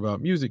conversation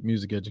about music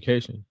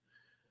education,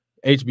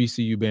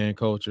 HBCU band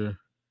culture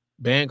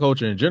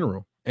in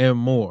general, and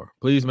more.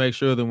 Please make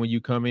sure that when you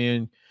come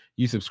in,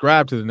 you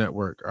subscribe to the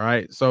network. All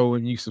right. So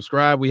when you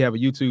subscribe, we have a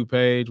YouTube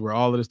page where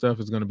all of this stuff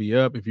is going to be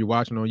up. If you're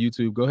watching on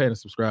YouTube, go ahead and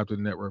subscribe to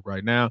the network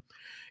right now.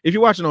 If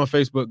you're watching on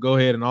Facebook, go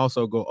ahead and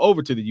also go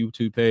over to the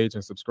YouTube page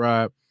and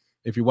subscribe.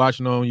 If you're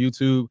watching on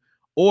YouTube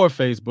or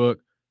Facebook,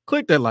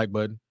 click that like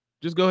button.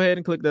 Just go ahead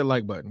and click that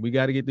like button. We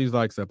got to get these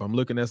likes up. I'm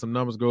looking at some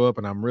numbers go up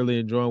and I'm really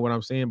enjoying what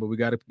I'm seeing, but we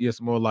got to get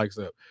some more likes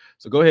up.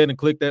 So go ahead and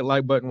click that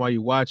like button while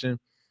you're watching.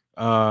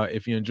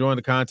 If you're enjoying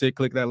the content,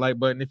 click that like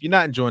button. If you're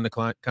not enjoying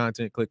the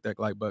content, click that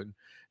like button.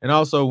 And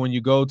also when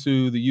you go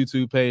to the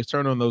YouTube page,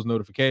 turn on those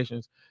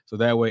notifications. So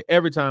that way,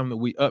 every time that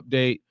we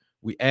update,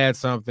 we add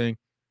something,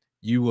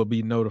 you will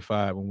be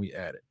notified when we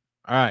add it.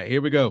 All right,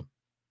 here we go.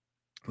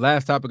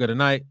 Last topic of the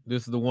night.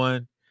 This is the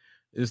one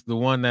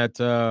that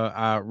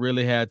I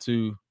really had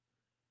to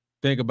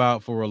think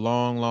about for a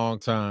long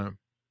time.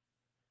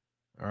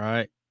 All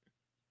right.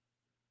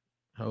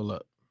 Hold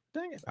up.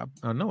 Dang it.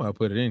 I know I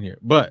put it in here,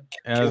 but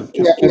as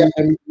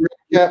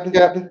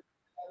Captain.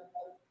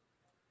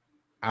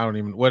 I don't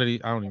even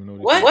know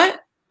What?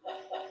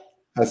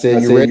 I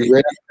said you ready?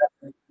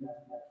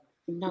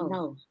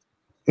 No.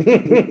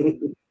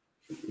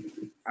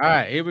 All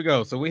right, here we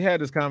go. So we had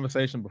this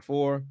conversation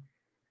before,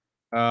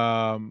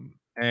 and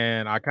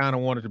I kind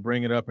of wanted to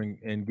bring it up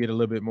and get a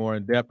little bit more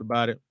in depth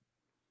about it.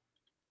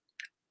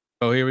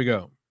 So here we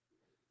go.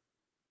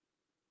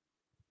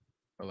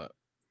 Hello.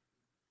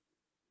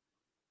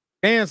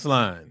 Dance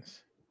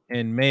lines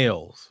and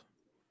males.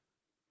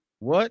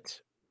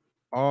 What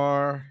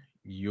are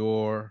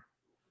your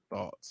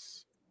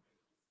thoughts?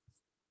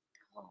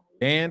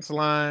 Dance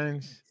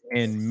lines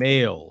and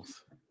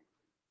males.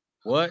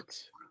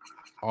 What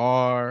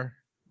are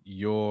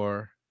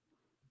your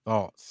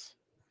thoughts?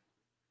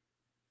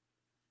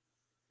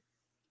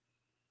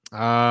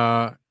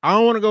 I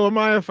don't want to go with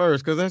Maya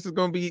first because that's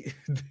gonna be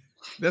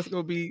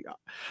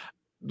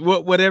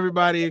what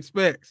everybody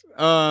expects.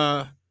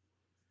 I'm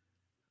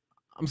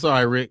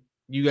sorry, Rick.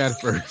 You got it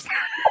first.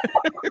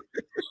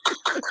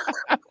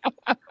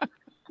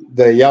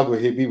 Y'all gonna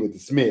hit me with the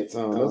Smiths,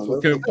 huh? That's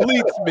what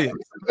complete Smiths.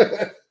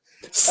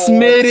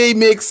 Smitty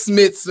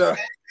McSmitzer.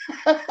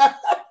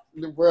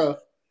 Bro,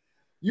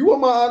 you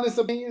want my honest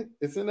opinion?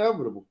 It's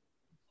inevitable.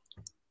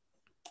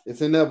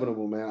 It's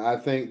inevitable, man. I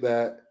think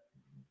that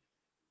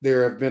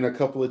there have been a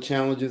couple of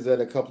challenges at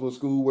a couple of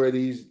schools where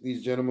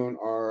these gentlemen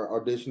are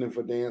auditioning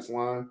for dance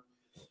line.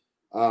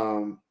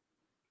 I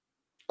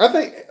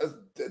think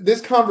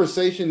this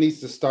conversation needs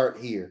to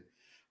start here.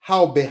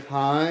 How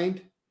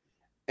behind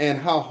and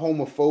how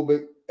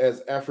homophobic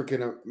as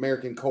African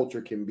American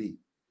culture can be.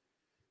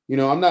 You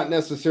know, I'm not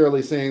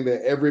necessarily saying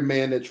that every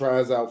man that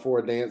tries out for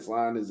a dance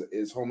line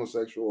is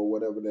homosexual or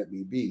whatever that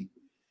may be.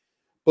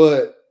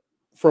 But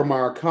from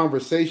our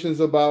conversations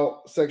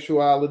about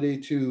sexuality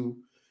to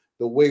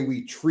the way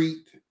we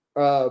treat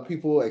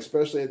people,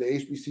 especially at the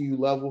HBCU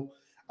level,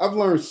 I've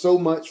learned so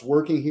much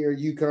working here at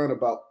UConn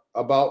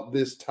about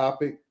this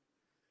topic.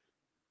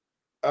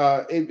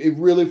 It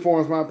really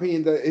forms my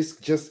opinion that it's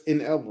just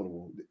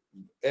inevitable.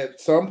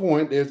 At some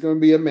point, there's going to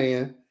be a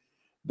man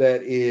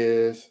that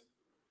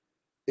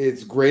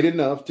it's great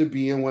enough to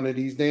be in one of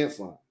these dance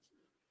lines.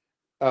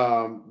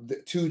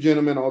 The two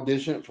gentlemen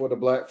auditioned for the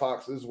Black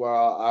Foxes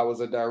while I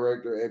was a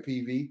director at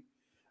PV.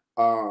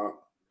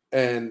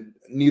 And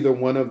neither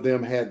one of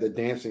them had the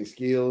dancing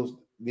skills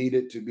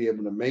needed to be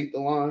able to make the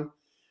line.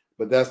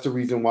 But that's the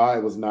reason why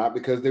it was not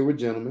because they were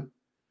gentlemen.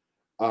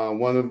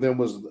 One of them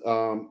was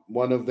a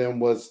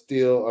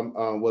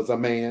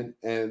man,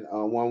 and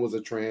one was a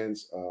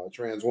trans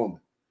woman.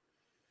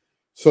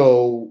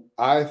 So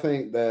I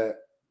think that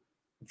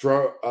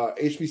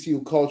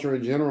HBCU culture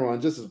in general,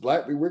 and just as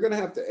Black people, we're going to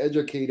have to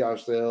educate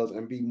ourselves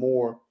and be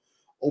more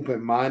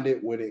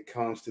open-minded when it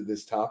comes to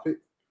this topic,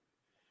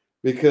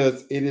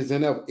 because it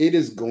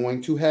is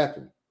going to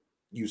happen.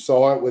 You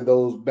saw it with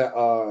those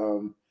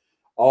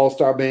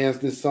all-star bands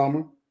this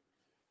summer,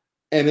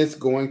 and it's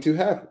going to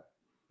happen.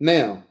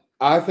 Now,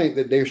 I think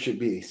that there should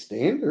be a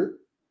standard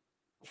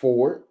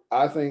for it.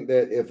 I think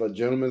that if a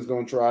gentleman's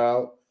going to try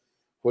out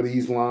for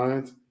these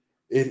lines,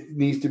 it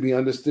needs to be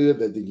understood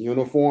that the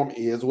uniform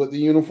is what the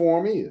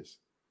uniform is.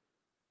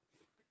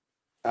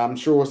 I'm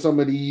sure some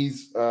of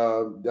these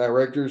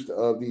directors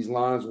of these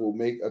lines will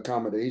make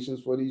accommodations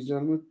for these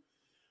gentlemen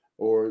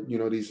or, you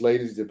know, these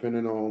ladies,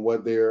 depending on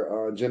what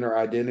their gender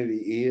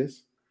identity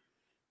is.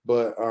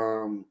 But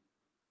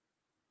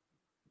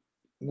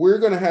we're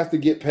going to have to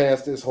get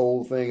past this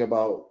whole thing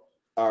about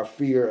our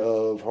fear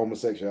of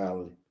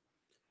homosexuality.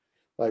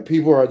 Like,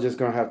 people are just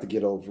going to have to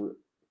get over it.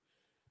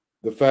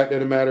 The fact of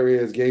the matter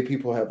is, gay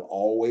people have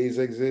always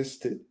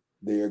existed.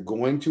 They are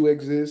going to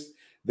exist.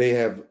 They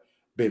have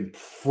been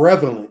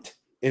prevalent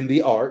in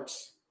the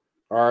arts.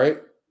 All right.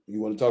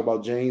 You want to talk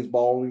about James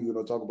Baldwin? You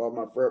want to talk about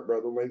my frat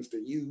brother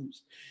Langston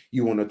Hughes?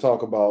 You want to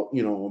talk about,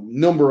 you know, a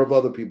number of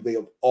other people? They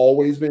have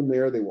always been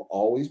there. They will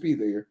always be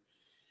there.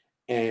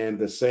 And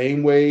the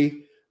same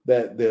way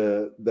that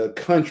the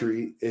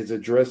country is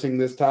addressing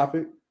this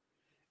topic,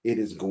 it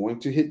is going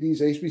to hit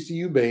these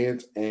HBCU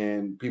bands,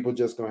 and people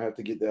just going to have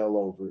to get the hell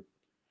over it.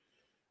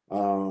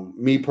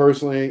 Me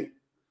personally,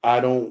 I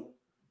don't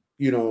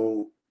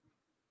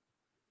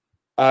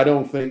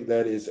think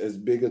that is as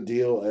big a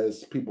deal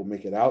as people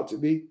make it out to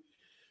be.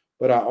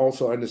 But I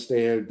also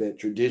understand that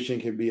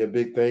tradition can be a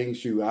big thing.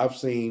 Shoot, I've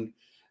seen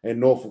at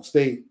Norfolk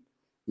State,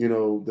 you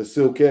know, the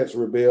Silkettes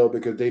rebel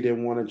because they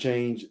didn't want to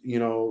change, you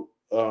know,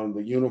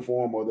 the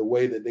uniform or the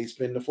way that they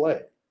spin the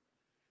flag.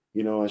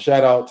 You know, and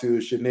shout out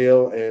to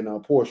Chanel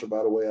and Portia,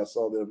 by the way. I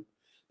saw them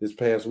this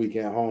past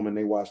weekend at home and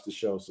they watched the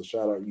show. So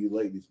shout out to you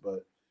ladies.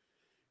 But,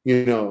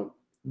 you know,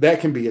 that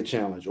can be a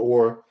challenge.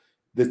 Or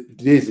the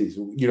dizzies,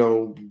 you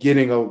know,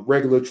 getting a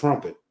regular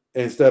trumpet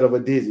instead of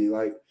a dizzy.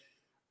 Like,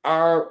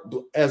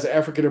 as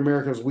African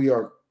Americans, we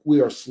are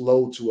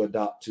slow to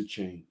adopt to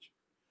change.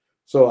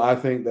 So I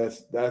think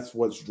that's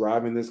what's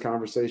driving this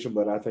conversation,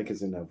 but I think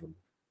it's inevitable.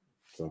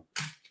 So,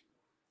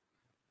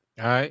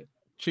 all right,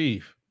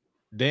 Chief,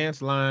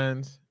 dance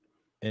lines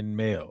and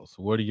males.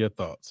 What are your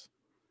thoughts?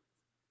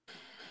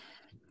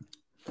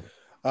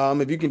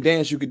 If you can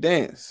dance, you can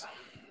dance.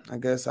 I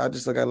guess I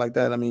just look at it like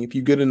that. I mean, if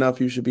you're good enough,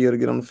 you should be able to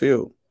get on the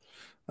field.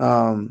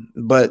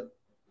 But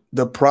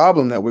the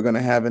problem that we're going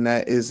to have in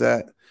that is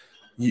that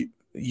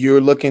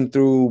you're looking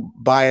through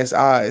biased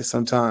eyes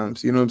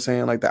sometimes. You know what I'm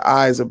saying? Like, the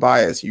eyes are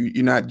biased.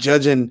 You're not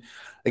judging.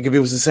 Like, if it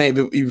was the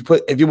same,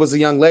 if it was a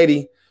young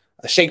lady,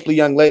 a shapely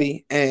young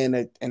lady, and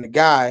a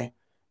guy,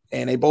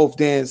 and they both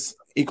dance,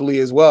 equally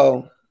as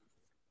well,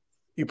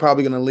 you're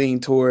probably going to lean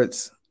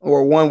towards,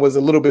 or one was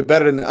a little bit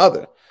better than the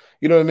other.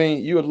 You know what I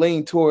mean? You would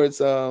lean towards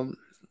the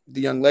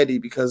young lady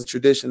because of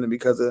tradition and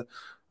because of,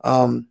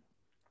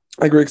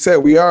 like Rick said,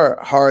 we are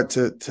hard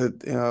to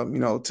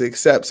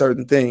accept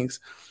certain things.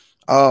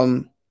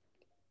 The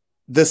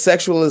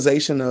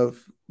sexualization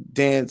of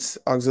dance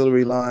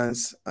auxiliary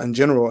lines in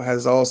general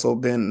has also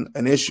been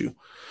an issue.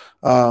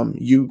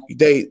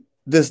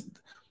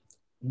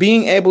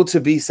 Being able to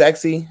be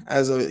sexy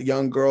as a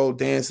young girl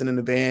dancing in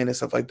the band and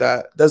stuff like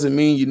that doesn't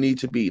mean you need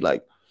to be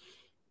like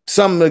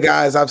some of the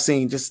guys I've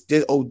seen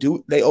they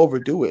overdo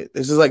it.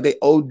 It's just like they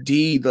OD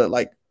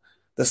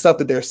the stuff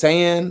that they're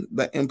saying,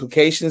 the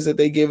implications that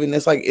they give, and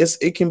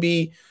it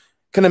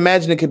can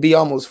imagine it could be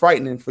almost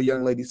frightening for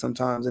young ladies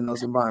sometimes in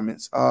those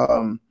environments.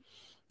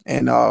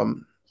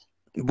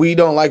 We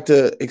don't like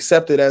to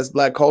accept it as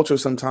Black culture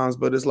sometimes,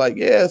 but it's like,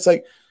 yeah, it's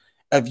like,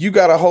 if you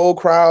got a whole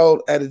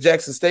crowd at a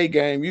Jackson State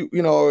game, at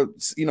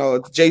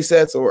the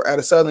J-Sets or at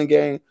a Southern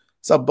game,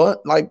 it's a bunch,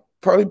 like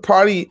probably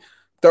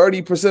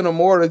 30% or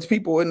more of the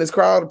people in this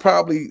crowd are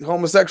probably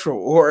homosexual,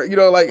 or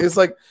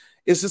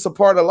it's just a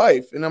part of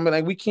life. And I mean,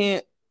 like, we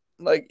can't,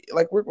 like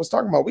Rick was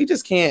talking about, we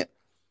just can't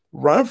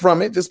run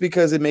from it just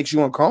because it makes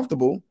you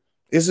uncomfortable.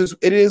 It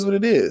is what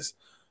it is.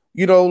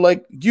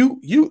 Like you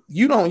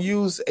don't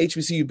use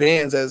HBCU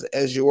bands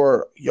as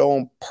your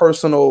own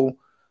personal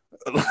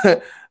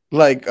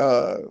like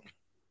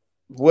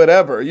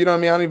whatever, you know what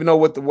I mean? I don't even know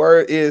what the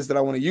word is that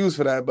I want to use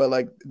for that, but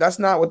like, that's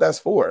not what that's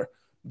for.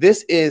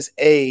 This is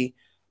a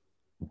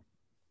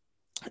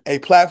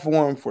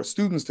platform for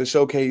students to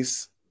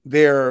showcase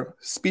their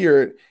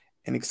spirit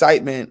and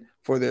excitement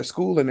for their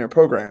school and their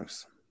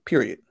programs,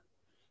 period.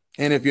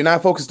 And if you're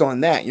not focused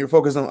on that, you're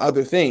focused on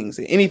other things.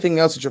 Anything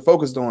else that you're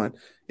focused on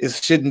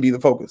shouldn't be the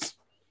focus.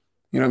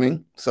 You know what I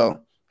mean?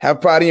 So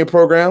have pride in your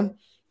program,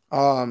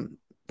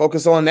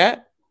 focus on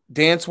that,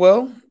 dance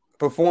well,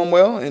 perform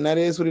well, and that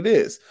is what it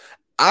is.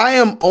 I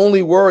am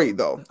only worried,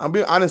 though. I'm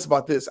being honest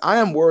about this. I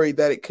am worried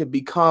that it could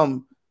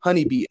become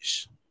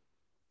honeybee-ish.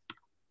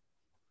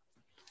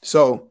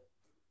 So,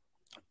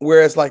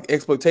 whereas like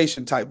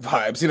exploitation type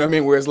vibes, you know what I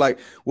mean? Where it's like,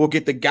 we'll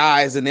get the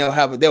guys and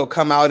they'll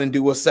come out and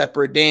do a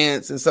separate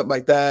dance and stuff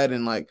like that.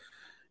 And like,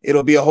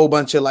 it'll be a whole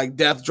bunch of like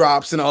death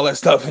drops and all that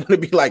stuff. And it'll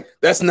be like,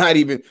 that's not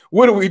even,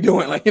 what are we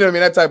doing? Like, you know what I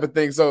mean? That type of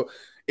thing. So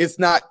it's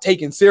not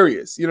taken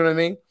serious. You know what I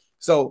mean?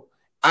 So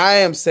I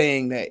am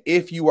saying that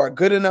if you are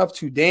good enough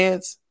to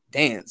dance.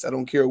 I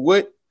don't care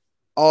what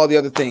all the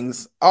other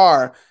things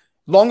are,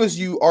 long as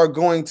you are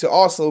going to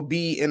also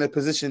be in a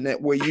position that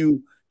where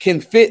you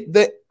can fit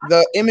the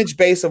image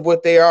base of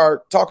what they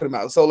are talking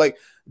about. So like,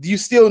 you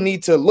still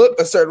need to look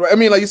a certain way. I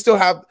mean, like, you still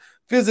have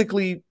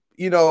physically,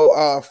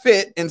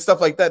 fit and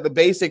stuff like that, the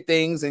basic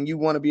things, and you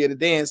want to be able to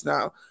dance.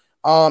 Now,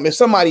 if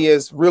somebody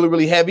is really,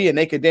 really heavy and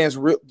they could dance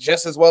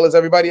just as well as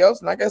everybody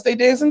else, and I guess they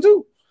dancing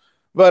too.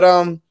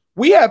 But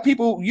we have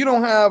people, you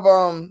don't have,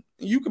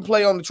 you can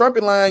play on the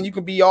trumpet line, you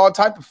can be all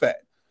type of fat.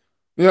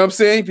 You know what I'm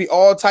saying? You can be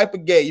all type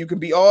of gay. You can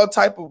be all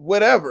type of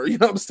whatever. You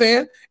know what I'm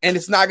saying? And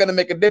it's not going to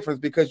make a difference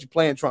because you're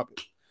playing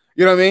trumpet.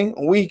 You know what I mean?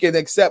 We can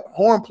accept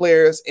horn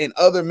players and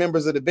other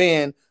members of the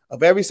band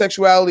of every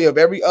sexuality, of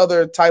every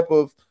other type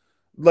of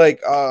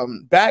like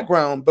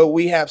background, but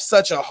we have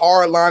such a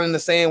hard line in the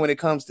sand when it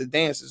comes to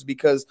dancers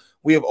because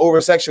we have over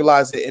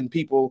sexualized it in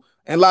people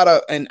and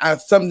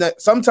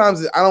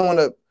sometimes I don't want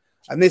to,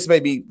 and this may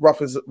be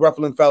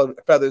ruffling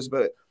feathers,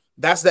 but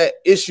that's that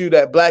issue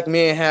that Black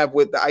men have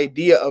with the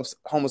idea of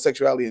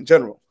homosexuality in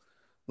general.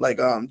 Like,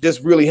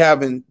 just really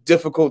having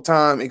difficult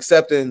time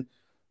accepting,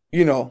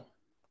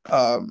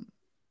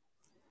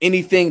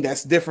 anything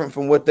that's different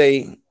from what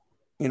they,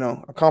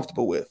 are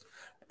comfortable with.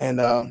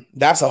 And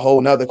that's a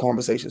whole nother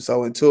conversation.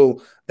 So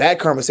until that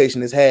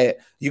conversation is had,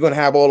 you're going to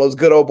have all those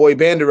good old boy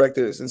band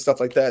directors and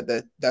stuff like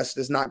that's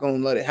just not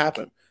going to let it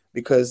happen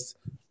because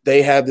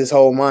they have this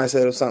whole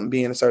mindset of something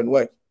being a certain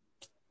way.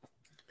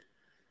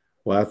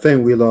 Well, I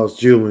think we lost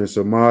Julian.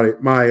 So Maya,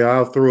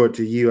 I'll throw it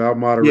to you. I'll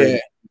moderate when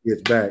he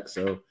gets back.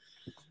 So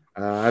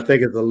I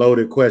think it's a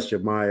loaded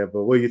question, Maya,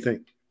 but what do you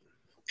think?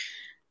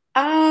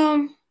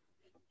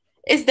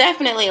 It's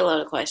definitely a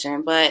loaded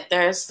question, but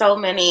there's so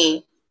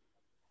many,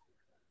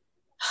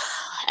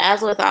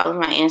 as with all of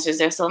my answers,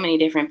 there's so many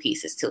different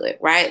pieces to it,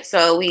 right?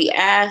 So we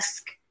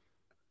ask,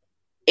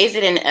 is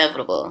it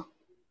inevitable?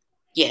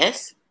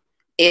 Yes.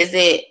 Is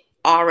it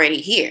already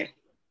here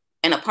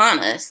and upon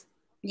us?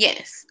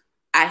 Yes.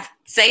 I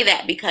say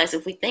that because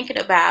if we think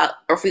about,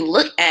 or if we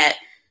look at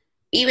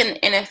even the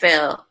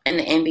NFL and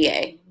the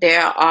NBA,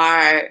 there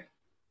are,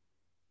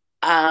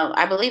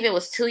 I believe it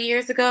was 2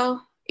 years ago,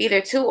 either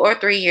 2 or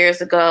 3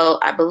 years ago.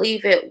 I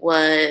believe it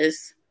wasn't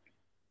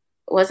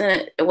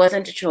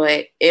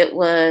Detroit. It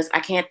was, I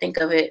can't think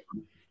of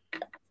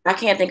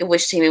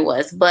which team it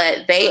was,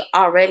 but they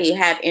already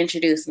have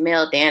introduced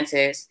male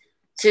dancers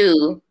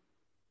to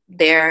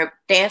their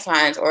dance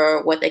lines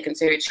or what they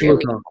consider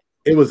cheerleading.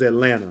 It was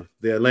Atlanta,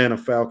 the Atlanta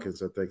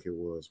Falcons, I think it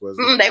was.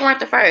 They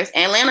weren't the first.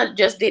 Atlanta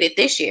just did it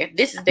this year.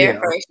 This is their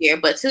first year,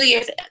 but 2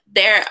 years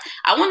there.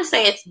 I want to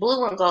say it's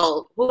blue and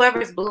gold.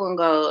 Whoever's blue and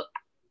gold.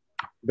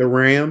 The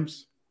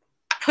Rams?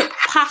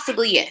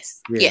 Possibly,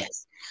 yes. Yeah.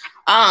 Yes.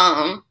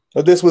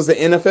 So this was the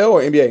NFL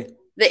or NBA?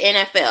 The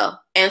NFL.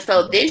 And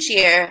so this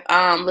year,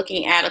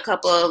 looking at a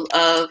couple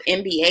of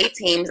NBA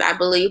teams, I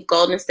believe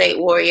Golden State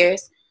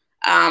Warriors.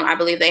 I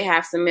believe they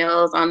have some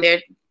males on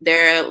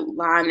their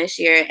line this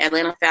year.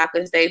 Atlanta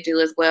Falcons, they do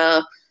as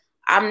well.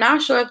 I'm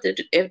not sure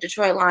if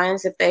Detroit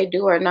Lions, if they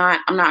do or not.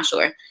 I'm not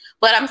sure.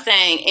 But I'm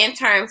saying in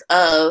terms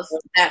of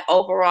that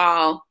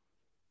overall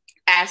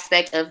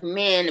aspect of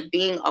men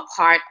being a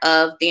part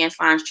of dance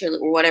lines,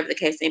 cheerleading, or whatever the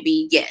case may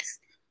be, yes,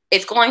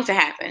 it's going to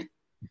happen.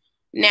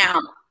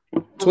 Now,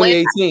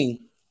 2018.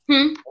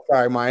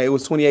 Sorry, Maya. It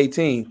was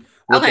 2018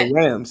 with the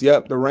Rams.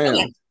 Yep, the Rams.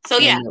 Okay. So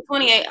yeah,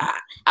 28.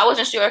 I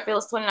wasn't sure if it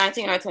was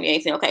 2019 or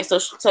 2018. Okay, so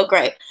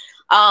great.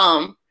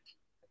 The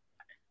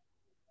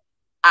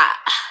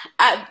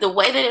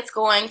way that it's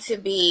going to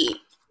be,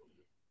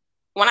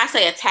 when I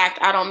say attacked,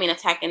 I don't mean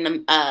attacked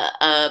in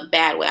a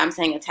bad way. I'm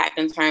saying attacked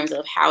in terms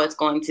of how it's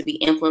going to be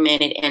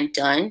implemented and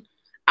done.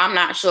 I'm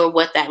not sure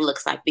what that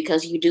looks like,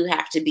 because you do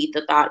have to beat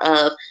the thought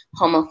of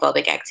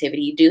homophobic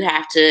activity. You do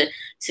have to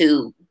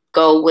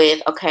go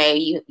with,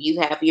 okay,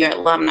 you have your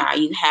alumni,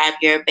 you have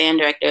your band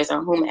directors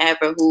or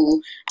whomever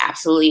who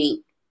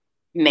absolutely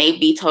may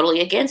be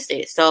totally against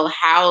it. So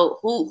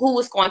who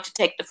is going to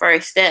take the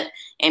first step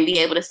and be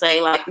able to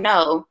say, like,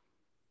 no,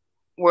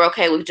 we're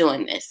okay with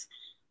doing this?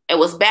 It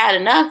was bad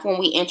enough when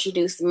we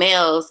introduced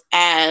males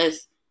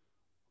as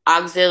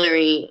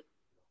auxiliary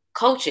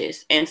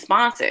coaches and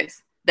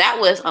sponsors. That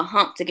was a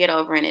hump to get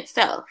over in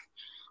itself.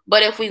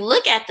 But if we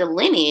look at the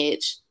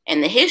lineage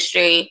and the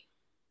history,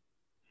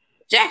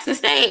 Jackson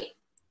State,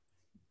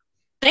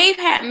 they've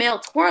had male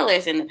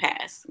twirlers in the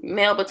past,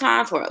 male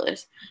baton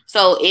twirlers.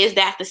 So is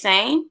that the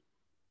same?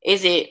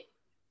 Is it,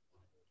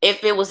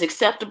 if it was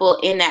acceptable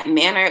in that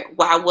manner,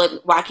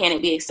 why can't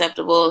it be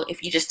acceptable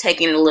if you're just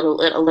taking it a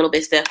little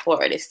bit step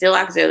forward? It's still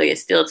auxiliary,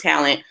 it's still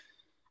talent.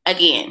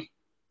 Again,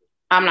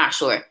 I'm not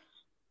sure.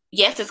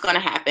 Yes, it's going to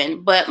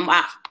happen, but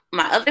my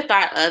other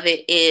thought of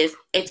it is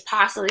it's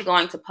possibly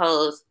going to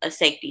pose a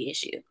safety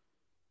issue.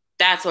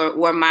 That's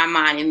where my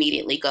mind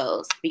immediately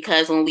goes.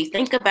 Because when we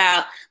think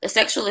about the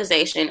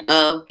sexualization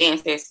of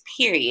dancers,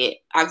 period,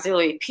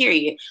 auxiliary,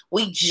 period,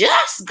 we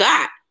just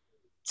got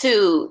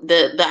to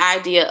the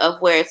idea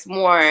of where it's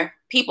more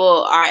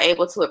people are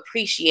able to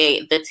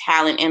appreciate the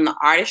talent and the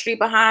artistry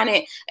behind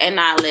it, and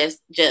not less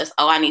just,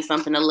 oh, I need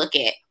something to look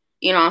at.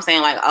 You know what I'm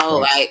saying? Like, oh,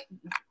 like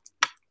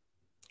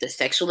the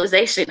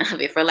sexualization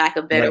of it, for lack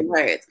of better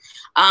words.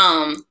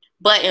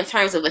 But in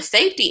terms of a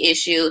safety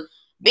issue,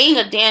 being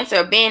a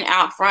dancer, being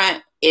out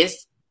front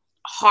is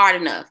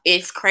hard enough.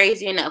 It's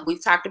crazy enough.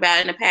 We've talked about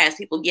it in the past.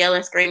 People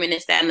yelling, screaming,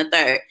 this, that, and the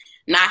third.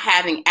 Not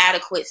having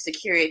adequate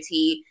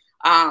security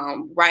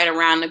right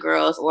around the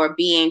girls, or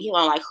being,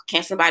 like,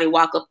 can somebody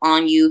walk up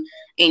on you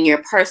in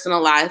your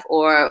personal life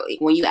or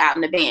when you out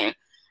in the band?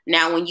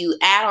 Now, when you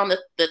add on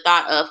the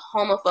thought of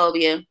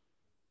homophobia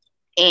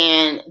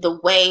and the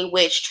way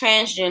which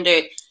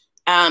transgendered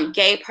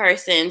gay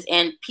persons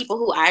and people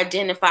who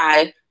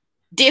identify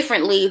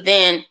differently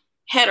than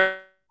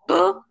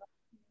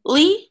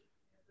heterosexually,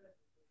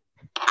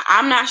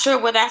 I'm not sure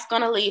where that's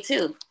going to lead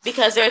to,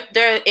 because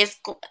there is,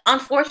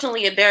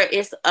 unfortunately, there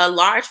is a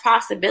large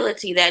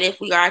possibility that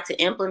if we are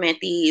to implement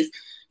these,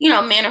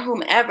 men or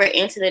whomever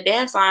into the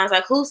dance lines,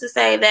 like, who's to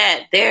say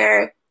that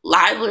their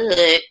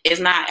livelihood is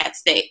not at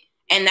stake?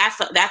 And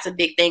that's a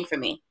big thing for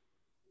me.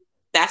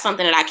 That's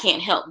something that I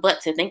can't help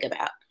but to think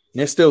about.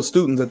 They're still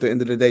students at the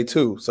end of the day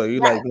too, so you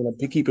like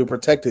to keep it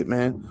protected,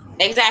 man.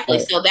 Exactly.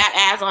 So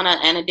that adds on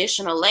an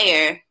additional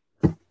layer.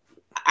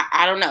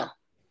 I don't know.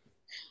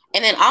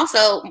 And then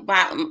also,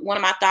 one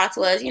of my thoughts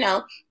was,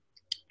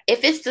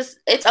 if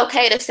it's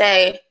okay to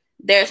say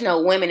there's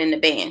no women in the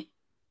band,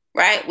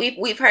 right?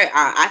 We've heard.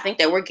 I think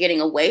that we're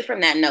getting away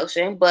from that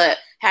notion. But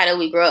how do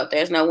we grow up?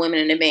 There's no women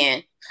in the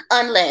band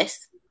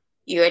unless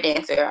you're a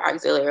dancer or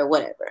auxiliary or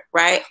whatever,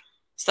 right?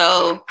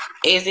 So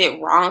is it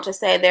wrong to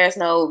say there's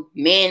no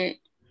men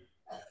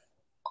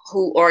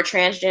who are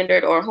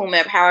transgendered or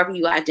whomever, however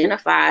you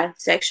identify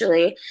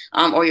sexually,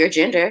 or your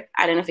gender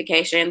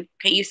identification?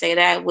 Can you say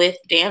that with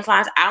dance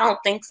lines? I don't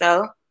think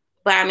so.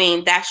 But I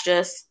mean, it's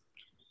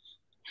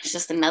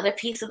just another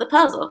piece of the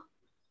puzzle.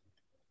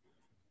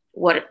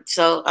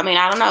 So, I mean,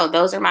 I don't know.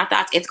 Those are my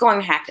thoughts. It's going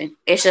to happen.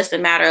 It's just a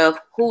matter of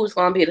who's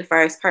going to be the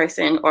first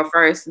person or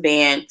first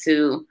band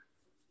to,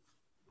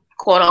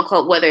 quote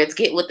unquote, whether it's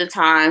get with the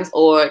times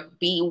or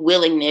be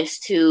willingness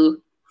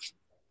to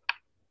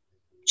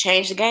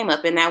change the game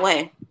up in that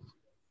way.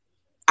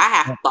 I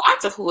have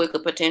thoughts of who it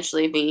could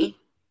potentially be,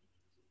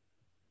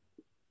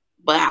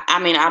 but I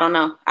mean, I don't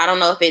know. I don't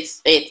know if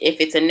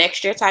it's a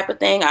next year type of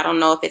thing. I don't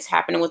know if it's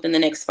happening within the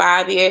next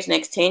 5 years,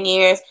 next 10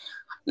 years.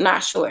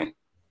 Not sure.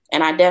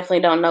 And I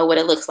definitely don't know what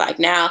it looks like.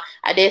 Now,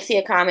 I did see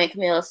a comment,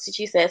 Camille.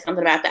 She said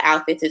something about the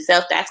outfits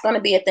itself. That's going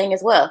to be a thing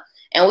as well.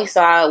 And we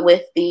saw it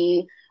with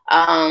the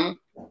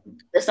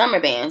summer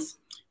bands.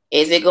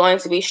 Is it going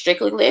to be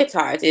strictly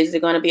libtards? Is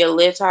it going to be a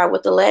libtard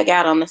with the leg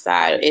out on the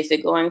side? Or is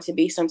it going to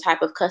be some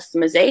type of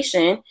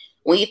customization?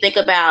 When you think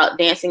about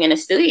dancing in a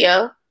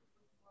studio,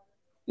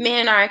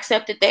 men are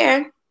accepted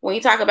there. When you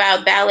talk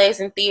about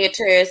ballets and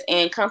theaters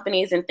and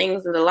companies and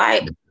things of the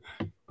like,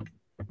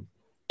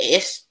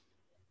 it's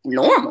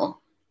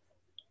normal.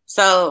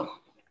 So,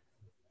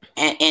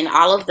 and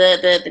all of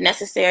the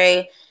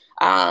necessary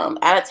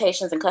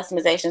adaptations and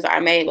customizations are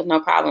made with no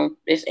problem.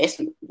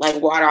 It's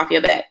like water off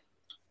your back.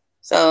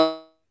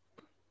 So,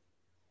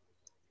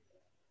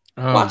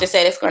 Walter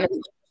said it's going to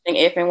be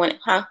interesting if and when.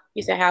 Huh?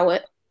 You said how?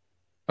 What?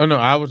 Oh no,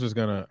 I was just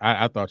gonna.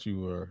 I thought you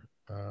were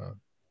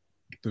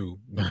through,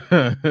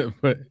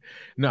 but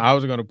no, I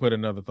was gonna put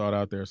another thought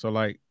out there. So,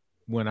 like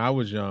when I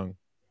was young,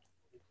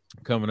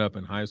 coming up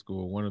in high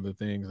school, one of the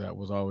things that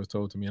was always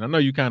told to me, and I know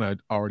you kind of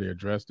already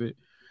addressed it,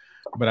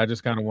 but I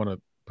just kind of want to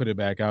put it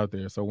back out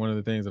there. So, one of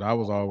the things that I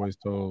was always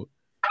told.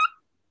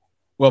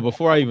 Well,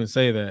 before I even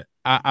say that,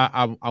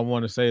 I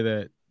want to say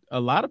that a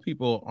lot of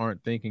people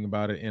aren't thinking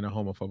about it in a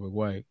homophobic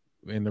way.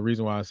 And the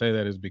reason why I say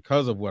that is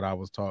because of what I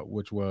was taught,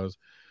 which was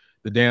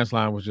the dance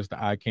line was just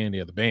the eye candy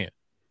of the band.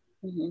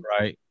 Mm-hmm.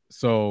 Right.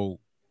 So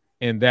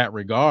in that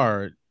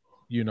regard,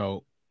 you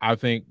know, I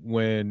think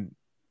when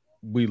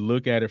we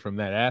look at it from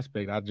that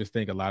aspect, I just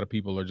think a lot of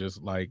people are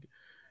just like,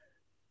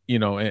 you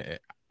know,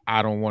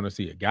 I don't want to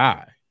see a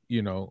guy,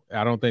 you know,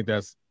 I don't think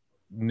that's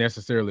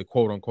necessarily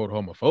quote unquote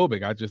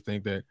homophobic. I just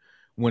think that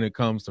when it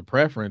comes to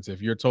preference,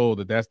 if you're told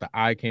that that's the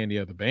eye candy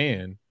of the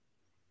band,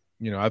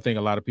 you know, I think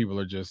a lot of people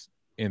are just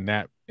in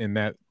that,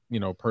 you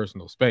know,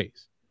 personal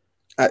space.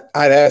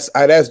 I'd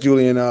ask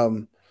Julian,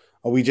 are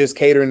we just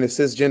catering to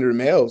cisgender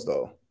males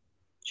though?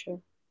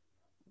 Sure.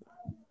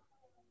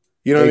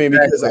 You know what I mean?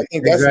 Because I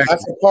think that's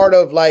a part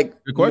of like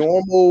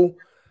normal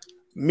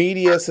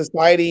media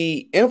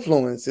society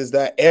influence is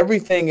that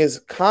everything is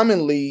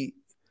commonly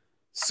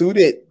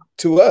suited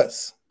to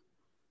us.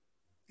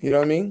 You know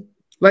what I mean?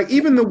 Like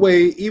even the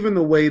way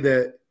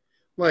that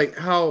like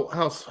how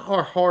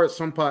hard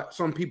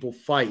some people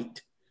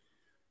fight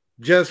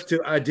just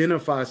to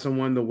identify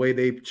someone the way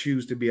they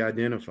choose to be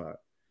identified.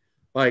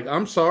 Like,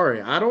 I'm sorry,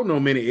 I don't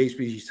know many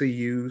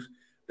HBCUs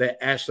that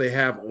actually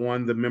have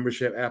on the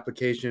membership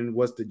application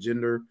what's the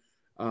gender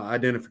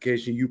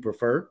identification you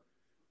prefer.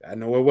 I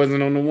know it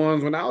wasn't on the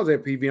ones when I was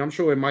at PV. I'm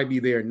sure it might be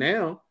there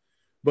now.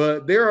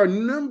 But there are a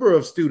number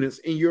of students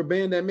in your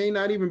band that may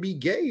not even be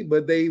gay,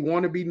 but they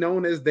want to be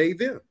known as they,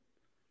 them.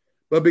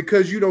 But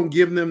because you don't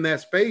give them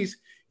that space,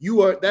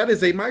 that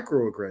is a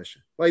microaggression.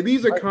 Like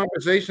these are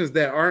conversations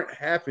that aren't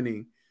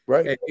happening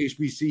at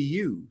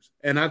HBCUs.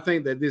 And I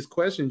think that this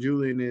question,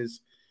 Julian,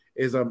 is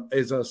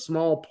a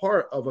small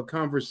part of a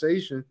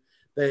conversation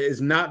that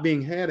is not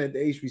being had at the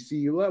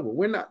HBCU level.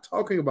 We're not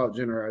talking about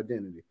gender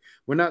identity.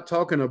 We're not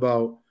talking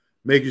about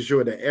making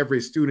sure that every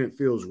student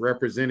feels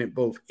represented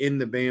both in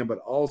the band, but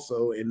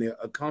also in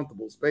a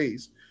comfortable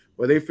space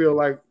where they feel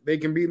like they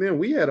can be them.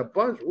 We had a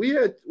bunch. We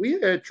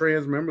had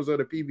trans members of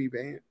the PV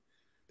band.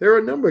 There are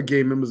a number of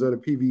gay members of the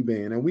PV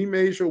band, and we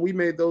made sure we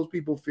made those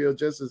people feel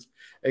just as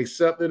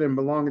accepted and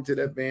belonging to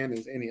that band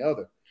as any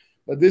other.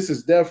 But this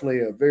is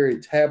definitely a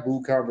very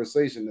taboo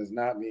conversation that's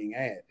not being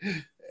had.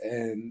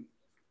 And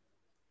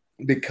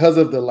because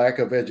of the lack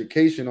of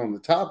education on the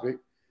topic,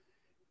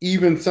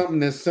 even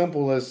something as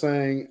simple as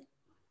saying,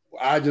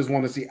 I just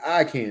want to see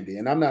eye candy.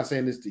 And I'm not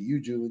saying this to you,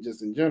 Julie,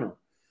 just in general.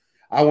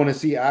 I want to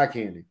see eye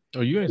candy.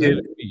 Oh, you ain't saying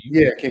that.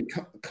 Yeah,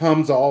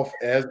 comes off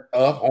as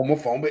a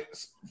homophobic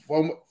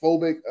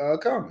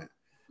comment.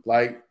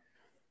 Like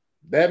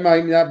that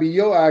might not be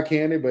your eye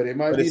candy, but it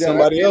might be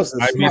somebody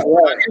else's.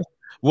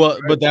 Well,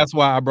 but that's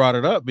why I brought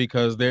it up,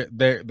 because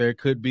there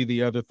could be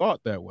the other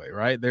thought that way,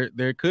 right?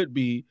 There could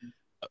be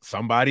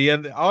somebody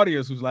in the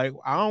audience who's like,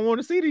 I don't want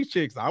to see these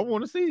chicks. I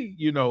want to see,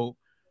 you know,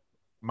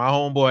 my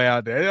homeboy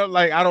out there.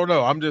 Like, I don't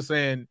know. I'm just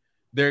saying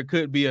there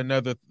could be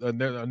another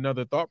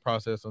thought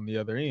process on the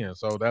other end.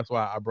 So that's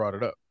why I brought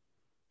it up.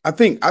 I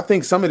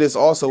think some of this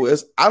also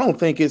is, I don't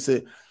think it's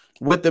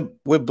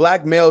with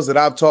black males that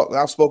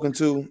I've spoken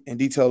to in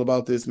detail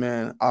about this,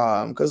 man.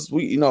 Because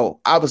we, you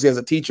know, obviously as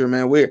a teacher,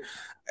 man,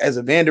 as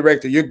a band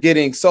director, you're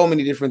getting so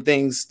many different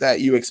things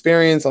that you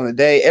experience on a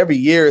day. Every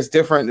year is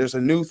different. There's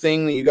a new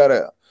thing that you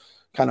gotta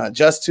kind of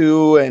adjust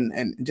to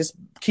and just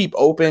keep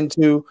open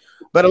to.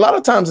 But a lot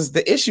of times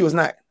the issue is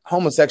not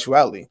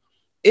homosexuality.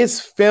 It's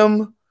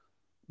femme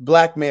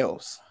black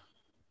males.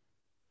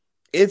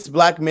 It's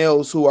black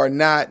males who are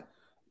not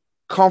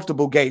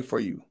comfortable gay for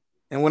you.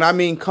 And when I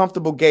mean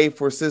comfortable gay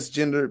for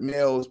cisgender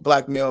males,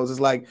 black males, is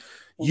like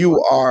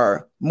you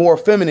are more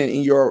feminine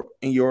in your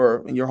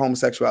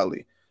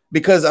homosexuality.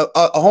 Because a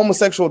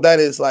homosexual that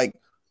is like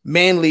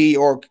manly,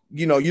 or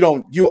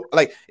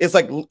it's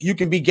like you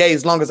can be gay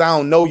as long as I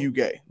don't know you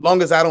gay.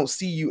 Long as I don't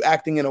see you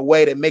acting in a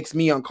way that makes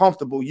me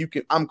uncomfortable,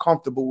 I'm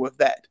comfortable with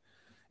that.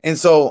 And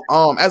so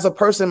as a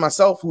person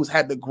myself who's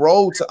had to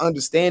grow to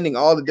understanding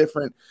all the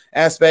different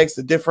aspects,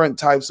 the different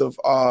types of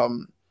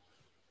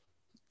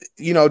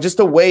just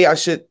the way I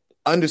should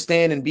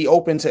understand and be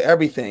open to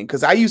everything.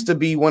 Because I used to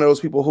be one of those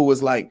people who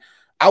was like,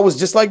 I was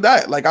just like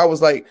that. Like I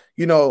was like,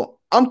 you know,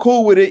 I'm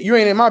cool with it. You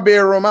ain't in my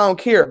bedroom. I don't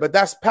care. But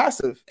that's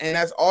passive, and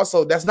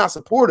that's not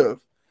supportive.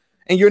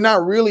 And you're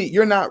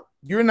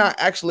not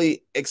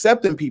actually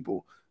accepting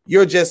people.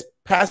 You're just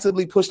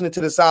passively pushing it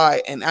to the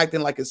side and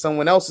acting like it's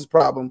someone else's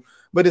problem.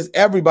 But it's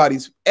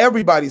everybody's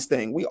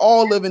thing. We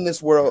all live in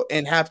this world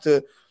and have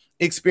to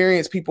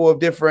experience people of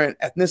different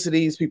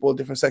ethnicities, people of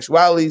different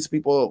sexualities,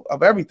 people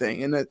of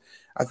everything. And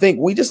I think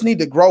we just need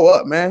to grow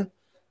up, man.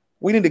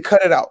 We need to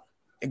cut it out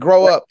and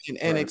grow up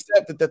and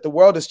accept that the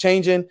world is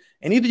changing.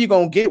 And either you're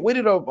going to get with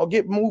it or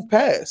get moved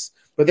past.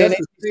 But that's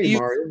the thing,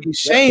 Mario. Be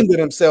ashamed of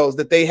themselves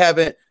that they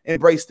haven't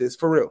embraced this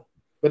for real.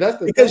 But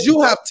that's because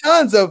you have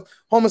tons of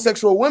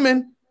homosexual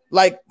women,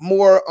 like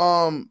more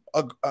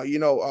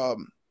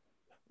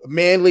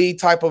manly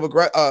type of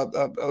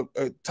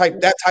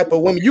that type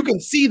of woman. You can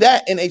see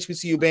that in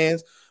HBCU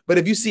bands, but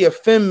if you see a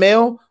femme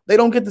male, they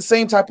don't get the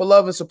same type of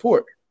love and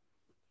support.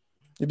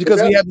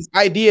 Because we have this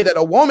idea that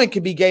a woman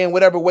can be gay in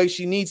whatever way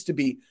she needs to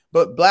be,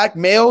 but black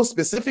males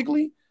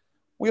specifically,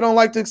 we don't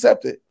like to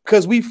accept it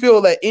because we feel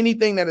that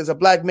anything that is a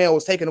black male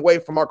is taken away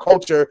from our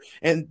culture,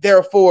 and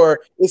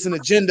therefore it's an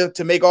agenda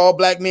to make all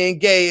black men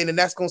gay, and then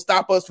that's going to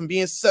stop us from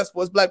being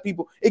successful as black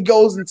people. It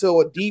goes into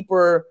a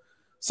deeper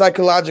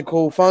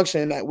psychological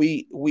function that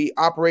we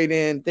operate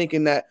in,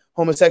 thinking that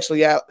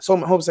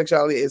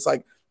homosexuality is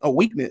like a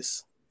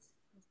weakness.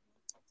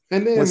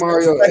 And then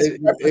Mario,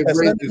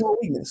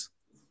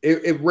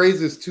 it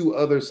raises two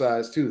other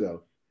sides too,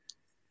 though.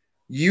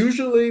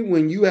 Usually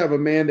when you have a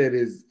man that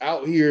is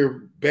out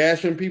here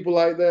bashing people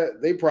like that,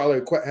 they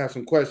probably have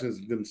some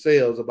questions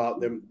themselves about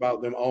them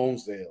own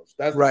selves.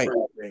 That's right. The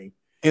first thing.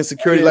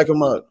 Insecurity like a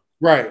mug.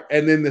 Right.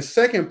 And then the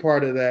second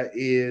part of that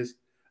is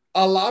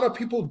a lot of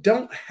people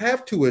don't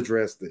have to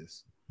address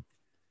this.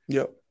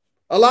 Yep.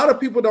 A lot of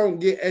people don't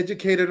get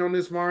educated on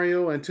this,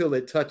 Mario, until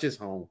it touches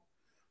home.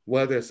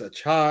 Whether it's a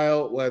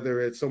child,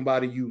 whether it's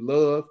somebody you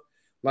love.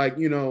 Like,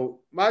 you know,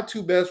 my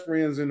two best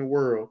friends in the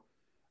world,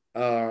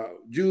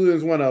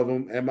 Julian's one of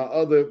them, and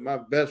my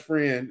best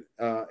friend,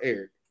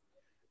 Eric.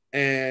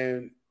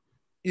 And,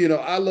 you know,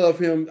 I love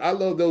him. I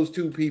love those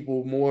two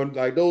people more.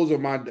 Like, those are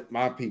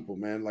my people,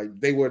 man. Like,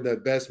 they were the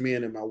best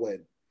men in my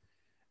wedding.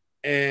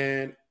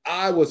 And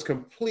I was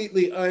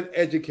completely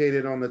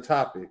uneducated on the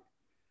topic.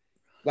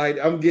 Like,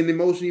 I'm getting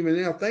emotional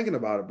even now thinking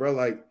about it, bro.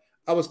 Like,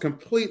 I was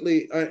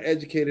completely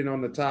uneducated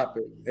on the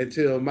topic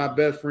until my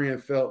best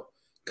friend felt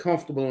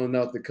comfortable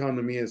enough to come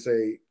to me and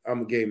say,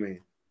 I'm a gay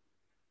man.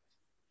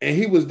 And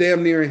he was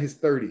damn near in his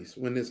 30s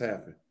when this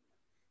happened.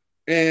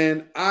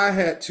 And I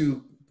had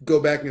to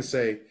go back and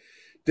say,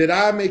 did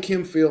I make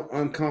him feel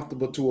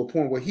uncomfortable to a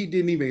point where he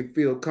didn't even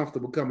feel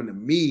comfortable coming to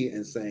me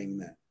and saying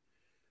that?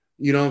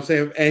 You know what I'm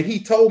saying? And he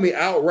told me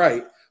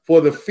outright, for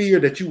the fear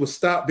that you would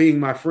stop being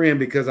my friend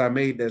because I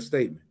made that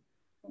statement.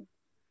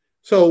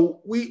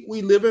 So we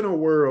live in a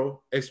world,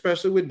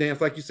 especially with dance,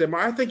 like you said,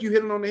 I think you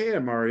hit it on the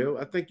head, Mario.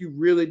 I think you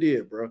really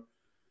did, bro.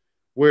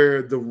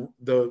 Where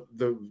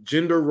the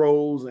gender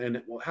roles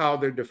and how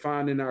they're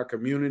defined in our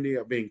community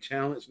are being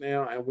challenged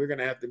now, and we're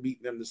gonna have to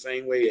meet them the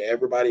same way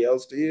everybody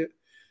else did.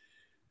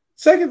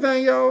 Second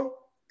thing, y'all,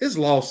 is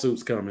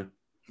lawsuits coming.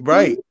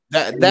 Right.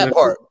 That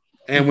part.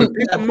 And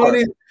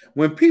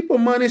when people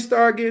money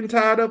start getting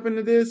tied up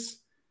into this,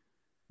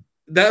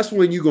 that's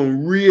when you're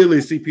going to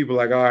really see people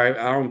like, all right,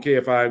 I don't care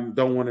if I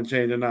don't want to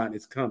change or not,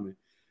 it's coming.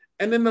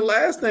 And then the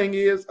last thing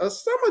is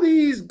some of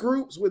these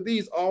groups with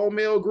these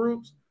all-male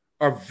groups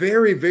are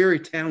very, very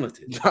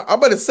talented. I'm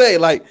about to say,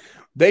 like,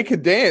 they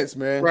could dance,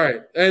 man.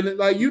 Right. And,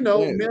 like, you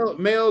know,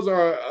 males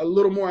are a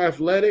little more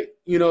athletic,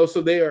 you know,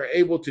 so they are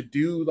able to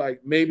do,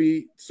 like,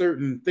 maybe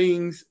certain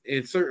things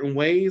in certain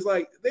ways.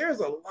 Like, there's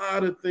a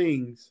lot of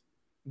things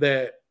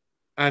that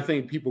I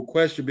think people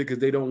question because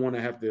they don't want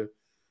to have to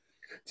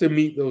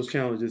meet those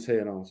challenges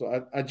head on.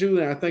 So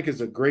Julian, I think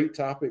it's a great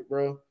topic,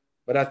 bro.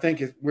 But I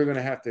think we're going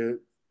to have to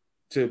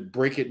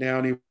break it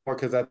down even more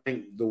because I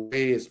think the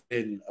way it's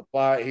been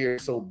applied here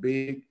is so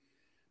big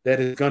that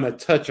it's going to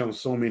touch on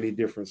so many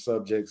different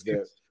subjects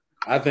that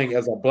I think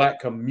as a Black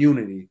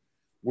community,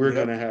 we're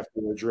going to have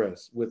to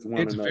address with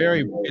one another.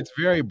 It's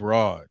very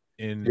broad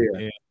in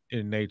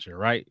nature,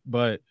 right?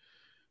 But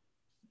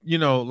you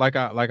know, like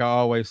I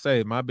always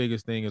say, my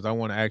biggest thing is I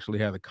want to actually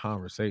have a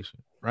conversation,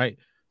 right?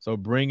 So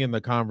bringing the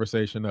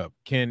conversation up.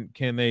 Can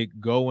they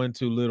go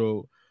into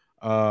little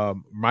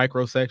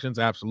micro sections?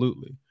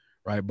 Absolutely,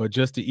 right? But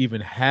just to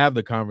even have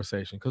the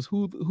conversation, because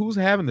who's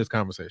having this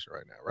conversation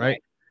right now,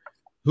 right?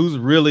 Who's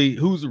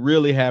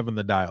really having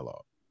the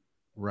dialogue,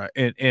 right?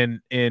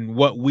 And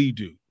what we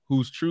do,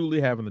 who's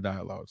truly having the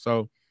dialogue.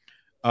 So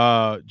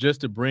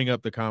just to bring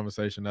up the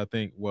conversation, I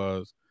think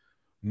was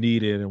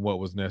needed and what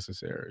was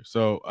necessary.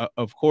 So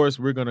of course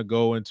we're going to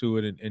go into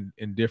it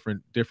in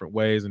different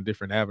ways and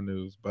different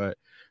avenues, but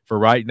for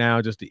right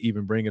now, just to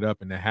even bring it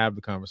up and to have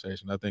the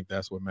conversation, I think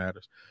that's what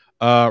matters.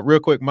 Real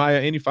quick,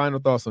 Maya, any final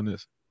thoughts on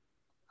this?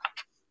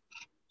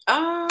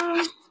 No,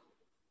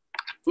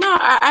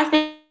 I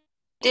think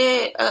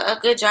did a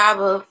good job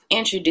of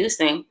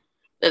introducing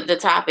the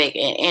topic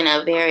in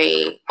a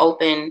very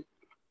open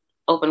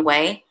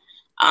way.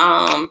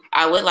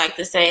 I would like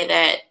to say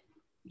that,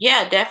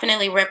 yeah,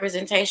 definitely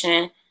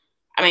representation.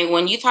 I mean,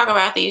 when you talk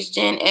about these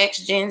Gen X,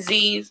 Gen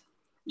Zs,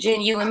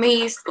 Gen U and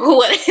me's,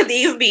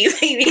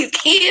 these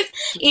kids,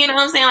 you know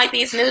what I'm saying? Like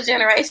these new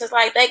generations,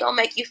 like they gonna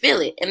make you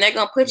feel it, and they're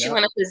gonna put you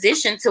in a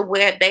position to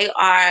where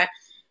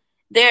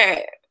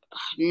they're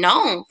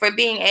known for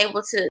being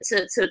able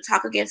to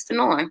talk against the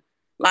norm.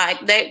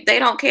 Like they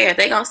don't care.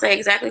 They're gonna say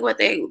exactly what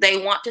they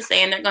want to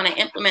say, and they're gonna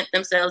implement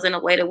themselves in a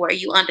way to where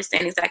you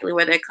understand exactly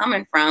where they're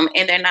coming from,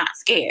 and they're not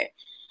scared.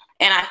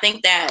 And I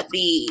think that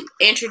the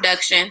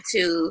introduction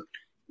to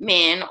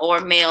men or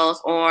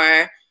males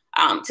or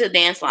to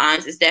dance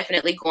lines is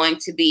definitely going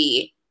to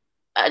be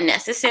a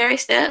necessary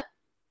step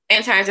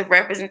in terms of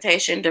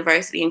representation,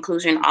 diversity,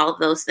 inclusion, all of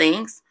those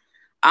things.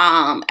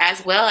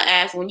 As well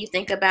as when you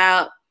think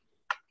about,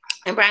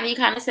 and Brandon, you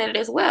kind of said it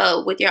as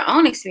well with your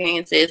own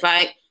experiences,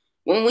 like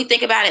when we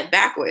think about it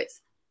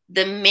backwards,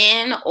 the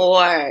men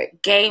or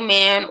gay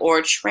men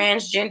or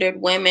transgendered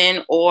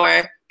women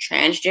or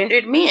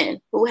transgendered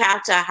men who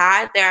have to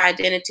hide their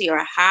identity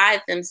or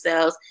hide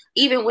themselves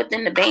even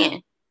within the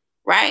band,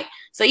 right?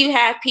 So you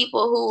have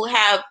people who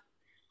have,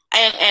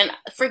 and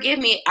forgive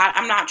me,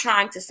 I'm not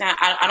trying to sound,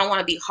 I don't want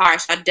to be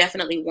harsh. I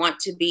definitely want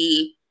to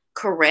be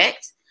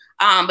correct.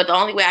 But the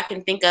only way I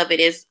can think of it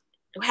is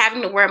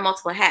having to wear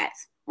multiple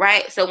hats,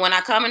 right? So when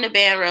I come in the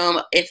band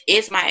room,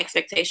 it's my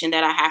expectation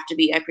that I have to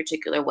be a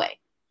particular way.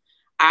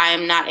 I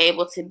am not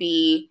able to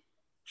be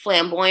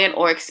flamboyant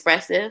or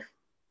expressive.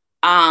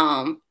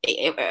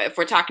 If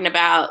we're talking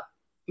about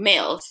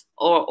males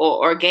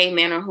or gay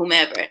men or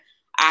whomever,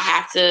 I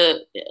have to,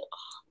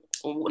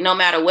 no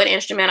matter what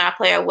instrument I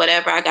play or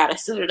whatever, I got to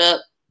suit it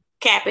up,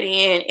 cap it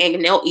in,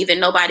 and even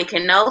nobody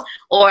can know,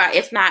 or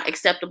it's not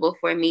acceptable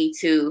for me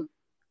to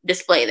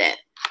display that.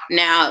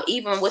 Now,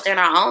 even within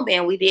our own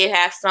band, we did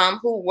have some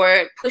who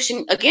were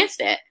pushing against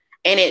that,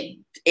 and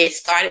it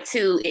started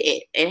to,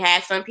 it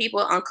had some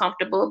people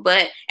uncomfortable,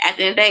 but at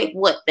the end of the day,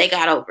 they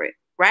got over it,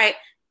 right?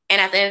 And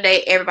at the end of the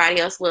day,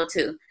 everybody else will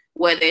too.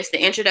 Whether it's the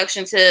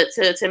introduction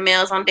to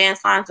males on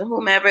dance lines or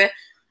whomever,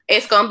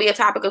 it's going to be a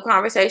topic of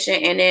conversation,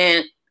 and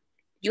then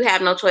you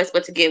have no choice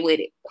but to get with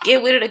it.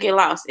 Get with it or get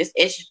lost.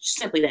 It's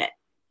simply that.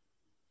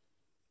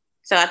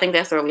 So I think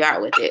that's where we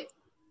are with it.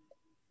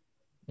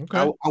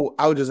 Okay.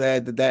 I would just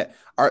add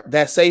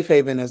that Safe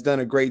Haven has done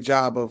a great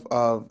job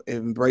of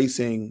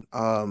embracing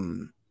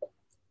the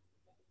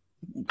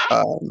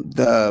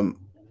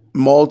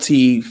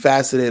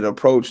multifaceted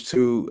approach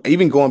to,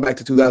 even going back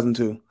to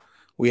 2002.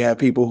 We have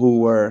people who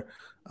were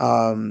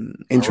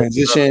in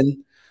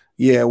transition.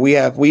 Yeah,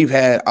 we've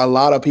had a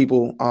lot of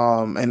people,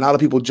 and a lot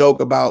of people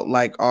joke about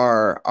like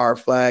our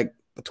flag,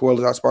 the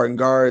twirlers, our Spartan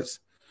guards,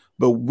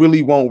 but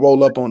really won't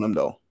roll up on them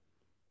though.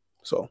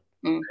 So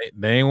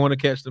they ain't want to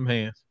catch them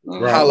hands.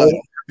 Right.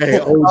 Hey,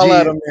 OG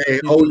will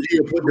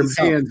put them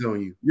hands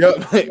on you.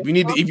 Yep. You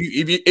need to,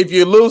 if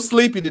you're a little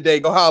sleepy today,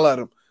 go holler at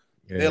them.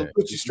 Yeah. They'll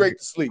put you straight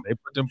to sleep. They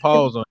put them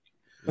paws on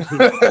you.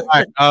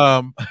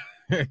 All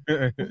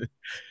right.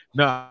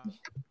 No.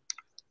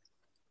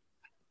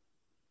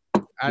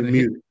 I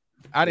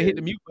didn't hit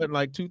the mute button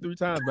like 2-3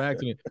 times by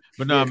accident.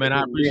 But no, man,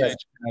 I appreciate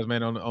you guys,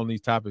 man, on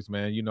these topics,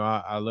 man. You know,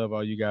 I love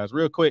all you guys.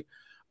 Real quick,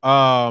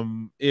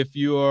 if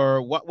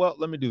you're well,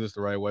 let me do this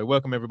the right way.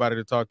 Welcome everybody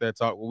to Talk That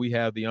Talk, where we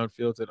have the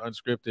unfiltered,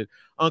 unscripted,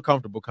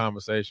 uncomfortable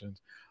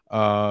conversations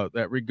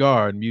that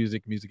regard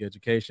music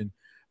education,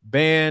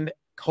 band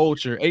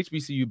culture,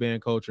 HBCU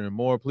band culture, and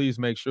more. Please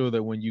make sure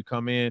that when you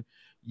come in,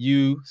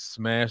 you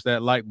smash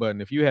that like button.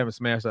 If you haven't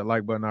smashed that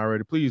like button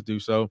already, please do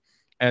so.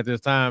 At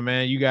this time,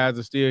 man, you guys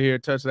are still here.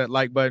 Touch that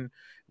like button.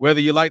 Whether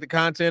you like the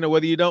content or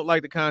whether you don't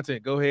like the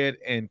content, go ahead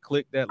and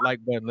click that like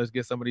button. Let's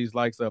get some of these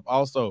likes up.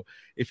 Also,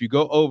 if you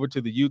go over to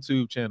the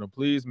YouTube channel,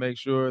 please make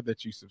sure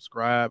that you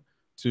subscribe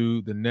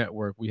to the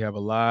network. We have a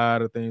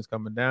lot of things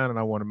coming down, and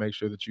I want to make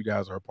sure that you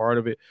guys are a part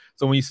of it.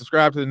 So when you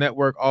subscribe to the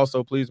network,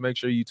 also, please make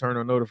sure you turn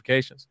on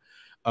notifications.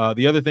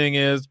 The other thing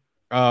is,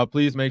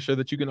 please make sure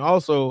that you can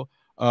also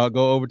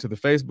go over to the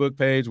Facebook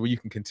page where you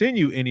can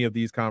continue any of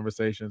these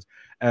conversations,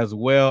 as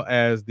well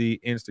as the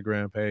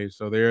Instagram page.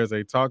 So there's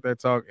a Talk That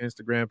Talk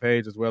Instagram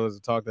page, as well as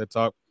a Talk That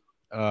Talk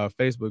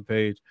Facebook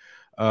page.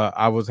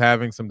 I was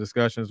having some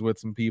discussions with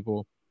some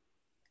people,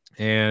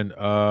 and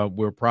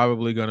we're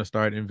probably going to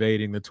start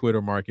invading the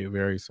Twitter market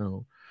very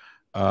soon,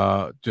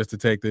 just to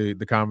take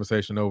the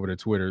conversation over to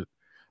Twitter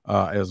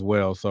as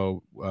well.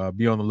 So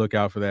be on the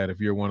lookout for that if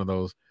you're one of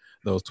those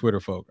Twitter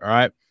folk. All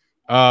right.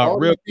 Real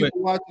quick,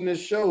 people watching this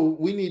show,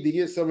 we need to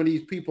get some of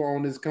these people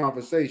on this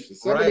conversation.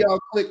 Some of y'all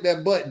click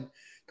that button,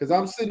 because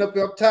I'm sitting up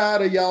here, I'm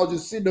tired of y'all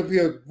just sitting up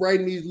here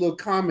writing these little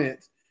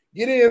comments.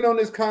 Get in on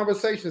this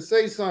conversation,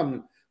 say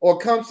something, or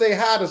come say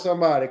hi to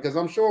somebody, because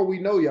I'm sure we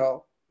know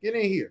y'all. Get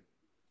in here.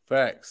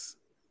 Facts.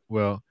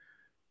 Well,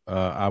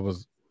 I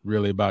was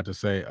really about to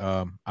say,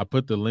 I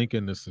put the link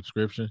in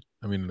the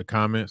in the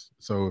comments.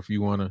 So if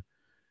you want to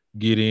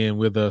get in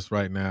with us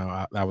right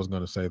now, I was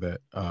going to say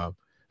that.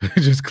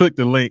 just click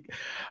the link.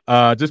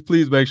 Just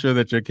please make sure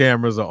that your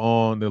cameras are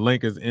on. The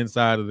link is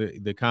inside of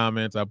the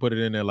comments. I put it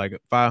in there like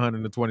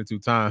 522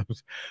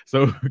 times.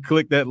 So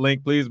click that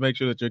link. Please make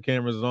sure that your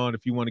cameras is on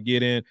if you want to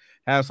get in,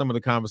 have some of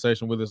the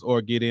conversation with us,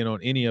 or get in on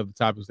any of the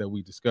topics that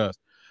we discussed.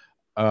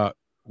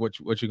 What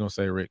you gonna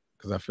say, Rick?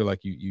 Because I feel like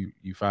you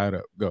fired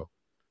up. Go.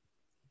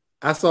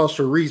 I saw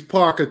Sharice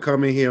Parker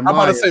come in here. I'm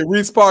about to say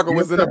Reese Parker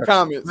was in the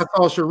comments. I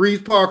saw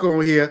Sharice Parker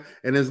on here,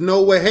 and there's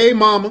no way. Hey,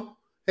 mama.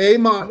 Hey,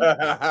 mama.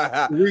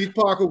 Sharice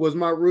Parker was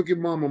my rookie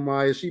mama,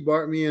 Maya. She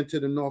brought me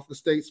into the Norfolk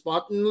State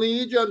Spartan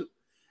Legion.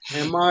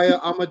 And Maya,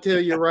 I'm going to tell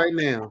you right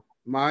now.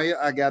 Maya,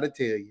 I got to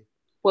tell you.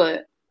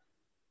 What?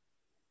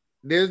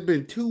 There's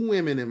been 2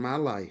 women in my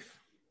life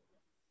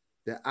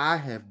that I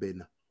have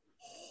been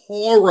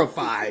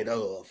horrified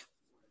of.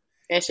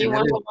 And she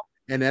won.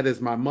 And that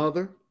is my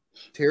mother,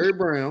 Terry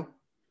Brown,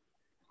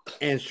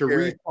 and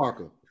Sharice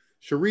Parker.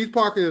 Sharice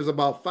Parker is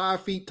about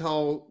 5 feet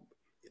tall,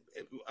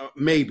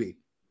 maybe.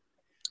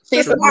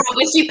 She's small,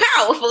 but she's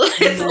powerful.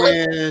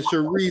 Man,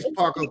 Sharice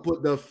Parker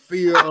put the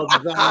fear of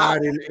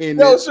God in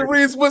Yo,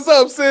 Sharice, what's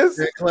up, sis?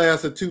 That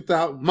class of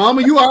 2000.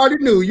 Mama, you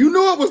already knew. You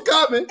knew it was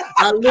coming.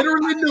 I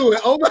literally knew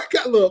it. Oh my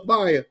God, look,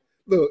 Maya.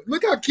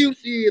 Look how cute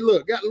she is.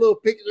 Look, got a little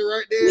picture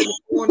right there in the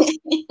corner.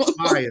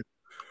 Maya.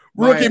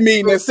 Rookie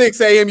meeting at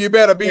 6 a.m. You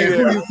better be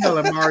there. Who you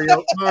telling,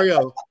 Mario?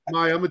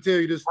 Maya, I'm gonna tell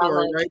you this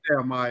story right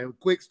now, Maya.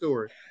 Quick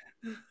story.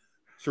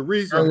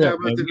 Sharice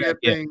that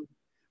thing.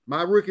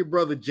 My rookie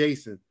brother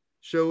Jason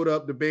showed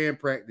up to band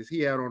practice.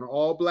 He had on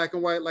all black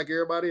and white like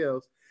everybody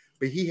else,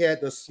 but he had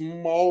the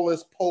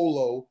smallest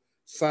polo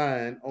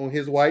sign on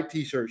his white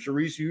t-shirt.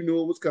 Sharice, you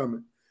knew it was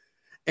coming.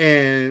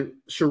 And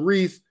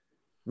Sharice,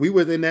 we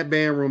was in that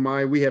band room,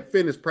 Maya. We had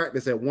finished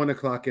practice at 1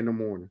 o'clock in the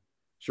morning.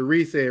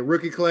 Sharice said,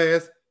 rookie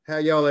class, how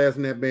y'all ass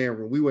in that band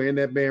room? We were in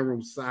that band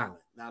room silent.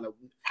 Now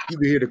you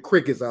could hear the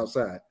crickets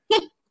outside.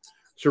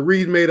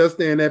 Sharice made us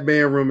stay in that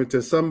band room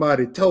until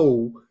somebody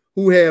told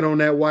who had on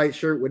that white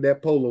shirt with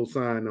that polo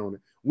sign on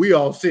it. We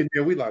all sitting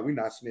there. We not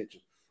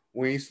snitching.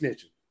 We ain't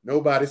snitching.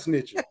 Nobody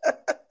snitching.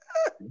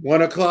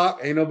 1 o'clock,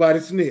 ain't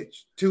nobody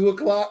snitch. 2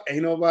 o'clock,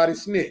 ain't nobody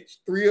snitch.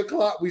 3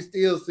 o'clock, we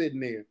still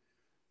sitting there.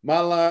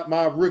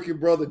 My rookie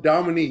brother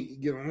Dominique,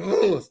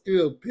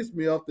 still pissed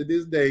me off to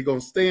this day. Gonna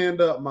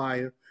stand up,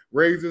 Maya,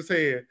 raise his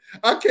hand.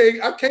 I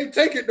can't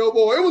take it no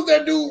more. It was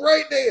that dude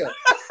right there.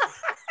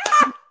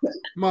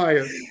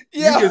 Maya,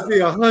 you can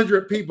see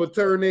 100 people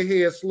turn their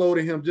head slow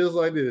to him just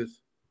like this.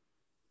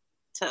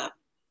 Tough.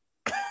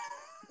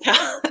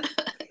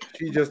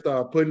 She just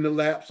started putting the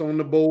laps on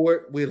the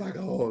board. We like,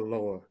 oh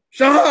Lord,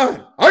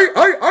 Sean, I.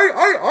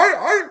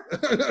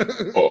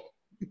 Oh,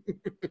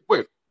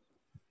 wait,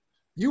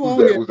 you on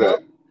here?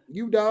 That?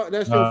 You dog?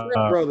 That's your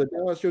friend, brother.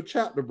 That's your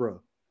chapter, bro.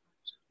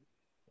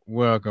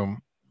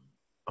 Welcome.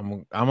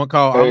 I'm gonna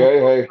call.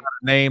 Hey.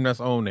 Name that's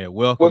on there.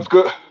 Welcome. What's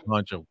good?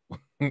 Huncho.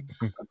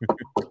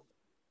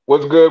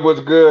 What's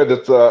good?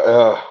 It's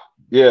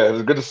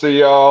it's good to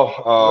see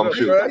y'all.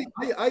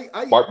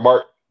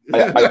 Mark.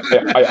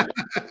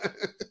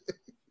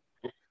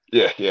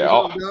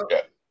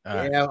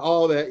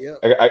 All that. Yeah.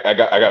 I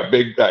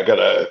got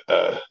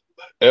a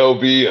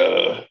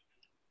LB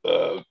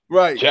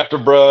right chapter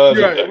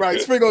bruh. Right.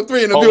 Springo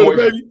 3 in the building,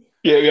 baby.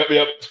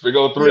 Yep.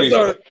 Springo 3.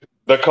 Yes,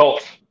 the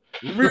cult.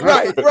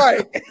 Right.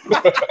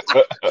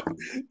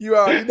 You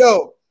already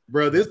know.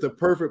 Bro, this is the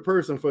perfect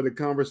person for the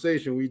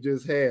conversation we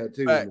just had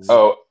too.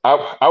 Oh,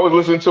 I was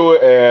listening to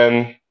it,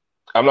 and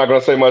I'm not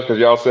gonna say much because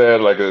y'all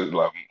said like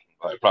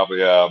probably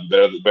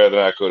better than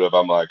I could have.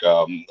 I'm like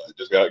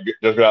just got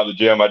out of the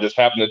gym. I just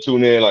happened to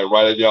tune in like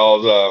right at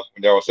y'all's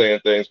when y'all were saying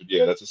things. But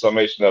yeah, that's a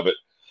summation of it.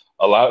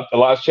 A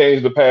lot's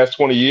changed the past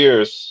 20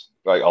 years.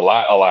 Like a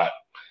lot.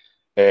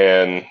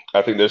 And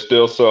I think there's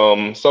still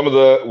some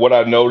of what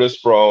I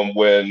noticed from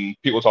when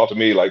people talk to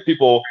me, like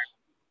people.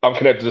 I'm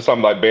connected to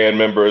some like band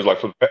members, like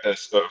for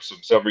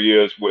several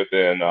years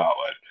within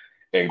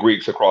and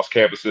Greeks across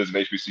campuses and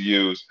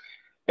HBCUs,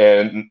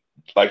 and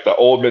like the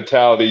old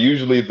mentality.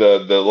 Usually,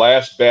 the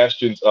last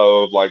bastions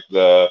of like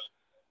I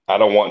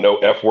don't want no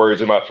F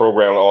words in my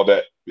program and all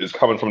that is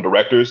coming from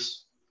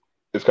directors.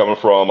 It's coming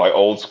from like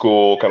old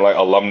school kind of like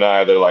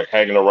alumni that are like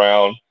hanging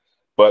around.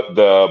 But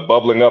the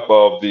bubbling up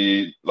of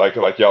the like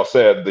y'all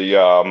said,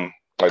 the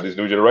like these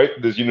new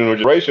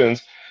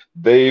generations,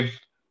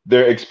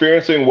 they're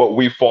experiencing what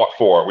we fought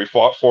for. We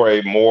fought for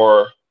a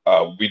more,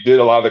 we did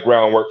a lot of the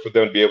groundwork for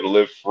them to be able to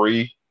live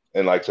free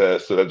and like so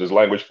that there's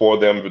language for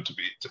them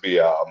to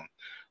be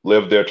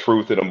live their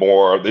truth in a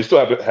more, they still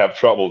have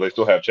trouble. They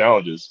still have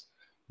challenges,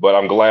 but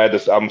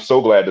I'm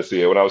so glad to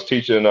see it. When I was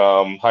teaching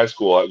high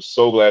school, I was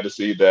so glad to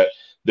see that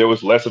there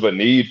was less of a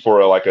need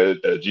for like a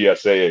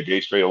GSA, a Gay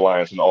Straight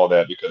Alliance and all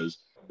that, because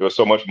there was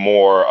so much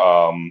more,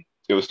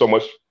 it was so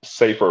much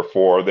safer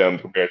for them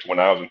compared to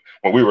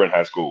when we were in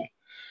high school.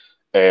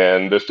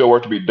 And there's still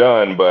work to be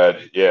done,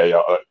 but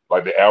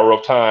like the hour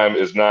of time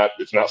it's not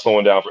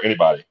slowing down for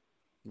anybody.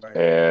 Right.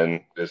 And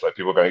it's like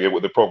people are going to get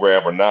with the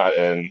program or not.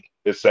 And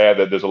it's sad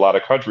that there's a lot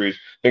of countries.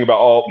 Think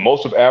about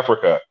most of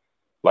Africa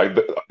Like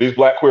these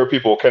Black queer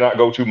people cannot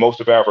go to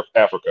most of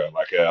Africa.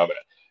 Like,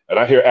 and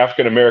I hear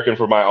African American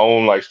for my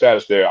own like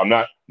status there. I'm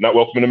not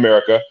welcome in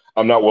America.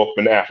 I'm not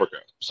welcome in Africa.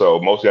 So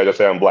mostly I just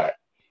say I'm Black.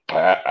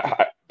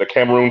 The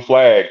Cameroon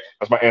flag,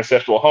 that's my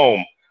ancestral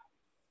home.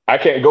 I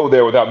can't go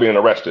there without being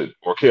arrested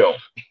or killed.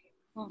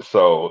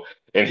 So,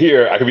 and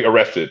here I can be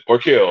arrested or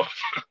killed.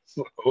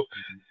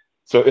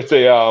 So it's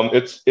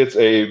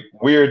a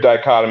weird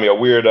dichotomy, a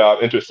weird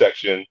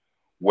intersection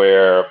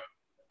where,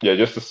 yeah,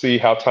 just to see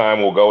how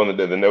time will go and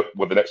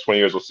what the next 20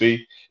 years will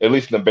see, at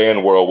least in the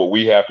band world, what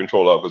we have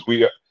control of,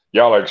 because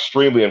y'all are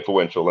extremely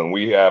influential and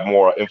we have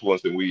more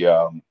influence than we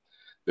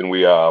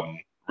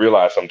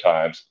realize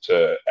sometimes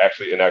to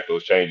actually enact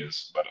those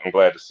changes. But I'm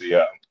glad to see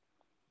a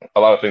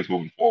lot of things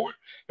moving forward.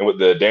 And with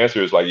the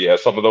dancers, like, yeah,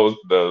 some of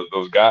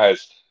those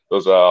guys,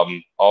 those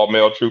all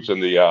male troops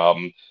and the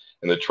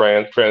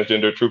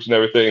transgender troops and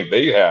everything,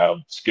 they have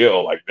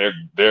skill. Like they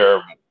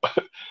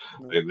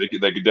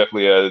could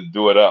definitely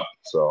do it up.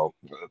 So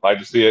I'd like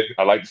to see it.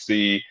 I like to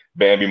see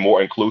band be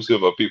more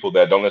inclusive of people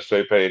that don't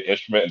necessarily play an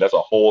instrument, and that's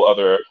a whole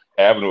other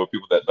avenue of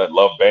people that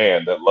love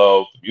band, that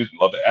love the music,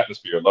 love the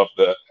atmosphere, love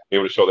the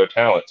able to show their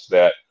talents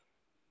that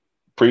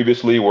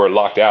previously were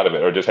locked out of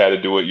it or just had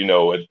to do it, you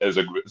know, as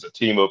a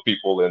team of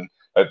people in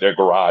at their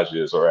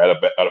garages or at a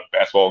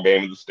basketball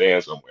game in the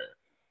stand somewhere.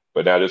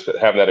 But now just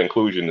having that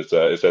inclusion, it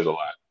says a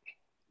lot.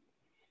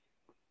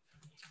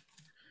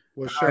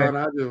 Well, Sean,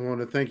 I just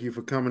want to thank you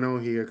for coming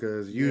on here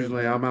because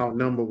usually I'm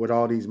outnumbered with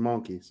all these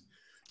monkeys.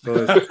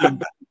 So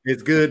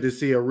it's good to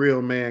see a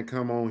real man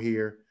come on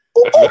here,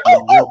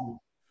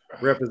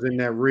 represent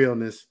that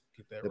realness.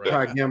 The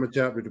Pi Gamma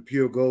chapter, the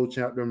Pure Gold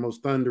chapter, the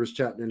most thunderous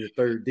chapter in the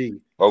 3rd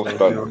D.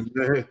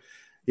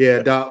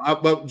 Yeah,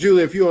 dog. But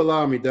Julie, if you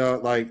allow me,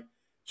 dog, like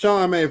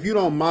Sean, man, if you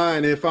don't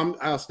mind, if I'm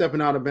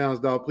stepping out of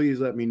bounds, dog, please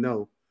let me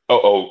know.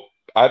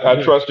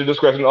 I trust your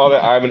discretion. All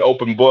that. I'm an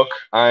open book.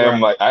 I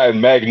am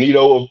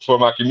Magneto for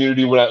my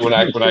community when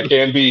I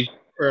can be.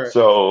 Right.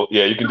 So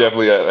yeah, you can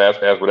definitely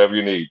ask whatever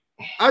you need.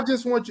 I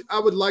just want you. I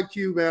would like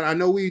you, man. I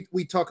know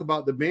we talk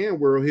about the band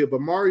world here,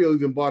 but Mario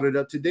even brought it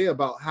up today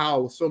about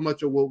how so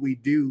much of what we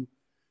do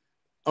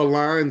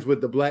aligns with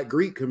the Black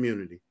Greek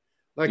community.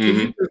 Like, can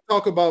you just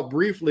talk about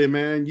briefly,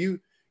 man? You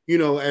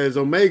know, as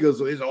Omegas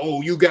is,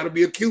 you got to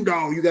be a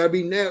Q-Dog, you got to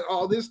be net,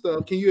 all this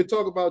stuff. Can you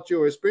talk about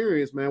your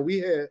experience, man? We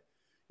had,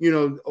 you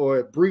know,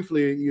 or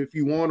briefly if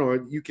you want,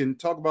 or you can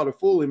talk about it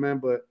fully, man.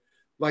 But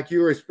like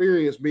your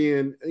experience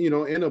being, you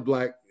know, in a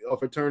Black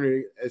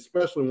fraternity,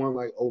 especially one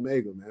like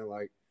Omega, man.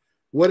 Like,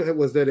 what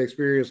was that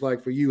experience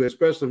like for you,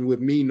 especially with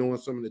me knowing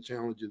some of the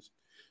challenges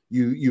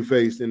you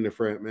faced in the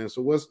frat, man?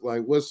 So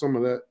what's some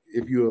of that,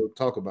 if you'll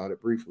talk about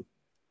it briefly?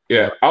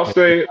 Yeah, I'll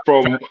say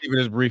from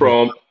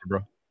bro.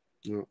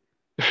 No,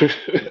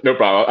 no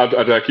problem.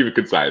 I'll try to keep it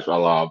concise.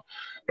 But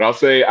I'll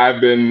say I've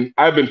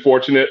been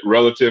fortunate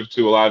relative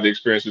to a lot of the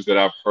experiences that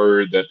I've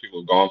heard that people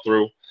have gone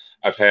through.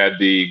 I've had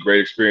the great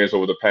experience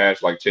over the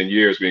past like 10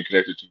 years being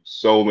connected to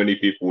so many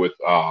people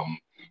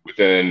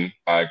within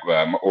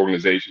my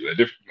organization,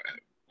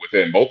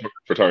 within both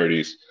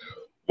fraternities,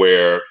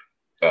 where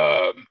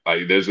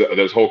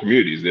there's whole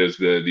communities. There's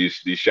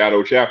these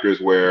shadow chapters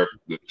where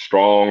the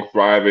strong,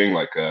 thriving,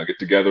 like get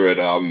together at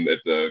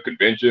the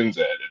conventions,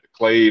 at the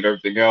Clave,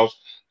 everything else.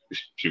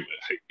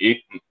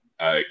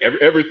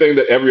 Everything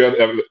that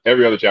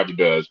every other chapter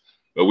does,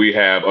 but we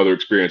have other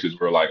experiences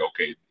where like,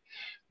 okay,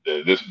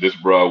 this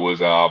bro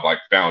was like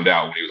found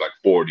out when he was like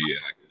 40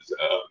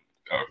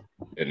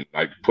 and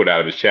like put out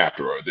of his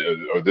chapter,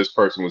 or this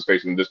person was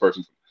getting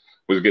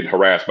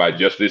harassed by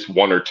just this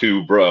one or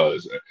two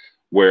bros,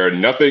 where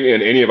nothing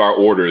in any of our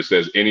orders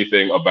says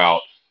anything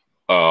about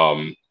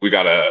we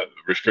gotta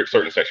restrict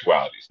certain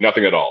sexualities.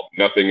 Nothing at all.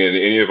 Nothing in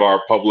any of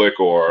our public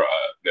or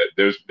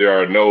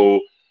there are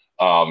no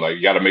like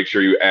you got to make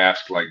sure you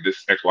ask like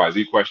this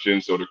XYZ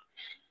question. So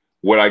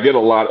what I get a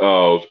lot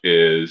of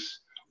is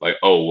like,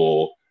 oh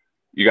well,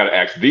 you got to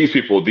ask these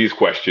people these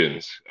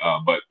questions,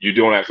 but you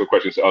don't ask the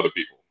questions to other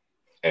people.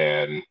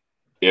 And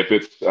if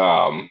it's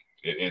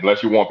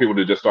unless you want people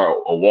to just start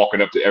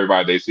walking up to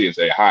everybody they see and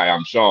say, "Hi,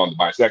 I'm Sean, the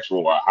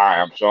bisexual," or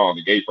 "Hi, I'm Sean,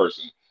 the gay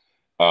person,"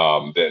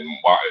 then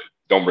why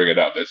don't bring it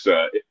up? It's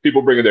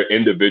people bringing their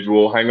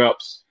individual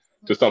hangups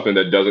to something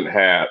that doesn't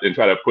have, and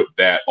try to put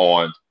that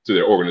on to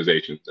their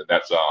organizations. And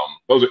that's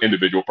those are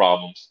individual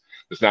problems.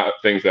 It's not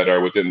things that are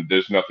within.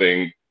 There's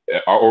nothing.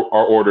 Our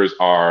orders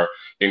are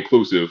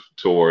inclusive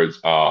towards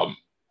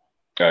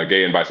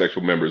gay and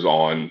bisexual members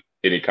on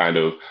any kind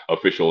of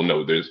official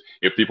note.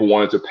 If people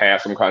wanted to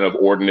pass some kind of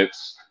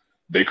ordinance,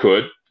 they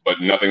could,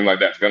 but nothing like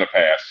that's going to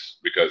pass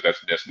because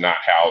that's just not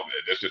how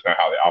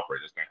they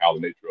operate. That's not how the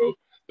nature of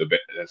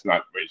that's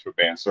not the nature of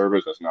band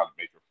service. That's not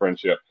the nature of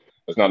friendship.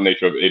 That's not the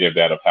nature of any of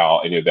that, of how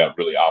any of that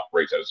really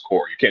operates at its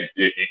core.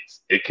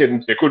 It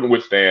couldn't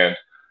withstand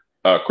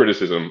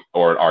criticism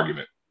or an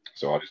argument.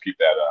 So I'll just keep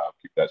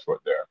that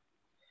short there.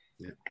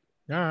 Yeah.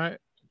 All right,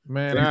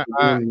 man.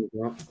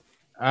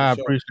 I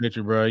appreciate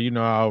you, bro. You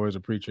know, I always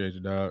appreciate you,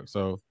 dog.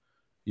 So,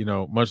 you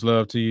know, much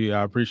love to you.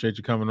 I appreciate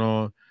you coming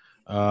on.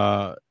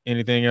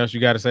 Anything else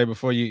you got to say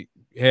before you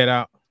head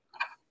out?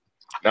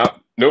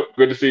 Nope.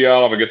 Good to see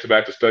y'all. I'm gonna get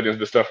back to studying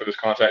this stuff for this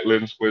contact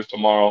lens quiz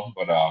tomorrow.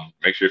 But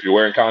make sure if you're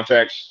wearing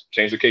contacts,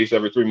 change the case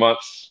every 3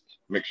 months.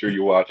 Make sure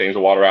you change the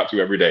water out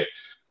every day.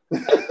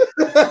 There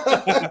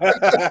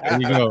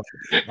you go.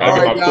 I'll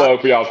get my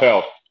plug for y'all's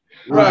health.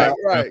 Right.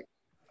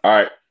 All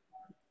right.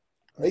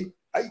 Hey.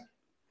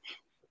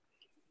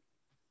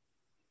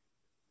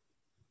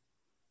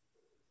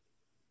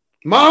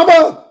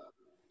 Mama!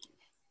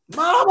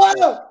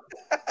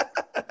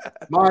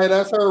 Maya,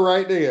 that's her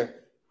right there.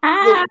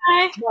 Hi.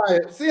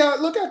 Look, Maya,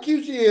 look how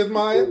cute she is,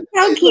 Maya.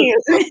 So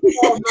cute.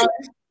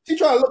 She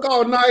trying to look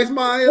all nice,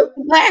 Maya.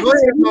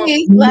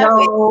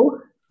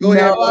 No. Go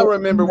ahead. All I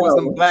remember was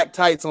some black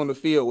tights on the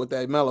field with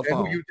that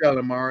mellophone. Who you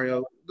telling,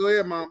 Mario? Go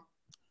ahead, Mom.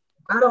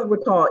 I don't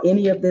recall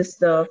any of this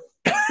stuff.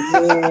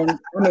 And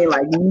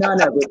like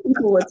none of it.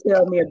 People would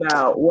tell me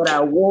about what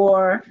I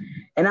wore,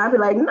 and I'd be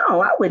like,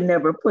 no, I would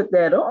never put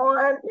that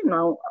on.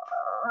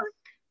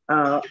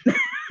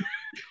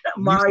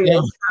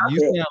 Mario,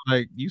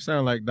 you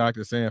sound like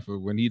Dr.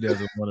 Sanford when he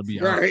doesn't want to be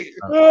right.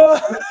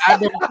 I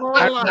don't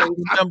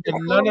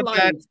remember none of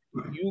that.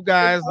 You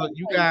guys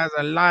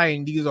are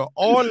lying. These are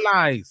all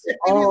lies.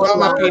 All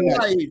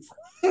lies.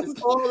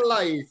 It's all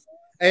lies.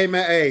 Hey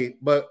man, hey,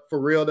 but for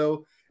real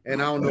though,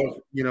 and I don't know,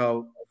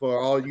 for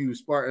all you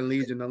Spartan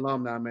Legion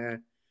alumni,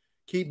 man,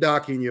 keep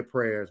Doc in your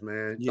prayers,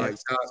 man.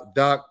 Yes. Like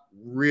Doc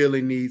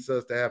really needs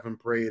us to have him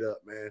prayed up,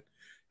 man.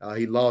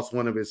 He lost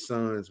one of his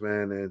sons,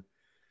 man, and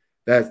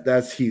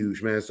that's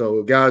huge, man.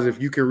 So, guys,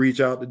 if you can reach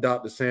out to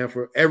Dr.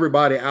 Sanford,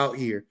 everybody out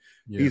here,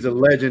 he's a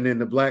legend in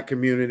the Black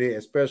community,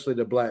 especially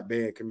the Black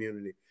band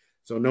community.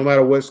 So, no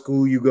matter what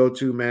school you go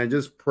to, man,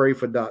 just pray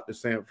for Dr.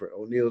 Sanford,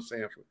 O'Neal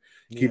Sanford.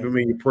 Keep him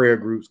in your prayer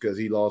groups because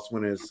he lost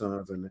one of his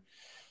sons,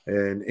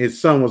 and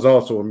his son was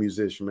also a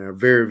musician, man.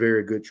 Very,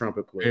 very good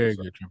trumpet player. Very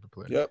good trumpet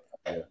player. Yep.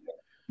 Yeah.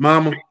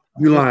 Mama,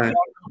 you lying.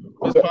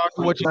 Let's talk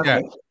to what you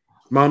got.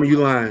 Mama, you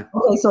lying.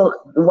 Okay, so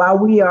while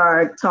we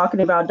are talking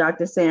about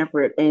Dr.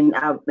 Sanford, and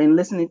I've been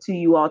listening to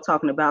you all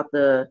talking about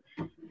the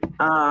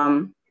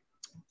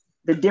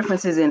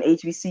differences in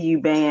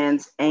HBCU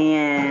bands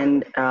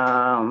and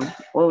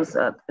what was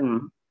up?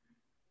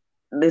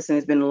 Listen,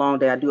 it's been a long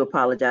day. I do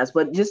apologize,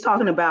 but just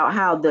talking about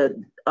how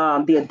the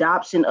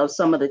adoption of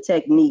some of the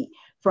technique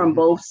from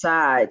both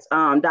sides.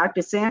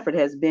 Dr. Sanford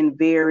has been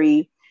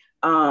very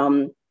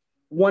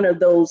one of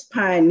those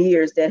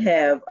pioneers that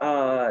have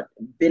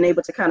been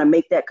able to kind of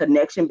make that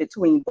connection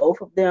between both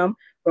of them,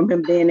 from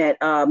him being at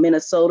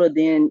Minnesota,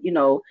 then,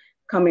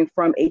 coming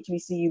from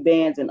HBCU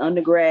bands in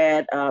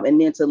undergrad,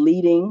 and then to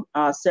leading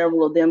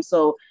several of them.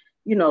 So,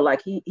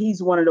 like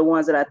he's one of the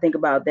ones that I think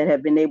about that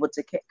have been able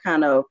to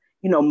kind of,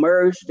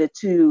 merge the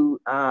two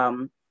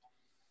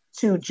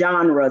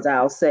genres,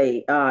 I'll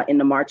say, in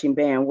the marching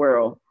band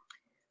world.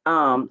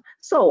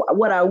 So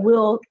what I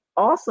will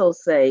also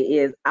say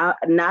is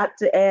not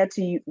to add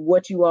to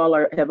what you all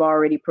have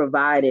already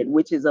provided,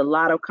 which is a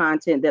lot of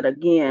content that,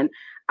 again,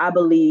 I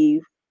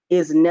believe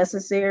is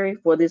necessary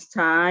for this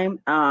time.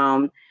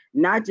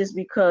 Not just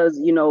because,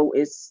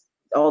 it's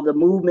all the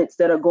movements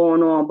that are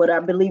going on, but I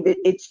believe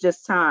it's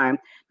just time.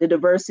 The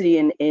diversity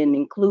and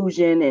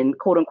inclusion and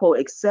quote unquote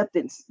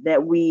acceptance that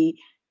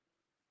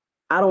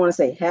I don't want to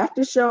say have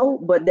to show,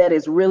 but that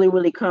is really,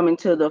 really coming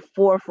to the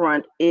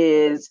forefront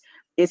it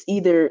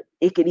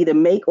could either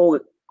make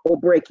or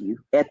break you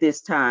at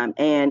this time.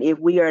 And if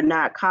we are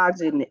not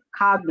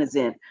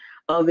cognizant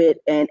of it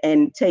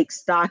and take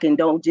stock and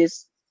don't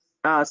just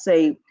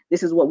say,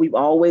 this is what we've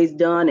always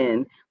done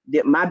and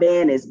my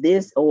band is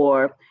this,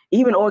 or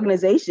even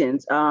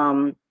organizations,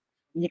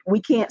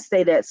 we can't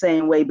stay that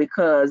same way,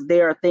 because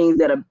there are things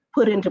that are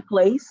put into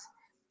place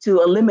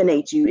to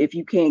eliminate you if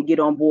you can't get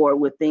on board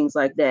with things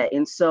like that.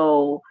 And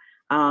so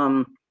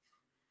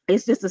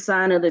it's just a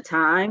sign of the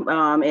time.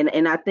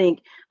 And I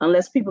think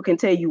unless people can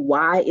tell you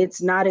why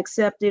it's not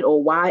accepted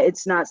or why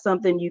it's not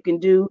something you can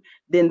do,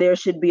 then there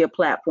should be a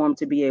platform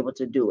to be able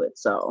to do it.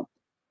 So,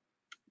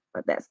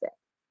 but that's that.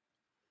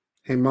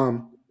 Hey,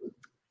 Mom.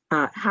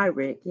 Hi,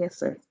 Rick. Yes,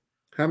 sir.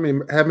 How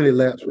many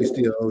laps we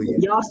still owe you?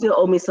 Y'all still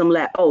owe me some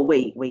lap. Oh,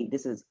 wait.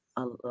 This is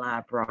a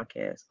live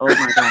broadcast. Oh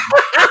my God.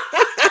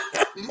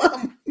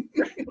 Mom.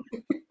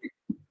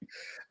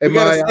 Hey, you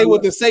gotta stay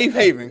with the safe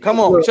haven. Come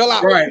on, chill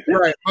out. Right.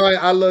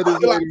 I love this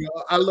lady.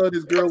 I love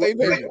this girl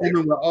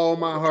with all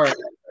my heart.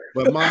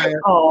 But Maya,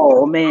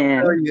 oh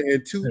man,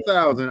 in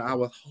 2000, I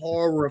was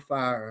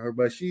horrified of her.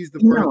 But she's the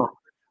person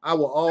I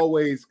will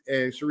always,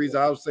 and Sharice,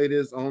 I'll say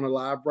this on a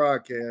live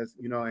broadcast.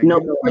 No,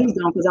 please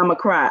don't, because I'm gonna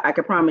cry. I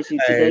can promise you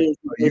today is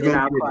the day that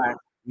I'll cry.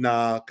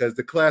 Nah, because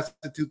the class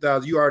of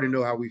 2000, you already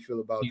know how we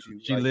feel about you.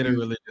 She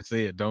literally just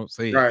said, "Don't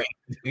say it." Right.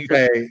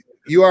 Hey,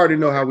 you already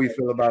know how we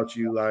feel about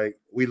you. Like,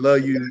 we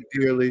love you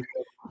dearly.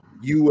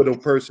 You were the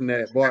person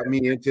that brought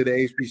me into the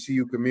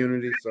HBCU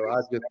community. So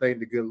I just thank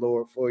the good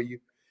Lord for you.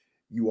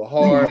 You were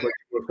hard, but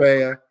you were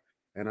fair,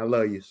 and I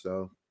love you.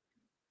 So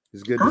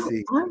it's good to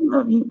see. I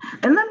love you.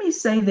 And let me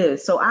say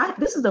this. So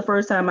this is the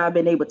first time I've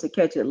been able to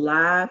catch it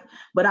live,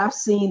 but I've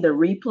seen the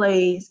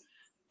replays,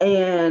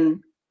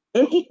 and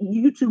and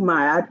you too,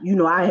 Maya.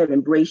 I have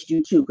embraced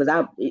you too,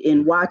 because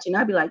in watching,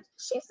 I'd be like,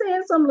 she's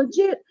saying something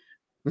legit.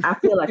 I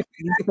feel like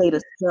you say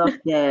the stuff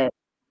that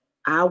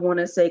I want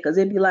to say, because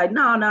it'd be like,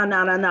 no. I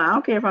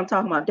don't care if I'm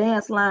talking about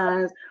dance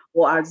lines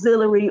or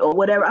auxiliary or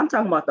whatever. I'm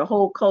talking about the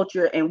whole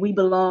culture, and we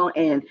belong,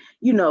 and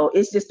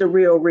it's just the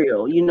real,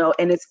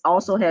 and it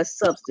also has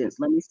substance.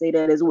 Let me say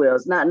that as well.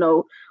 It's not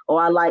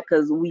I like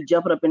because we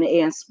jumping up in the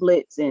air and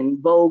splits and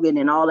voguing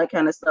and all that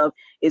kind of stuff.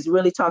 It's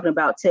really talking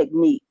about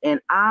technique, and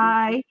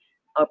I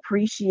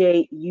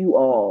appreciate you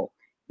all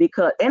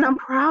and I'm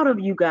proud of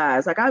you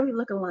guys. Like, I be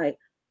looking like,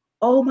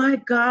 oh my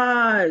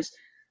gosh.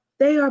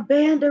 They are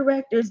band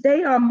directors.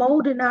 They are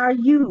molding our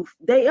youth.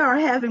 They are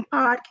having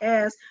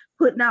podcasts,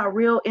 putting out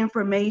real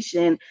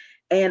information.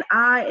 And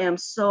I am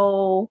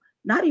so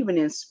not even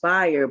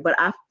inspired, but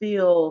I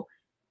feel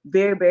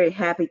very, very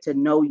happy to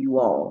know you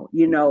all.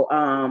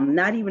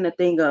 Not even a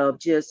thing of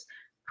just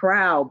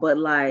proud, but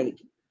like,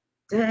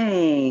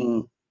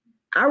 dang.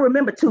 I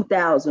remember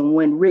 2000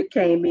 when Rick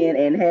came in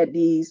and had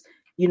these,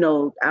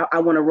 I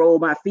want to roll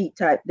my feet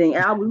type thing.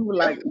 And we were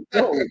like,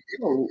 whoa,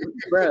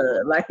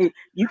 bruh, like,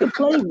 you can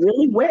play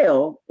really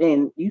well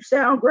and you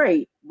sound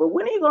great, but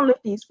when are you gonna lift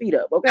these feet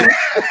up? Okay.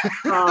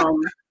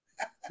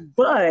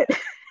 But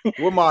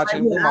we're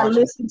marching. I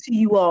listen to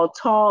you all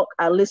talk.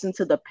 I listen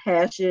to the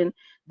passion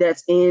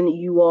that's in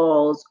you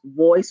all's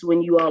voice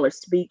when you all are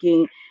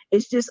speaking.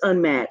 It's just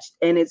unmatched,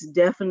 and it's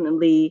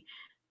definitely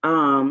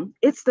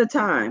it's the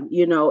time,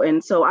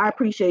 and so I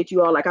appreciate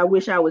you all. Like, I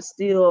wish I was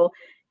still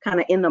kind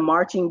of in the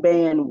marching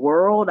band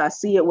world. I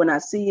see it when I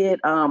see it,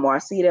 or I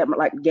see it at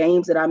like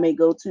games that I may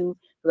go to,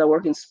 because I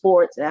work in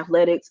sports,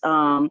 athletics.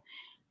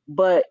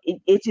 But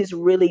it just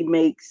really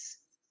makes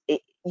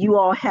it, you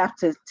all have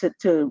to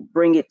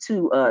bring it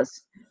to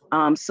us,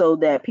 so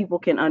that people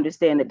can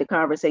understand that the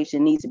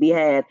conversation needs to be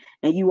had,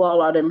 and you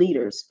all are the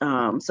leaders.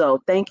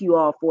 So thank you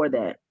all for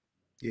that.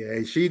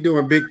 Yeah, she's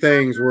doing big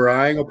things where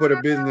I ain't gonna put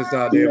a business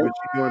out there, but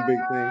she's doing big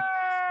things.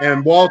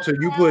 And Walter,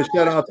 you put a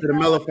shout out to the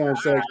mellophone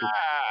section.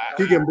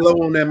 She can blow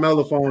on that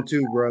mellophone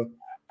too, bro.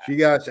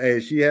 She has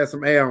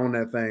some air on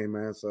that thing,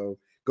 man. So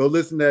go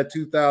listen to that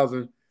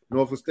 2000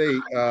 Norfolk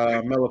State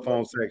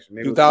mellophone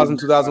section. 2000,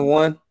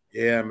 2001.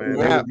 Yeah, man.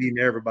 They were beating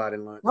everybody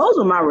lunch. Those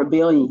were my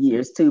rebellion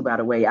years too, by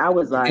the way. I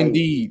was like,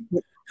 indeed.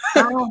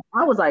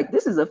 I was like,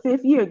 this is a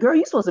 5th year. Girl,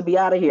 you're supposed to be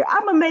out of here.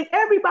 I'm gonna make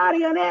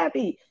everybody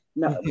unhappy.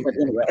 No, but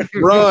anyway.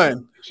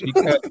 Run. She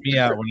cut me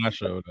out when I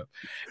showed up.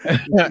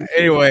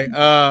 Anyway,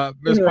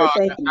 Ms. Park,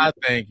 I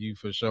thank you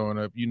for showing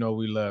up. We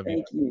love you.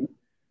 Thank you.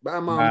 Bye,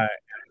 Mom.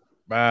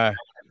 Bye.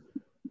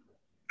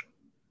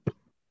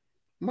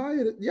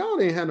 Maya, y'all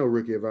didn't have no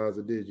rookie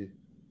advisor, did you?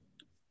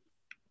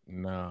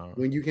 No.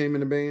 When you came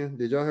in the band,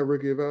 did y'all have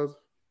rookie advisor?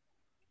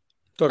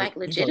 Like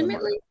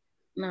legitimately?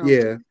 No.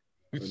 Yeah.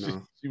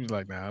 No. She was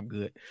like, nah, I'm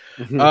good.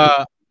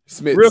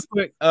 Real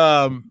quick,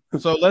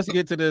 so let's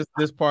get to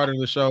this part of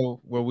the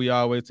show where we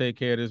always take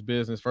care of this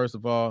business. First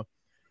of all,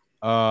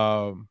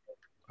 hold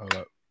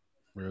up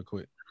real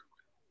quick.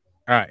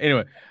 All right,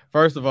 anyway,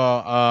 first of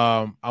all,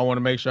 I want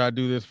to make sure I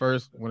do this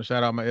first. I want to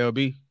shout out my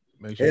LB.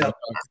 Make sure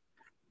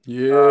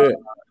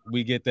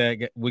we get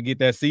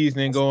that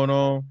seasoning going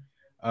on,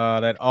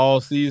 that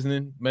all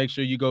seasoning. Make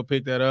sure you go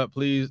pick that up,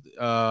 please.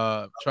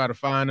 Try to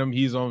find him.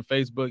 He's on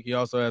Facebook. He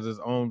also has his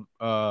own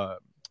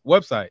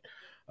website,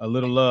 A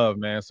Little Love,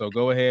 man. So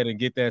go ahead and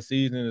get that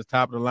seasoning. It's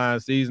top of the line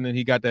seasoning.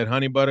 He got that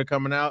honey butter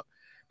coming out.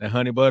 That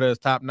honey butter is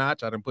top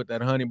notch. I done put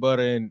that honey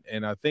butter in,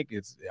 and I think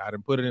I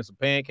done put it in some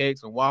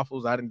pancakes and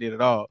waffles. I done did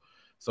it all.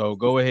 So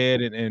go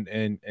ahead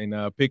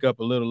and pick up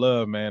A Little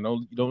Love, man.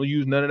 Don't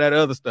use none of that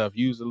other stuff.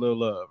 Use A Little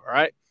Love. All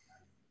right.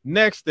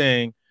 Next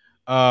thing,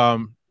 I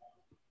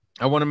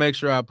want to make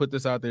sure I put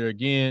this out there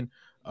again.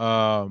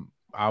 I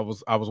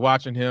was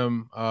watching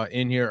him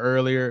in here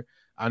earlier.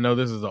 I know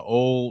this is an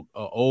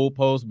old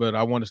post, but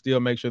I want to still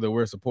make sure that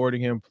we're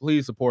supporting him.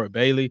 Please support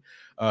Bailey.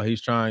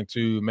 He's trying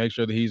to make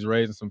sure that he's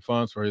raising some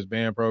funds for his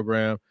band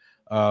program.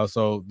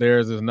 So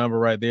there's his number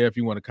right there if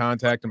you want to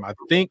contact him. I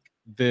think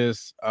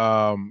this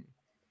fundraiser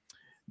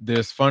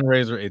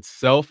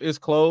itself is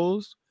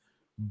closed,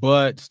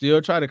 but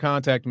still try to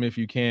contact him if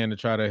you can to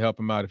try to help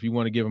him out. If you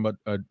want to give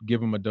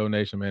him a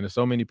donation, man. There's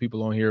so many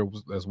people on here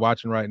that's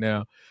watching right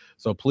now.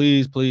 So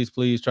please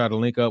try to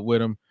link up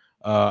with him.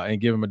 And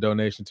give him a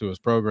donation to his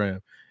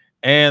program.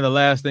 And the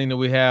last thing that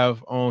we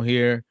have on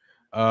here,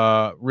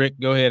 Rick,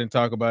 go ahead and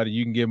talk about it.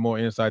 You can give more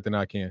insight than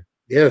I can.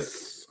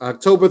 Yes,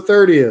 October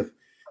 30th.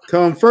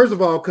 Come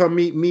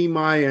meet me,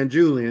 Maya, and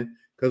Julian,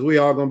 because we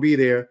all gonna be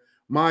there.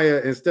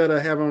 Maya, instead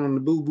of having on the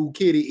Boo Boo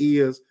Kitty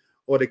ears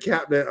or the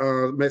cap that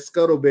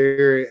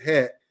Scuttleberry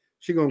hat,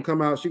 she gonna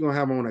come out. She gonna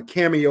have on a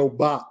cameo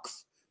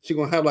box. She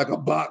gonna have like a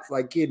box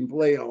like Kid and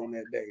Play on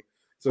that day.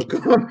 So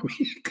come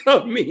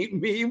meet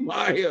me,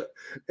 Maya,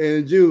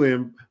 and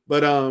Julian.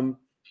 But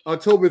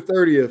October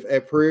 30th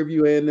at Prairie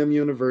View A&M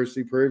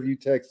University, Prairie View,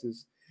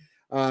 Texas,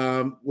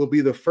 will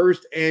be the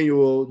first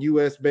annual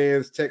U.S.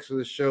 Bands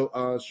Texas show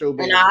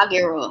band.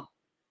 Inaugural.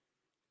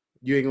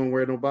 You ain't gonna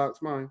wear no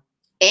box, Maya?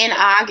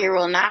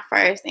 Inaugural, not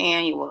first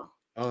annual.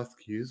 Oh,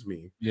 excuse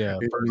me. Yeah,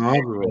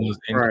 Inaugural.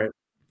 Right.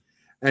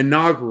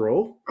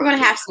 Inaugural. We're gonna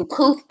have some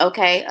couth,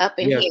 okay, up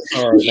in Yes,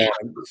 here. sorry,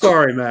 madam.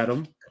 Sorry,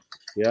 madam.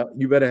 Yeah,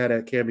 you better have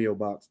that cameo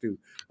box too.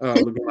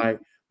 Looking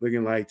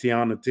like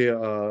Tiana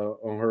Taylor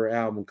on her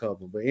album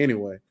cover. But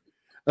anyway,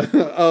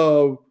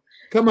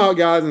 come out,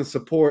 guys, and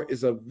support.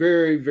 It's a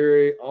very,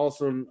 very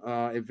awesome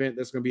event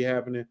that's going to be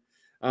happening.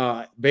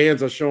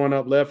 Bands are showing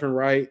up left and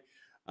right,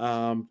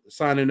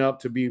 signing up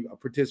to be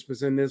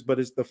participants in this. But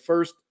it's the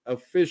first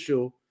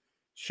official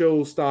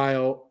show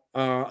style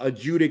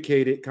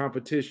adjudicated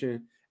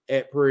competition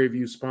at Prairie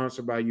View,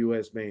 sponsored by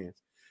U.S.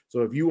 Bands.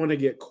 So if you want to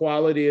get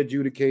quality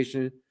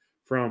adjudication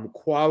from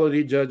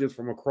quality judges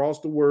from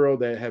across the world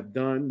that have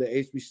done the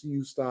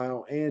HBCU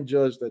style and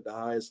judged at the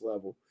highest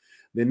level,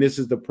 then this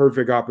is the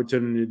perfect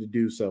opportunity to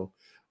do so.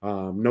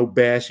 No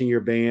bashing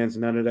your bands,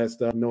 none of that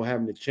stuff. No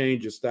having to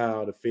change your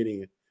style to fit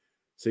in.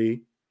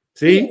 See,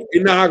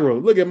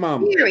 inaugural. Look at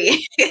mama.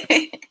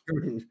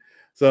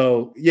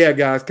 So yeah,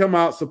 guys, come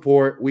out,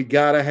 support. We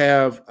gotta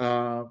have.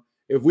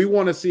 If we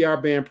want to see our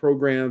band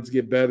programs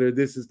get better,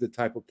 this is the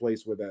type of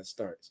place where that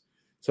starts.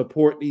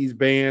 Support these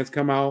bands.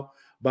 Come out,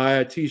 buy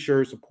a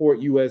T-shirt. Support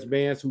U.S.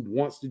 Bands, who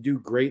wants to do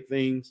great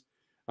things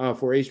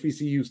for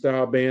HBCU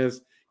style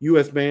bands.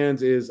 U.S.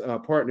 Bands is a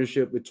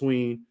partnership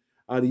between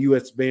the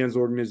U.S. Bands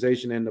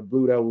organization and the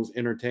Blue Devils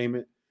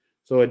Entertainment.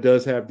 So it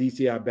does have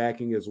DCI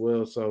backing as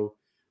well. So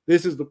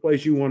this is the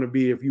place you want to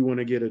be if you want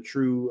to get a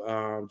true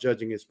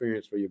judging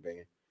experience for your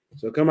band.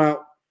 So come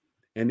out,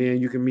 and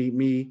then you can meet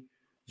me,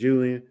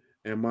 Julian,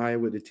 and Maya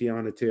with the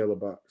Tiana Taylor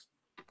box.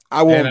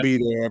 I won't be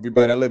there,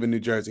 everybody. I live in New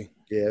Jersey.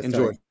 Yeah,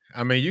 enjoy. tight.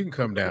 I mean, you can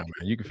come down,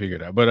 man. You can figure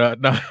it out. But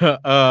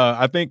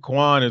I think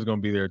Quan is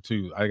gonna be there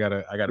too. I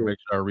gotta make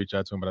sure I reach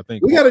out to him. But I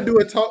think we gotta do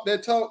a talk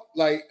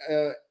like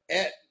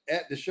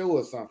at the show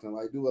or something.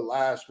 Like do a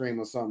live stream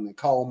or something and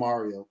call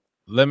Mario.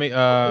 Let me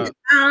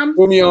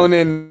put me on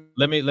in.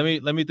 Let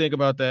me think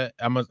about that.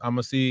 I'm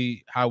gonna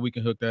see how we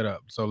can hook that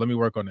up. So let me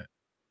work on that.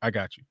 I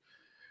got you.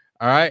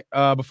 All right.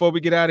 Before we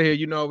get out of here,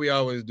 you know what we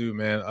always do,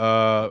 man.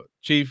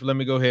 Chief, let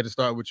me go ahead and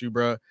start with you,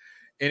 bro.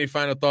 Any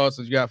final thoughts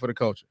that you got for the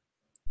culture?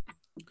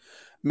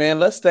 Man,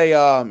 let's stay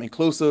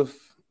inclusive.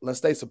 Let's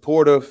stay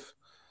supportive.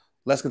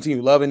 Let's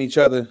continue loving each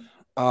other.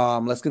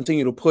 Let's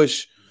continue to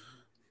push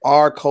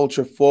our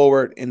culture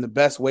forward in the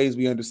best ways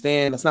we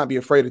understand. Let's not be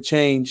afraid of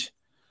change.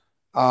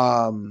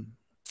 And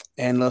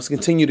let's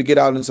continue to get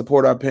out and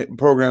support our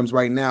programs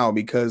right now,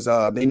 because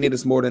they need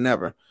us more than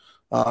ever.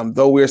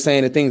 Though we're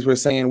saying the things we're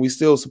saying, we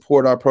still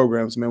support our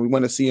programs, man. We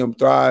want to see them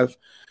thrive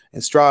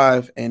and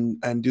strive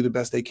and do the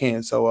best they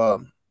can.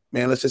 So,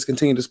 man, let's just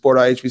continue to support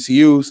our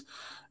HBCUs.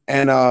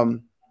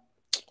 And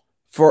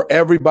for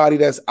everybody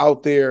that's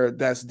out there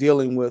that's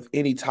dealing with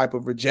any type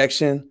of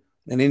rejection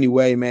in any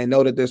way, man,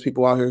 know that there's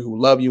people out here who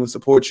love you and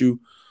support you.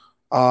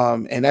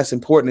 And that's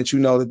important that you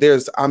know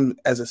that I'm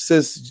as a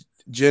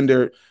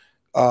cisgender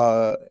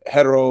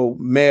hetero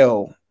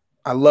male,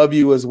 I love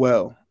you as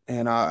well.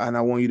 And I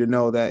want you to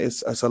know that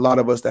it's a lot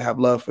of us that have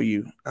love for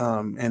you.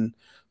 And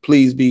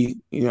please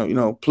be,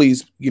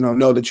 please,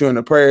 know that you're in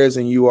the prayers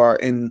and you are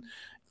in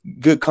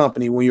good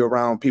company when you're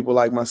around people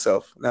like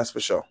myself. That's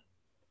for sure.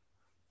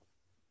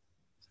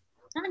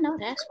 I know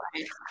that's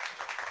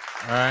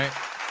All right.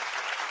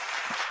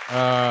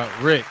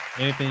 right. Rick,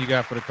 anything you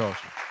got for the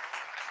culture?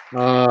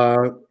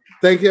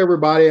 Thank you,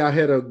 everybody. I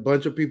had a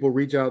bunch of people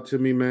reach out to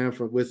me, man,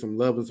 with some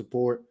love and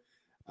support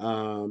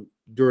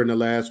during the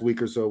last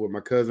week or so with my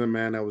cousin,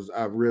 man.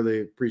 I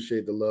really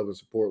appreciate the love and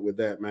support with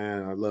that,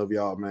 man. I love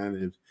y'all, man.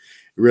 It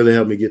really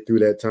helped me get through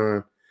that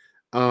time.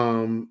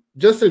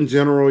 Just in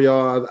general,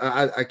 y'all,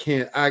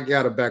 I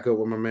gotta back up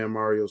what my man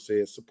Mario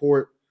said.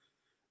 Support,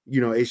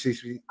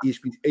 HBCUs,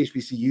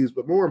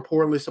 but more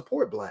importantly,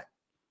 support Black.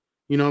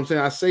 You know what I'm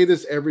saying? I say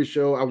this every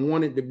show. I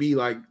want it to be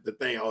like the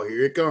thing. Oh,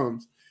 here it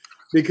comes.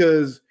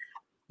 Because,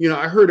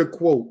 I heard a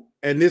quote,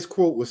 and this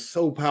quote was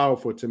so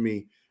powerful to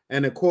me.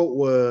 And the quote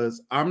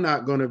was, I'm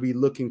not going to be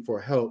looking for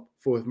help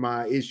for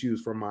my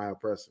issues from my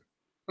oppressor.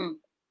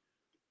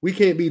 We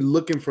can't be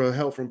looking for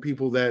help from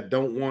people that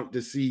don't want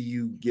to see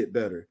you get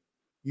better.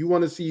 You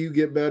want to see you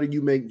get better,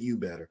 you make you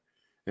better.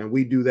 And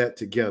we do that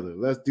together.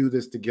 Let's do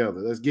this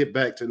together. Let's get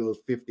back to those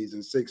 50s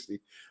and 60s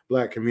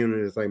Black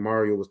communities like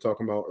Mario was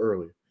talking about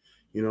earlier.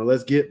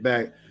 Let's get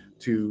back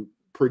to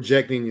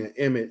projecting an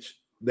image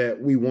that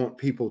we want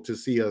people to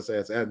see us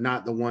as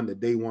not the one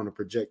that they want to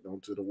project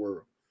onto the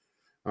world.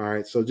 All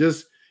right. So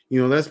just,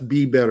 let's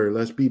be better.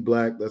 Let's be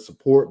Black. Let's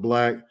support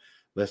Black.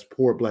 Let's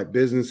support Black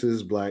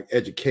businesses, Black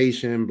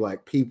education,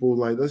 Black people.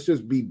 Like, let's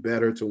just be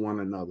better to one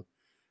another.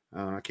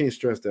 I can't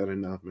stress that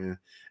enough, man.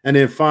 And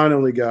then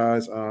finally,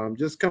 guys,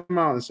 just come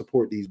out and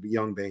support these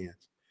young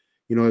bands.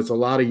 It's a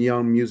lot of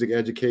young music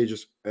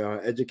educators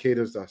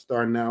that are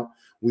starting out.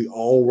 We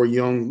all were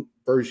young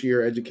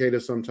first-year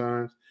educators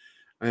sometimes.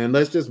 And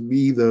let's just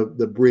be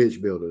the bridge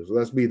builders.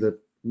 Let's be the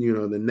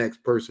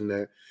next person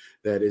that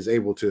is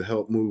able to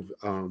help move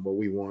what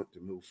we want to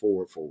move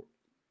forward.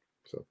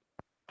 So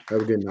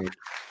have a good night.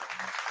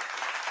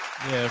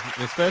 Yeah,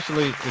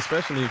 especially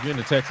if you're in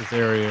the Texas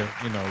area,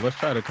 let's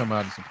try to come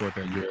out and support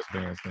that U.S.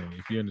 Bands thing.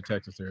 If you're in the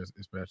Texas area,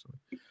 especially.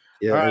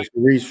 Yeah, right.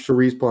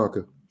 Sharice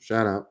Parker,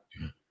 shout out.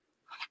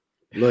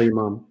 Love you,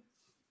 mom.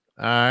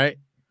 All right.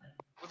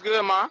 What's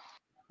good, Mom?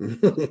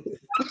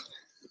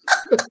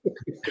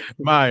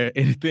 Maya,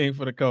 anything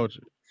for the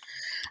culture?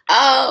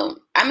 I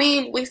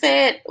mean, we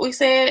said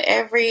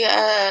every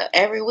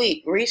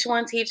week, reach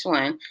one, teach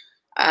one.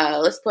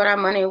 Let's put our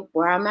money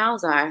where our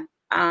mouths are.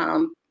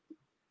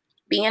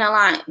 Be an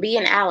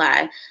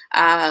ally.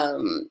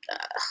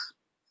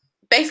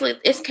 Basically,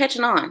 it's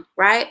catching on,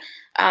 right?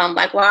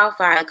 Like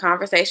wildfire, the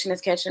conversation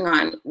is catching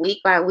on.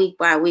 Week by week,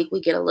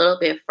 we get a little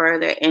bit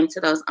further into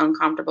those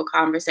uncomfortable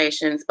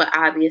conversations. But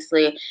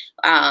obviously,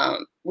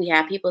 we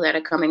have people that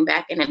are coming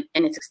back and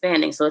it's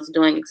expanding. So it's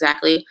doing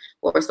exactly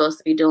what we're supposed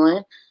to be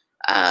doing.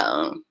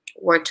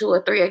 Where 2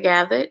 or 3 are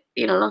gathered,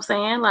 you know what I'm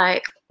saying?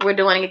 Like, we're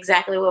doing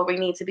exactly what we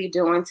need to be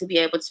doing to be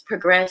able to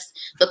progress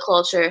the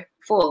culture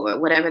forward,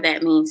 whatever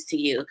that means to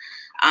you.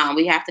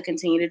 We have to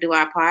continue to do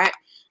our part.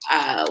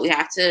 We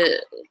have to,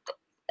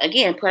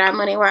 again, put our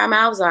money where our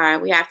mouths are.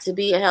 We have to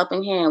be a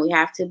helping hand. We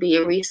have to be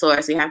a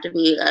resource. We have to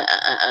be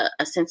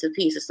a sense of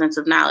peace, a sense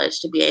of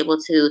knowledge to be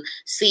able to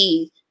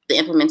see the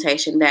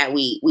implementation that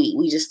we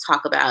just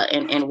talk about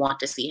and want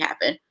to see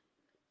happen.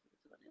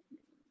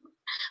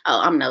 Oh,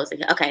 I'm nosy.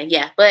 Okay,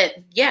 yeah. But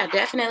yeah,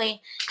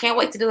 definitely can't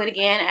wait to do it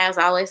again. As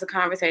always, the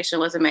conversation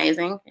was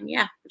amazing. And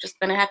yeah, we're just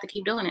going to have to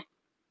keep doing it.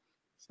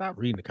 Stop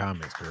reading the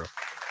comments, girl.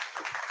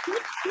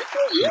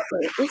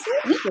 It's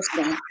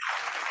interesting.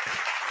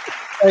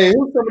 Hey,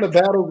 who's some of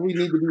the battles we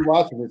need to be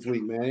watching this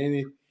week,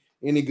 man?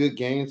 Any good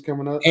games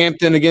coming up?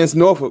 Hampton against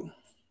Norfolk.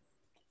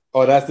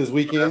 Oh, that's this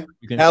weekend?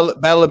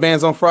 Battle of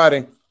Bands on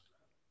Friday.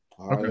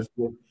 All right, let's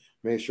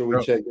make sure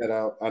we check that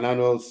out. And I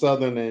know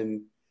Southern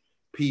and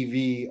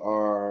PV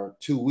are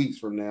 2 weeks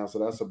from now, so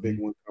that's a big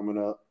one coming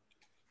up.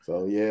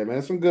 So yeah,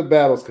 man, some good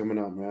battles coming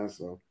up, man.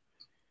 So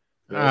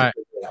all right.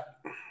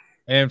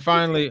 And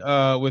finally,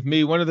 with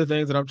me, one of the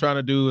things that I'm trying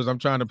to do is I'm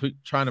trying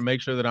to make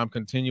sure that I'm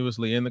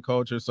continuously in the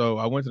culture. So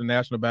I went to the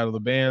National Battle of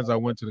the Bands. I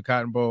went to the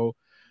Cotton Bowl.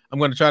 I'm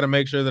going to try to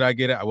make sure that I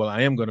get out. Well,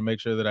 I am going to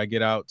make sure that I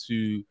get out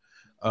to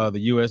the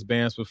U.S.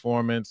 Bands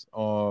performance.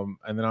 And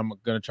then I'm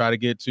going to try to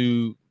get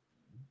to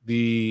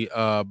the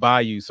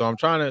Bayou. So I'm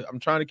trying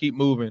to keep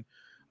moving.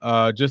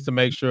 Just to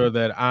make sure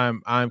that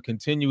I'm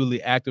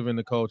continually active in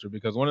the culture,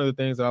 because one of the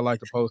things that I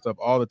like to post up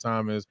all the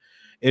time is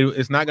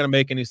it's not going to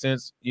make any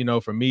sense,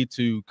 for me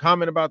to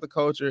comment about the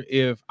culture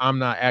if I'm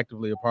not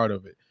actively a part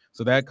of it.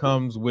 So that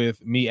comes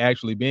with me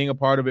actually being a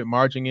part of it,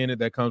 marching in it.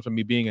 That comes from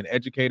me being an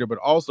educator, but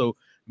also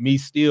me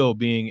still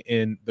being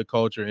in the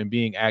culture and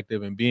being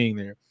active and being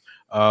there.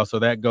 So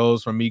that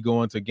goes from me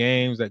going to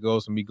games, that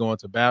goes from me going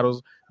to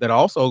battles, that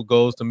also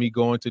goes to me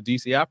going to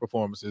DCI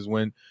performances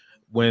when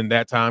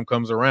that time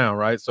comes around,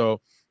 right?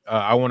 So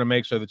I want to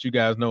make sure that you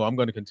guys know I'm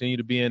going to continue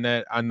to be in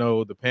that. I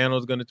know the panel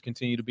is going to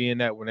continue to be in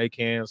that when they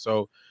can.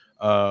 So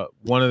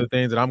one of the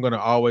things that I'm going to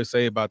always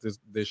say about this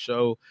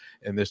show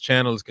and this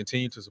channel is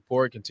continue to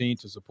support,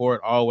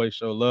 always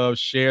show love,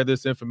 share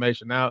this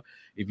information out.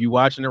 If you're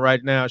watching it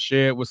right now,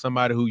 share it with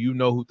somebody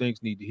who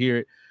thinks need to hear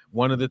it.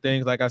 One of the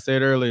things, like I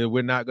said earlier,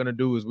 we're not going to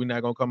do is we're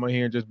not going to come on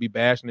here and just be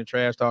bashing and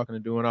trash talking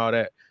and doing all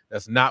that.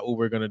 That's not what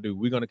we're going to do.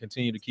 We're going to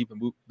continue to keep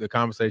the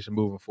conversation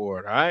moving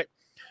forward. All right.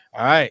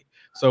 All right.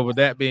 So with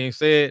that being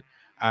said,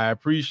 I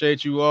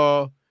appreciate you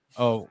all.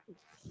 Oh,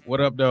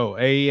 what up, though?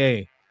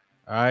 AEA.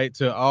 All right.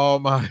 To all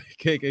my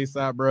KK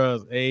side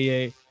bros,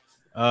 AEA.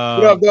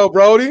 What up, though,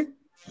 Brody?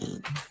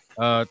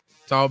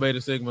 Tall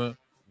Beta Sigma.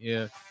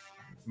 Yeah.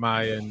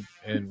 Maya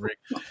and Rick.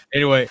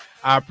 Anyway,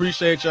 I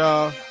appreciate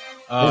y'all. This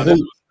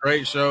was a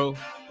great show.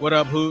 What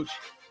up, Hooch?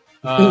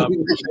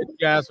 Appreciate you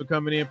guys for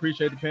coming in.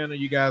 Appreciate the panel.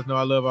 You guys know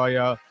I love all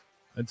y'all.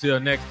 Until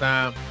next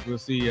time, we'll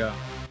see y'all.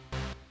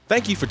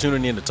 Thank you for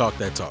tuning in to Talk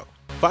That Talk.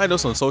 Find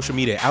us on social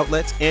media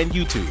outlets and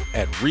YouTube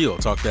at Real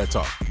Talk That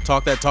Talk.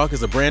 Talk That Talk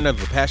is a brand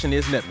under the Passion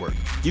Is Network.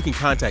 You can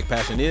contact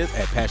Passion Is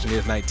at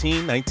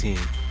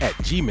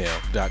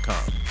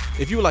passionis1919@gmail.com.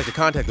 If you would like to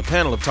contact the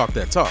panel of Talk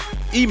That Talk,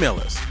 email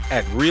us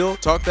at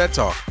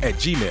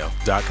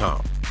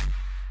realtalkthattalk@gmail.com.